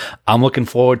said, man, I'm looking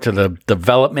forward to the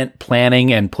development,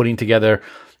 planning, and putting together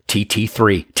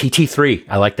TT3. TT3.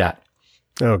 I like that.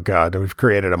 Oh, God. We've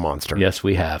created a monster. Yes,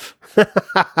 we have.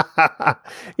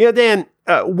 Dan,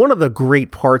 one of the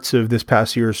great parts of this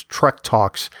past year's Trek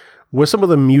Talks was some of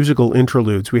the musical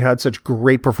interludes. We had such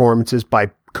great performances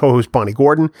by co-host Bonnie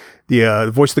Gordon,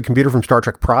 the voice of the computer from Star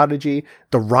Trek Prodigy,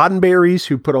 the Roddenberrys,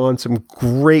 who put on some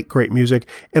great music.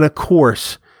 And of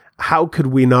course, how could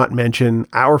we not mention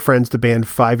our friends, the band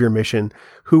 5 Year Mission,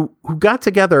 who got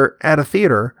together at a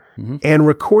theater and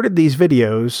recorded these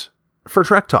videos for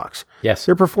Trek Talks. Yes.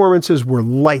 Their performances were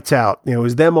lights out. It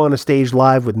was them on a stage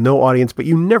live with no audience, but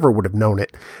you never would have known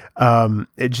it.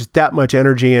 It's just that much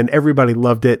energy, and everybody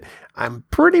loved it. I'm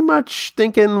pretty much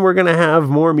thinking we're going to have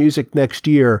more music next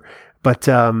year, but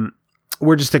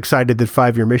we're just excited that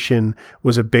 5 Year Mission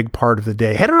was a big part of the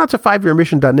day. Head on out to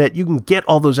 5yearmission.net. You can get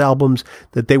all those albums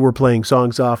that they were playing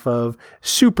songs off of.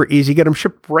 Super easy. Get them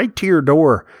shipped right to your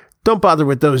door. Don't bother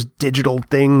with those digital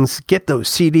things. Get those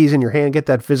CDs in your hand. Get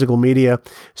that physical media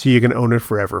so you can own it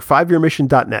forever.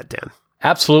 5yearmission.net, Dan.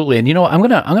 Absolutely. And I'm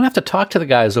gonna have to talk to the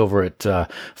guys over at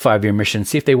 5 Year Mission,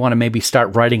 see if they want to maybe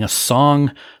start writing a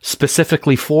song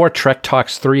specifically for Trek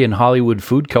Talks 3 and Hollywood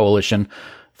Food Coalition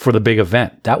for the big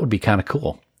event. That would be kind of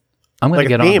cool. I'm going to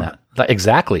get on that.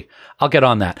 Exactly. I'll get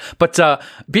on that. But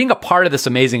being a part of this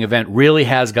amazing event really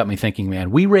has got me thinking, man.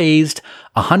 We raised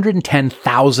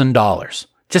 $110,000.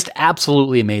 Just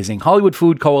absolutely amazing. Hollywood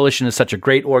Food Coalition is such a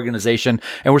great organization,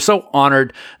 and we're so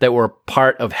honored that we're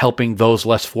part of helping those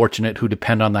less fortunate who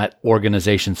depend on that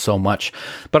organization so much.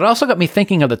 But it also got me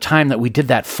thinking of the time that we did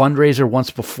that fundraiser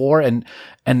once before, and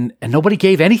nobody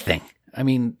gave anything. I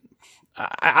mean,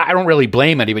 I don't really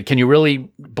blame anybody. Can you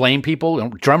really blame people?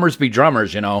 Drummers be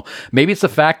drummers, Maybe it's the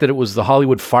fact that it was the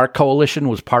Hollywood Fart Coalition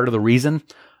was part of the reason.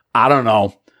 I don't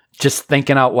know. Just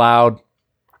thinking out loud,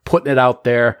 putting it out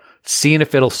there. seeing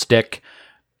if it'll stick.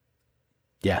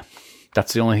 Yeah,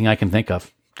 that's the only thing I can think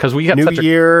of. Because we got new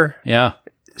year. Yeah.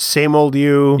 Same old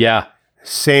you. Yeah.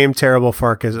 Same terrible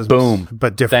Farkisms. Boom.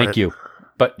 But different. Thank you.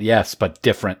 But yes, but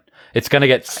different. It's going to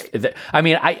get, I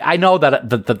mean, I know that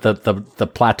the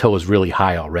plateau is really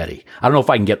high already. I don't know if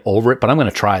I can get over it, but I'm going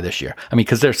to try this year. I mean,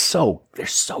 because they're so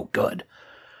good.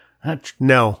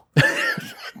 No.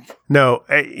 No,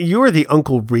 you are the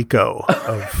Uncle Rico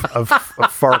of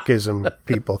Farkism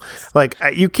people. Like,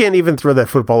 you can't even throw that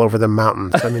football over the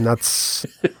mountains. I mean, it's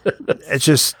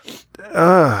just,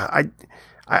 I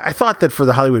thought that for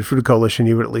the Hollywood Food Coalition,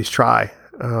 you would at least try.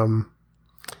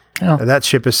 That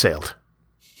ship has sailed.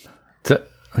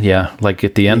 Yeah, like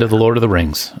at the end of The Lord of the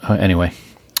Rings. Anyway.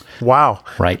 Wow.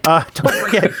 Right. Don't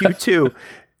forget, you too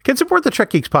can support the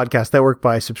Trek Geeks Podcast Network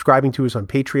by subscribing to us on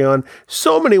Patreon.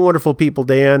 So many wonderful people,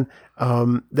 Dan,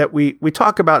 that we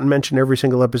talk about and mention every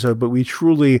single episode, but we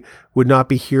truly would not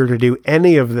be here to do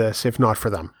any of this if not for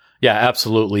them. Yeah,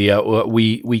 absolutely.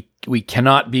 We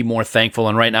cannot be more thankful.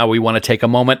 And right now we want to take a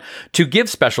moment to give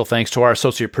special thanks to our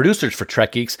associate producers for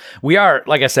Trek Geeks. We are,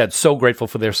 like I said, so grateful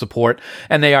for their support.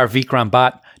 And they are Vikram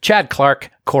Bhatt, Chad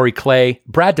Clark, Corey Clay,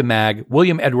 Brad DeMag,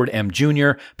 William Edward M.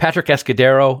 Jr., Patrick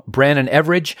Escudero, Brandon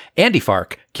Everidge, Andy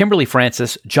Fark, Kimberly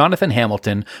Francis, Jonathan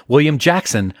Hamilton, William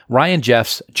Jackson, Ryan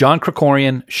Jeffs, John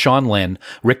Krikorian, Sean Lynn,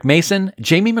 Rick Mason,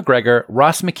 Jamie McGregor,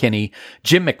 Ross McKinney,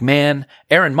 Jim McMahon,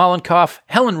 Aaron Mollenkoff,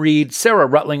 Helen Reed, Sarah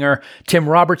Rutlinger, Tim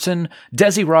Robertson,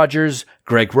 Desi Rogers,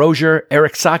 Greg Rozier,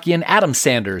 Eric Sakian, Adam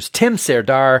Sanders, Tim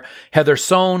Serdar, Heather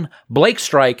Sohn, Blake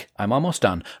Strike, I'm almost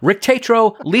done, Rick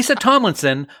Tatro, Lisa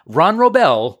Tomlinson, Ron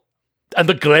Robel, and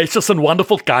the gracious and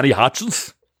wonderful Connie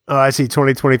Hutchins. Oh, I see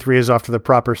 2023 is off to the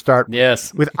proper start.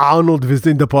 Yes. With Arnold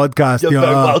visiting the podcast. You're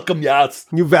very welcome, yes.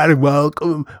 You're very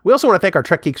welcome. We also want to thank our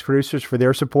Trek Geeks producers for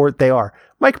their support. They are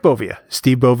Mike Bovia,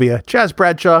 Steve Bovia, Chaz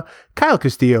Bradshaw, Kyle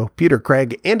Castillo, Peter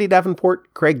Craig, Andy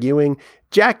Davenport, Craig Ewing,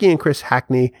 Jackie and Chris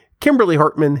Hackney, Kimberly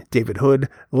Hartman, David Hood,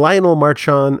 Lionel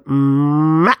Marchand,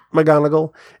 Matt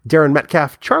McGonigal, Darren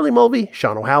Metcalf, Charlie Mulvey,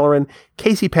 Sean O'Halloran,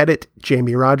 Casey Pettit,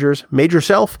 Jamie Rogers, Major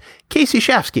Self, Casey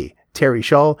Shafsky, Terry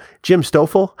Shaw, Jim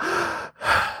Stoffel,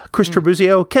 Chris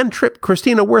Trabuzio, Ken Tripp,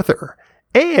 Christina Werther,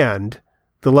 and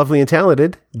the lovely and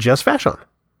talented Jess Vashon.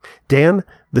 Dan,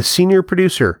 the senior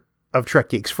producer of Trek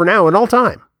Geeks for now and all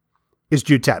time, is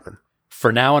Jude Tatman.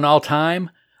 For now and all time,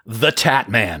 the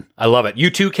Tatman. I love it. You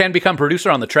too can become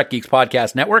producer on the Trek Geeks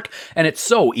Podcast Network, and it's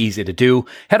so easy to do.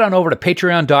 Head on over to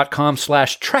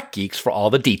patreon.com/TrekGeeks for all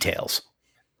the details.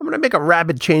 I'm going to make a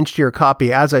rapid change to your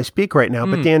copy as I speak right now,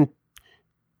 but Dan,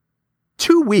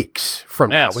 2 weeks from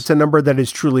now, it's a number that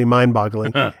is truly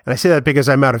mind-boggling. And I say that because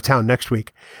I'm out of town next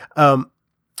week.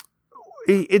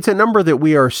 It's a number that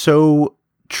we are so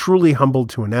truly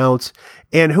humbled to announce.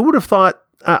 And who would have thought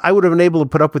I would have been able to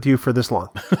put up with you for this long?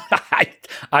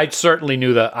 I certainly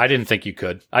knew that. I didn't think you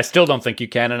could. I still don't think you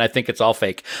can, and I think it's all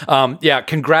fake. Yeah,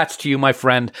 congrats to you, my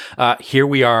friend. Here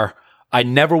we are. I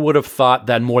never would have thought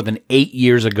that more than 8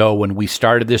 years ago when we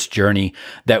started this journey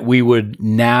that we would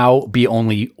now be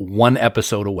only one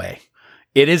episode away.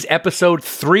 It is episode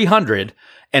 300,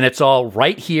 and it's all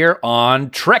right here on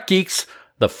Trek Geeks,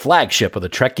 the flagship of the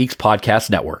Trek Geeks Podcast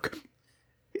Network.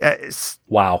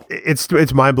 Wow.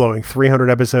 It's mind-blowing. 300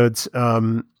 episodes.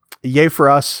 Yay for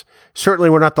us.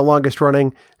 Certainly we're not the longest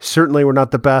running. Certainly we're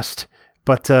not the best,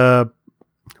 but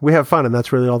we have fun, and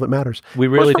that's really all that matters. We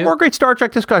really do. For more great Star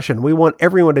Trek discussion, we want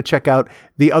everyone to check out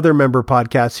the other member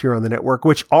podcasts here on the network,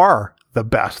 which are the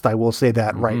best. I will say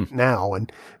that right now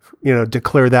and,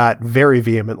 declare that very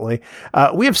vehemently.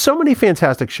 We have so many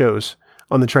fantastic shows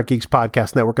on the Trek Geeks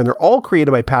Podcast Network, and they're all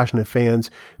created by passionate fans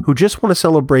who just want to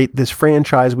celebrate this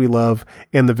franchise we love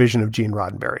and the vision of Gene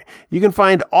Roddenberry. You can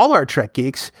find all our Trek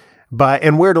Geeks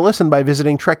and where to listen by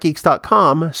visiting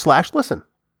trekgeeks.com/listen.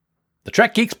 The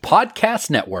Trek Geeks Podcast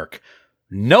Network.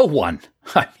 No one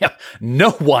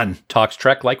talks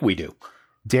Trek like we do.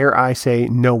 Dare I say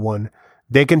no one.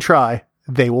 They can try.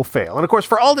 They will fail. And of course,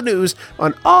 for all the news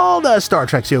on all the Star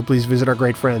Trek, please visit our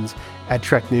great friends at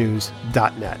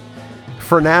treknews.net.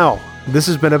 For now, this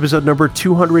has been episode number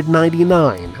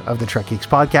 299 of the Trek Geeks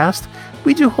Podcast.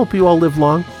 We do hope you all live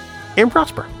long and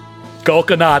prosper.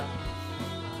 Coconut.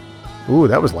 Ooh,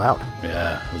 that was loud.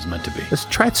 Yeah, it was meant to be. Let's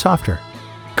try it softer.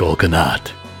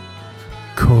 Coconut.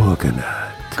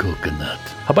 Coconut. Coconut.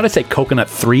 How about I say coconut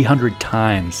 300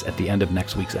 times at the end of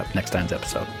next time's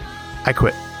episode? I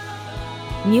quit.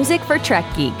 Music for Trek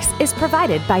Geeks is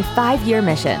provided by 5 Year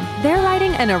Mission. They're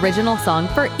writing an original song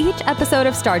for each episode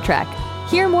of Star Trek.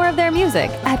 Hear more of their music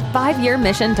at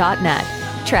 5yearmission.net.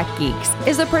 Trek Geeks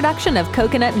is a production of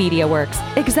Coconut Media Works.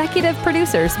 Executive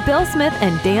producers Bill Smith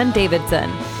and Dan Davidson.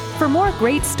 For more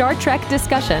great Star Trek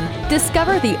discussion,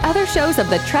 discover the other shows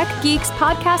of the Trek Geeks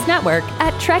Podcast Network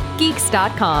at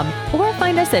trekgeeks.com or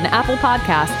find us in Apple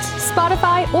Podcasts,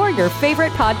 Spotify, or your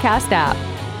favorite podcast app.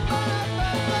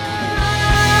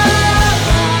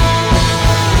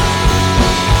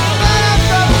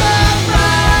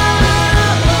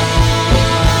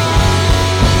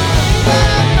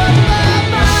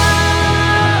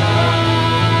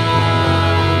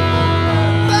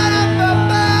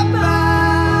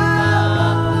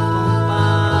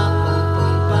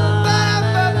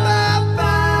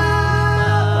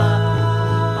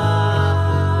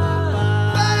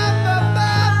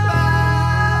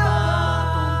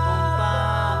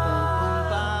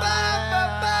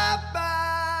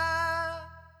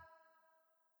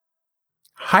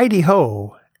 Heidi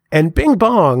ho and bing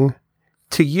bong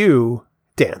to you,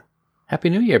 Dan. Happy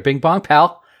New Year, Bing Bong,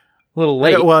 pal. A little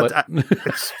late. Well, but...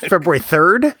 it's February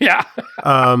 3rd. Yeah.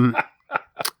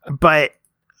 But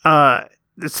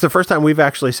it's the first time we've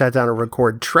actually sat down and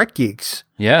record Trek Geeks.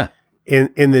 Yeah.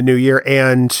 In the new year,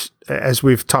 and as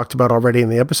we've talked about already in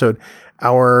the episode,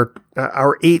 our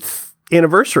 8th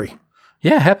anniversary.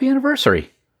 Yeah, happy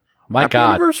anniversary. My happy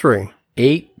God. Anniversary.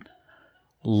 8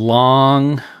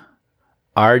 long,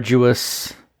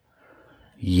 arduous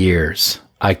years.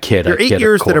 I kid. They're 8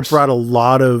 years that have brought a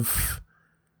lot of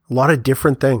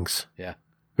different things. Yeah,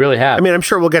 really have. I mean, I'm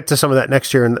sure we'll get to some of that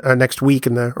next year and next week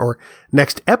or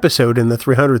next episode in the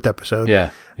 300th episode.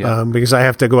 Yeah. Because I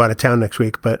have to go out of town next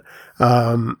week. But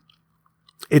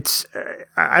it's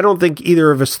I don't think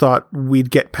either of us thought we'd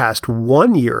get past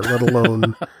 1 year, let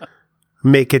alone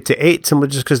make it to 8. Simply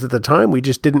just because at the time we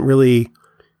just didn't really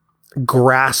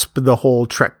grasp the whole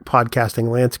Trek podcasting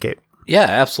landscape. Yeah,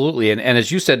 absolutely. And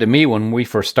as you said to me when we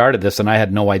first started this, and I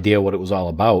had no idea what it was all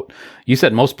about, you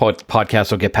said most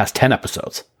podcasts will get past 10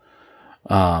 episodes.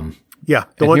 Yeah,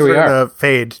 the ones that are going to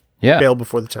fade fail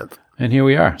before the 10th. And here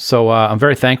we are. So I'm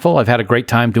very thankful. I've had a great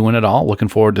time doing it all. Looking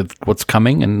forward to what's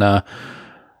coming, and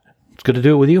it's good to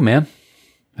do it with you, man.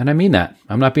 And I mean that.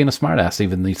 I'm not being a smartass,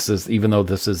 even though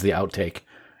this is the outtake.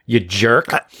 You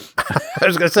jerk. I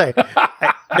was going to say,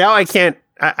 now I can't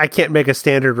make a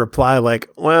standard reply like,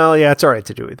 well, yeah, it's all right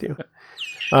to do with you.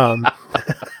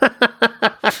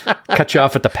 Cut you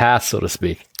off at the pass, so to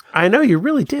speak. I know you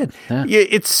really did. Yeah.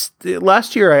 It's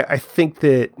last year. I think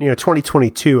that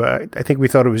 2022. I think we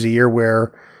thought it was a year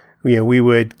where we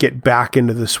would get back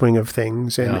into the swing of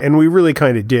things, and we really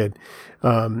kind of did.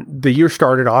 The year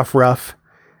started off rough,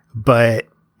 but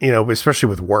especially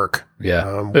with work.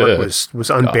 Yeah, work was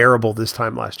unbearable this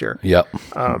time last year. Yep,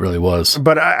 it really was.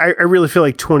 But I really feel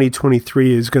like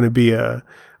 2023 is going to be a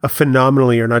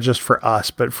phenomenal year, not just for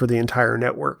us, but for the entire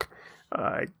network.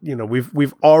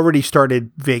 We've already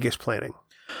started Vegas planning.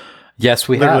 Yes,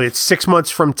 we Literally, have. it's 6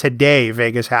 months from today,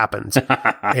 Vegas happens.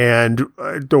 And,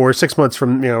 or 6 months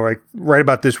from, right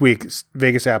about this week,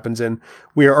 Vegas happens, and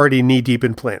we are already knee deep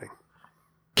in planning.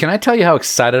 Can I tell you how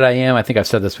excited I am? I think I've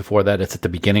said this before, that it's at the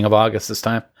beginning of August this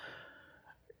time.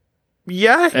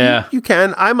 Yeah. You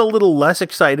can. I'm a little less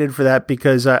excited for that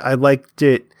because I liked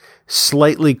it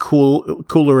slightly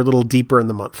cooler, a little deeper in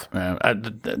the month.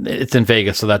 It's in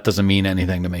Vegas, so that doesn't mean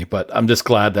anything to me. But I'm just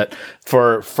glad that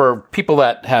for people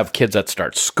that have kids that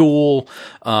start school,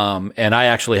 and I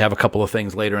actually have a couple of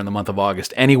things later in the month of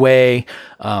August anyway.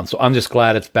 So I'm just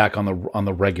glad it's back on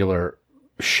the regular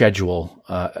schedule,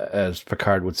 as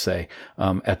Picard would say,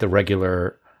 at the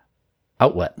regular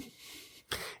outlet.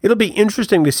 It'll be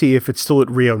interesting to see if it's still at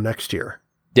Rio next year.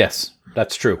 Yes,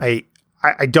 that's true.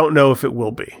 I don't know if it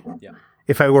will be. Yeah.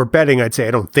 If I were betting, I'd say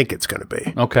I don't think it's going to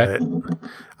be. Okay. But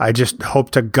I just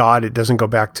hope to God it doesn't go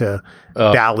back to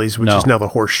Bally's, which is now the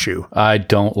Horseshoe. I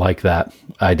don't like that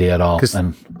idea at all.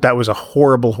 And that was a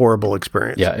horrible, horrible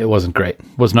experience. Yeah, it wasn't great.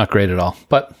 It was not great at all.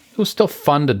 But it was still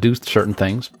fun to do certain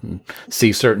things and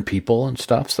see certain people and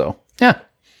stuff. So, yeah.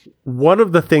 One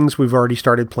of the things we've already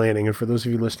started planning, and for those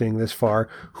of you listening this far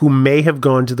who may have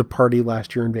gone to the party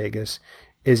last year in Vegas,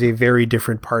 is a very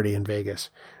different party in Vegas.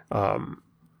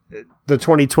 The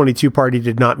 2022 party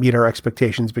did not meet our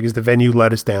expectations because the venue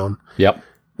let us down. Yep.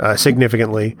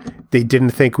 Significantly. They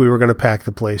didn't think we were going to pack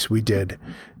the place. We did.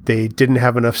 They didn't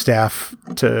have enough staff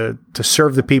to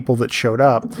serve the people that showed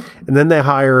up. And then they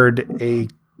hired a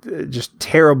just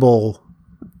terrible,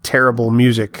 terrible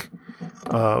music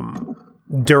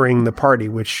during the party,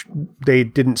 which they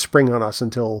didn't spring on us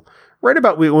until right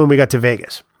about when we got to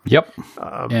Vegas. Yep.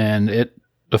 And it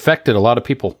affected a lot of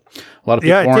people. A lot of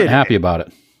people weren't happy about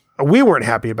it. We weren't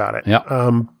happy about it. Yep.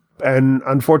 And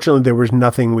unfortunately, there was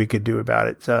nothing we could do about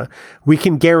it. We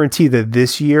can guarantee that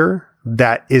this year,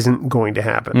 that isn't going to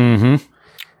happen.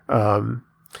 Mm-hmm.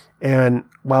 And,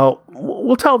 well,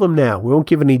 we'll tell them now. We won't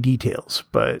give any details.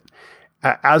 But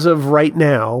as of right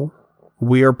now,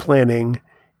 we are planning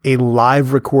a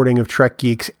live recording of Trek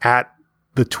Geeks at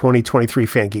the 2023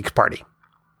 Fan Geeks party.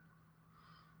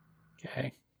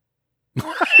 Okay.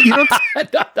 You don't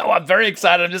no, I'm very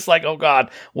excited. I'm just like, oh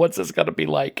God, what's this going to be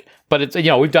like? But it's,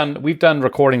 we've done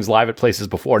recordings live at places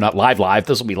before, not live.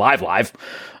 This will be live. This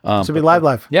will be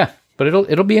live. Yeah, but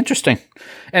it'll be interesting.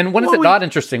 And when is it not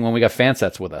interesting when we got fan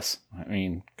sets with us? I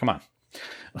mean, come on.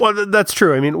 Well, that's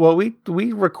true. I mean, well, we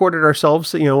recorded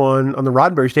ourselves, on the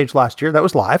Roddenberry stage last year. That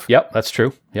was live. Yep, that's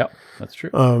true. That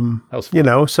was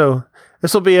fun. So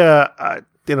this will be a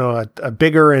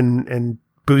bigger and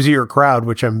boozier crowd,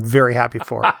 which I'm very happy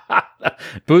for.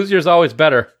 Boozier's always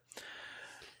better.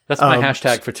 That's my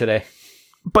hashtag for today.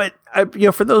 But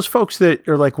for those folks that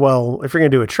are like, well, if you're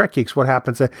going to do a Trek Geeks, what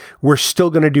happens? We're still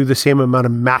going to do the same amount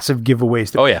of massive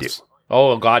giveaways that we do.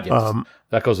 Oh God, yes.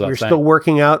 That goes up. We're still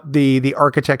working out the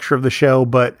architecture of the show,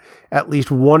 but at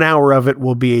least 1 hour of it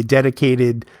will be a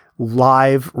dedicated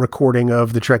live recording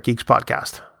of the Trek Geeks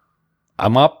podcast.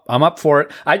 I'm up for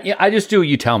it. I just do what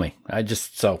you tell me.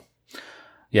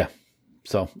 Yeah.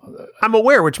 So I'm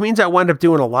aware, which means I wind up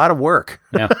doing a lot of work.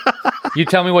 Yeah. You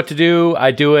tell me what to do,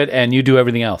 I do it, and you do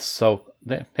everything else. So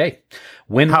hey,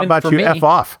 win. How about for you me. F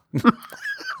off?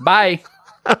 Bye.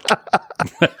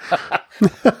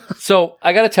 So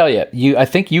I got to tell you,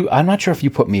 I'm not sure if you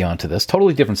put me onto this.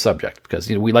 Totally different subject because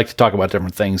we like to talk about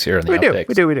different things here in the outtakes.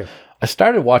 We do. I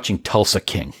started watching Tulsa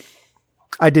King.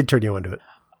 I did turn you onto it.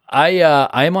 I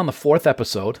am on the 4th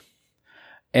episode,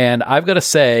 and I've got to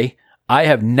say, I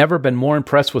have never been more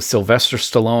impressed with Sylvester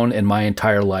Stallone in my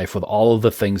entire life with all of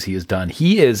the things he has done.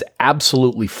 He is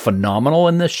absolutely phenomenal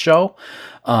in this show.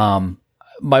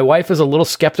 My wife is a little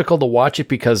skeptical to watch it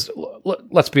because,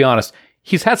 let's be honest,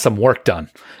 he's had some work done,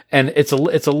 and it's a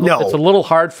little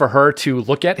hard for her to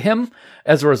look at him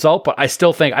as a result. But I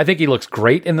think he looks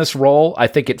great in this role. I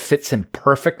think it fits him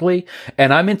perfectly.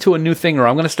 And I'm into a new thing where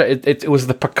I'm going to start. It was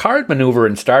the Picard maneuver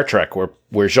in Star Trek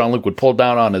where Jean-Luc would pull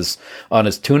down on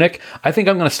his tunic. I think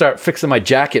I'm going to start fixing my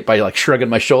jacket by like shrugging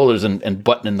my shoulders and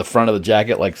buttoning the front of the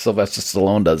jacket like Sylvester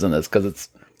Stallone does in this because it's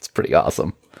pretty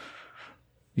awesome.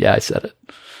 Yeah, I said it.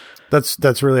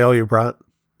 That's really all you brought.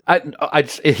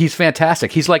 He's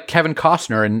fantastic. He's like Kevin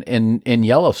Costner in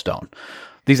Yellowstone.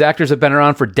 These actors have been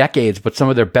around for decades, but some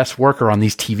of their best work are on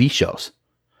these TV shows.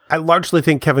 I largely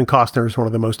think Kevin Costner is one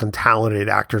of the most untalented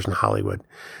actors in Hollywood.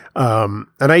 And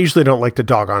I usually don't like to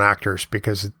dog on actors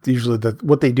because usually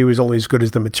what they do is only as good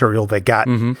as the material they got.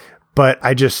 Mm-hmm. But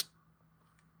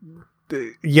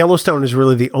Yellowstone is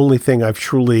really the only thing I've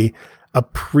truly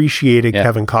appreciated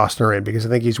Kevin Costner in because I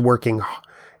think he's working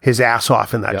his ass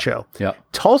off in that show. Yeah.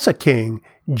 Tulsa King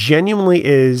genuinely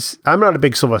is, I'm not a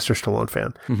big Sylvester Stallone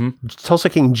fan. Mm-hmm. Tulsa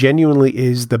King genuinely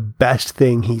is the best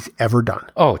thing he's ever done.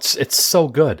 Oh, it's so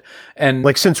good. And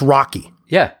like since Rocky.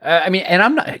 Yeah. I mean, and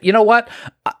I'm not, you know what?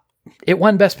 It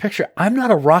won Best Picture. I'm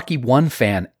not a Rocky 1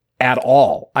 fan at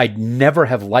all. I'd never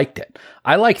have liked it.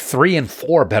 I like 3 and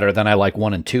 4 better than I like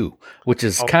 1 and 2, which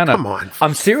is kind of. Come on,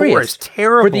 I'm serious. 4 is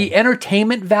terrible. For the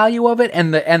entertainment value of it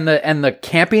and the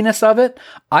campiness of it,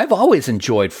 I've always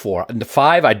enjoyed 4. And the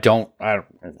 5, I don't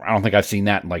think I've seen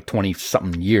that in like 20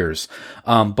 something years.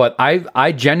 But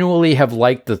I genuinely have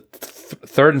liked the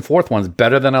third and fourth ones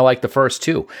better than I like the first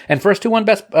 2. And the first one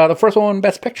won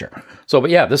Best Picture. So,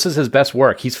 but yeah, this is his best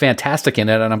work. He's fantastic in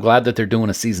it, and I'm glad that they're doing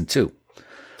a season 2.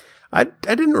 I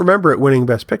didn't remember it winning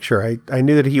Best Picture. I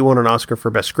knew that he won an Oscar for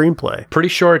Best Screenplay. Pretty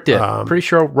sure it did. Pretty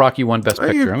sure Rocky won Best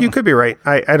Picture. You could be right.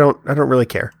 I don't really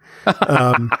care.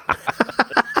 I'm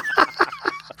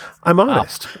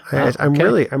honest.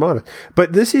 I'm honest.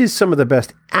 But this is some of the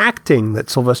best acting that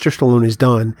Sylvester Stallone has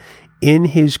done in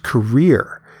his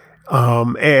career.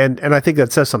 And I think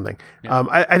that says something. Yeah.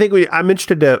 I'm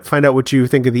interested to find out what you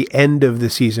think of the end of the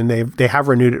season. They have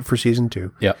renewed it for season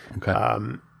 2. Yeah. Okay.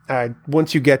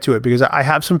 Once you get to it, because I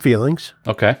have some feelings.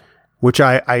 Okay. Which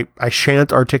I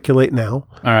shan't articulate now.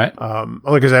 All right.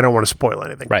 Only because I don't want to spoil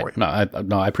anything for you. No,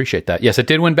 I appreciate that. Yes, it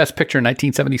did win Best Picture in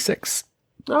 1976.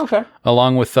 Okay.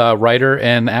 Along with writer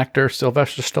and actor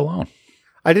Sylvester Stallone.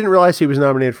 I didn't realize he was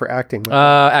nominated for acting.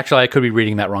 Actually, I could be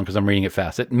reading that wrong because I'm reading it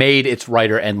fast. It made its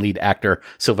writer and lead actor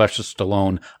Sylvester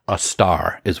Stallone a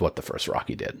star, is what the first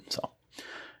Rocky did. So,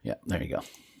 yeah, there you go.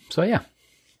 So, yeah.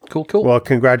 Cool. Well,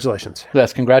 congratulations.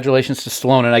 Yes, congratulations to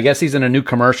Stallone. And I guess he's in a new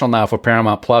commercial now for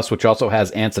Paramount Plus, which also has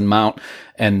Anson Mount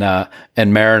and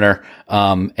Mariner.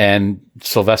 And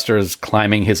Sylvester is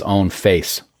climbing his own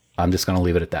face. I'm just going to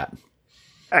leave it at that.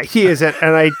 He is,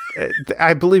 and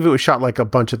I believe it was shot like a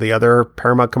bunch of the other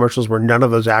Paramount commercials where none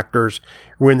of those actors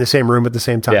were in the same room at the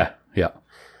same time. Yeah.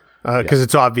 because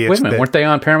it's obvious. Wait a minute, weren't they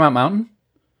on Paramount Mountain?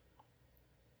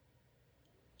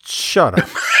 Shut up.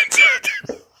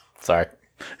 Sorry.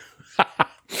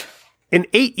 In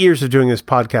 8 years of doing this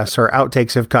podcast, our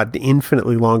outtakes have gotten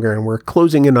infinitely longer, and we're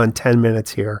closing in on 10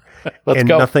 minutes here. Let's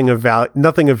go. Nothing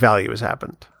of value has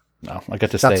happened. No, I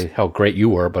get to say how great you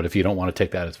were, but if you don't want to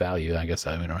take that as value, I guess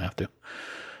we don't have to.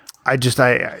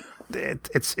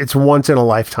 It's once in a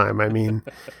lifetime. I mean,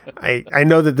 I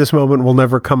know that this moment will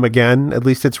never come again. At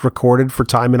least it's recorded for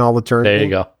time and all eternity.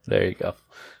 There you go.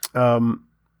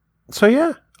 So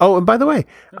yeah. Oh, and by the way,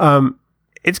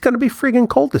 it's going to be friggin'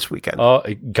 cold this weekend. Oh,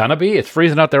 gonna be? It's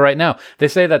freezing out there right now. They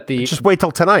say that just wait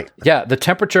till tonight. Yeah, the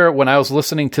temperature when I was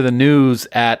listening to the news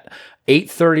at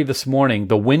 8:30 this morning,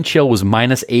 the wind chill was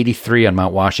minus 83 on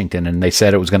Mount Washington, and they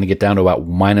said it was going to get down to about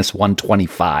minus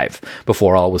 125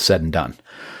 before all was said and done.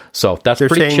 So They're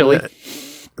pretty chilly.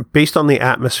 Based on the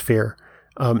atmosphere,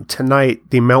 tonight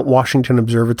the Mount Washington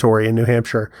Observatory in New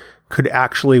Hampshire could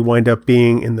actually wind up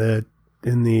being in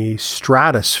the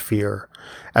stratosphere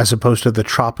as opposed to the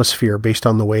troposphere, based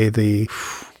on the way the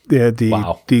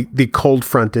cold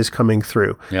front is coming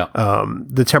through. Yeah.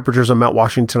 The temperatures on Mount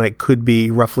Washington tonight could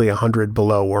be roughly 100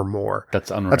 below or more.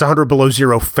 That's unreal. That's 100 below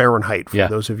zero Fahrenheit for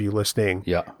those of you listening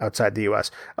outside the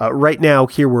U.S. Right now,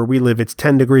 here where we live, it's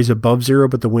 10 degrees above zero,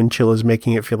 but the wind chill is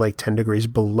making it feel like 10 degrees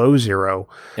below zero.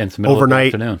 And it's the middle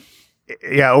overnight, of the afternoon.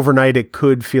 Yeah, overnight it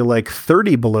could feel like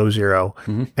 30 below zero.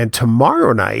 Mm-hmm. And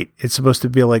tomorrow night, it's supposed to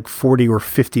be like 40 or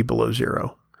 50 below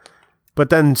zero. But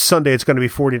then Sunday, it's going to be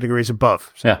 40 degrees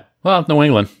above. So. Yeah. Well, New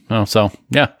England. Oh, so,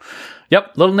 yeah.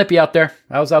 Yep. A little nippy out there.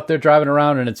 I was out there driving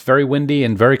around, and it's very windy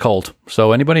and very cold.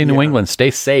 So anybody in New England, stay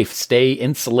safe, stay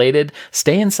insulated,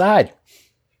 stay inside.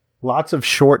 Lots of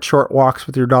short walks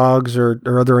with your dogs or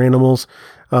other animals.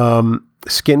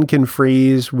 Skin can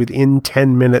freeze within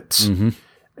 10 minutes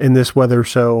in this weather.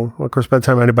 So, of course, by the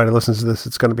time anybody listens to this,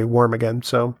 it's going to be warm again.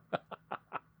 So...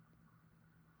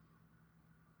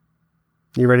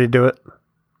 You ready to do it?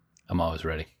 I'm always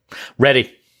ready.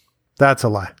 Ready. That's a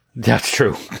lie. That's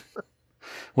true.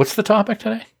 What's the topic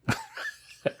today?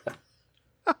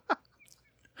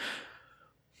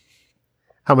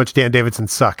 How much Dan Davidson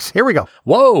sucks. Here we go.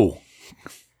 Whoa.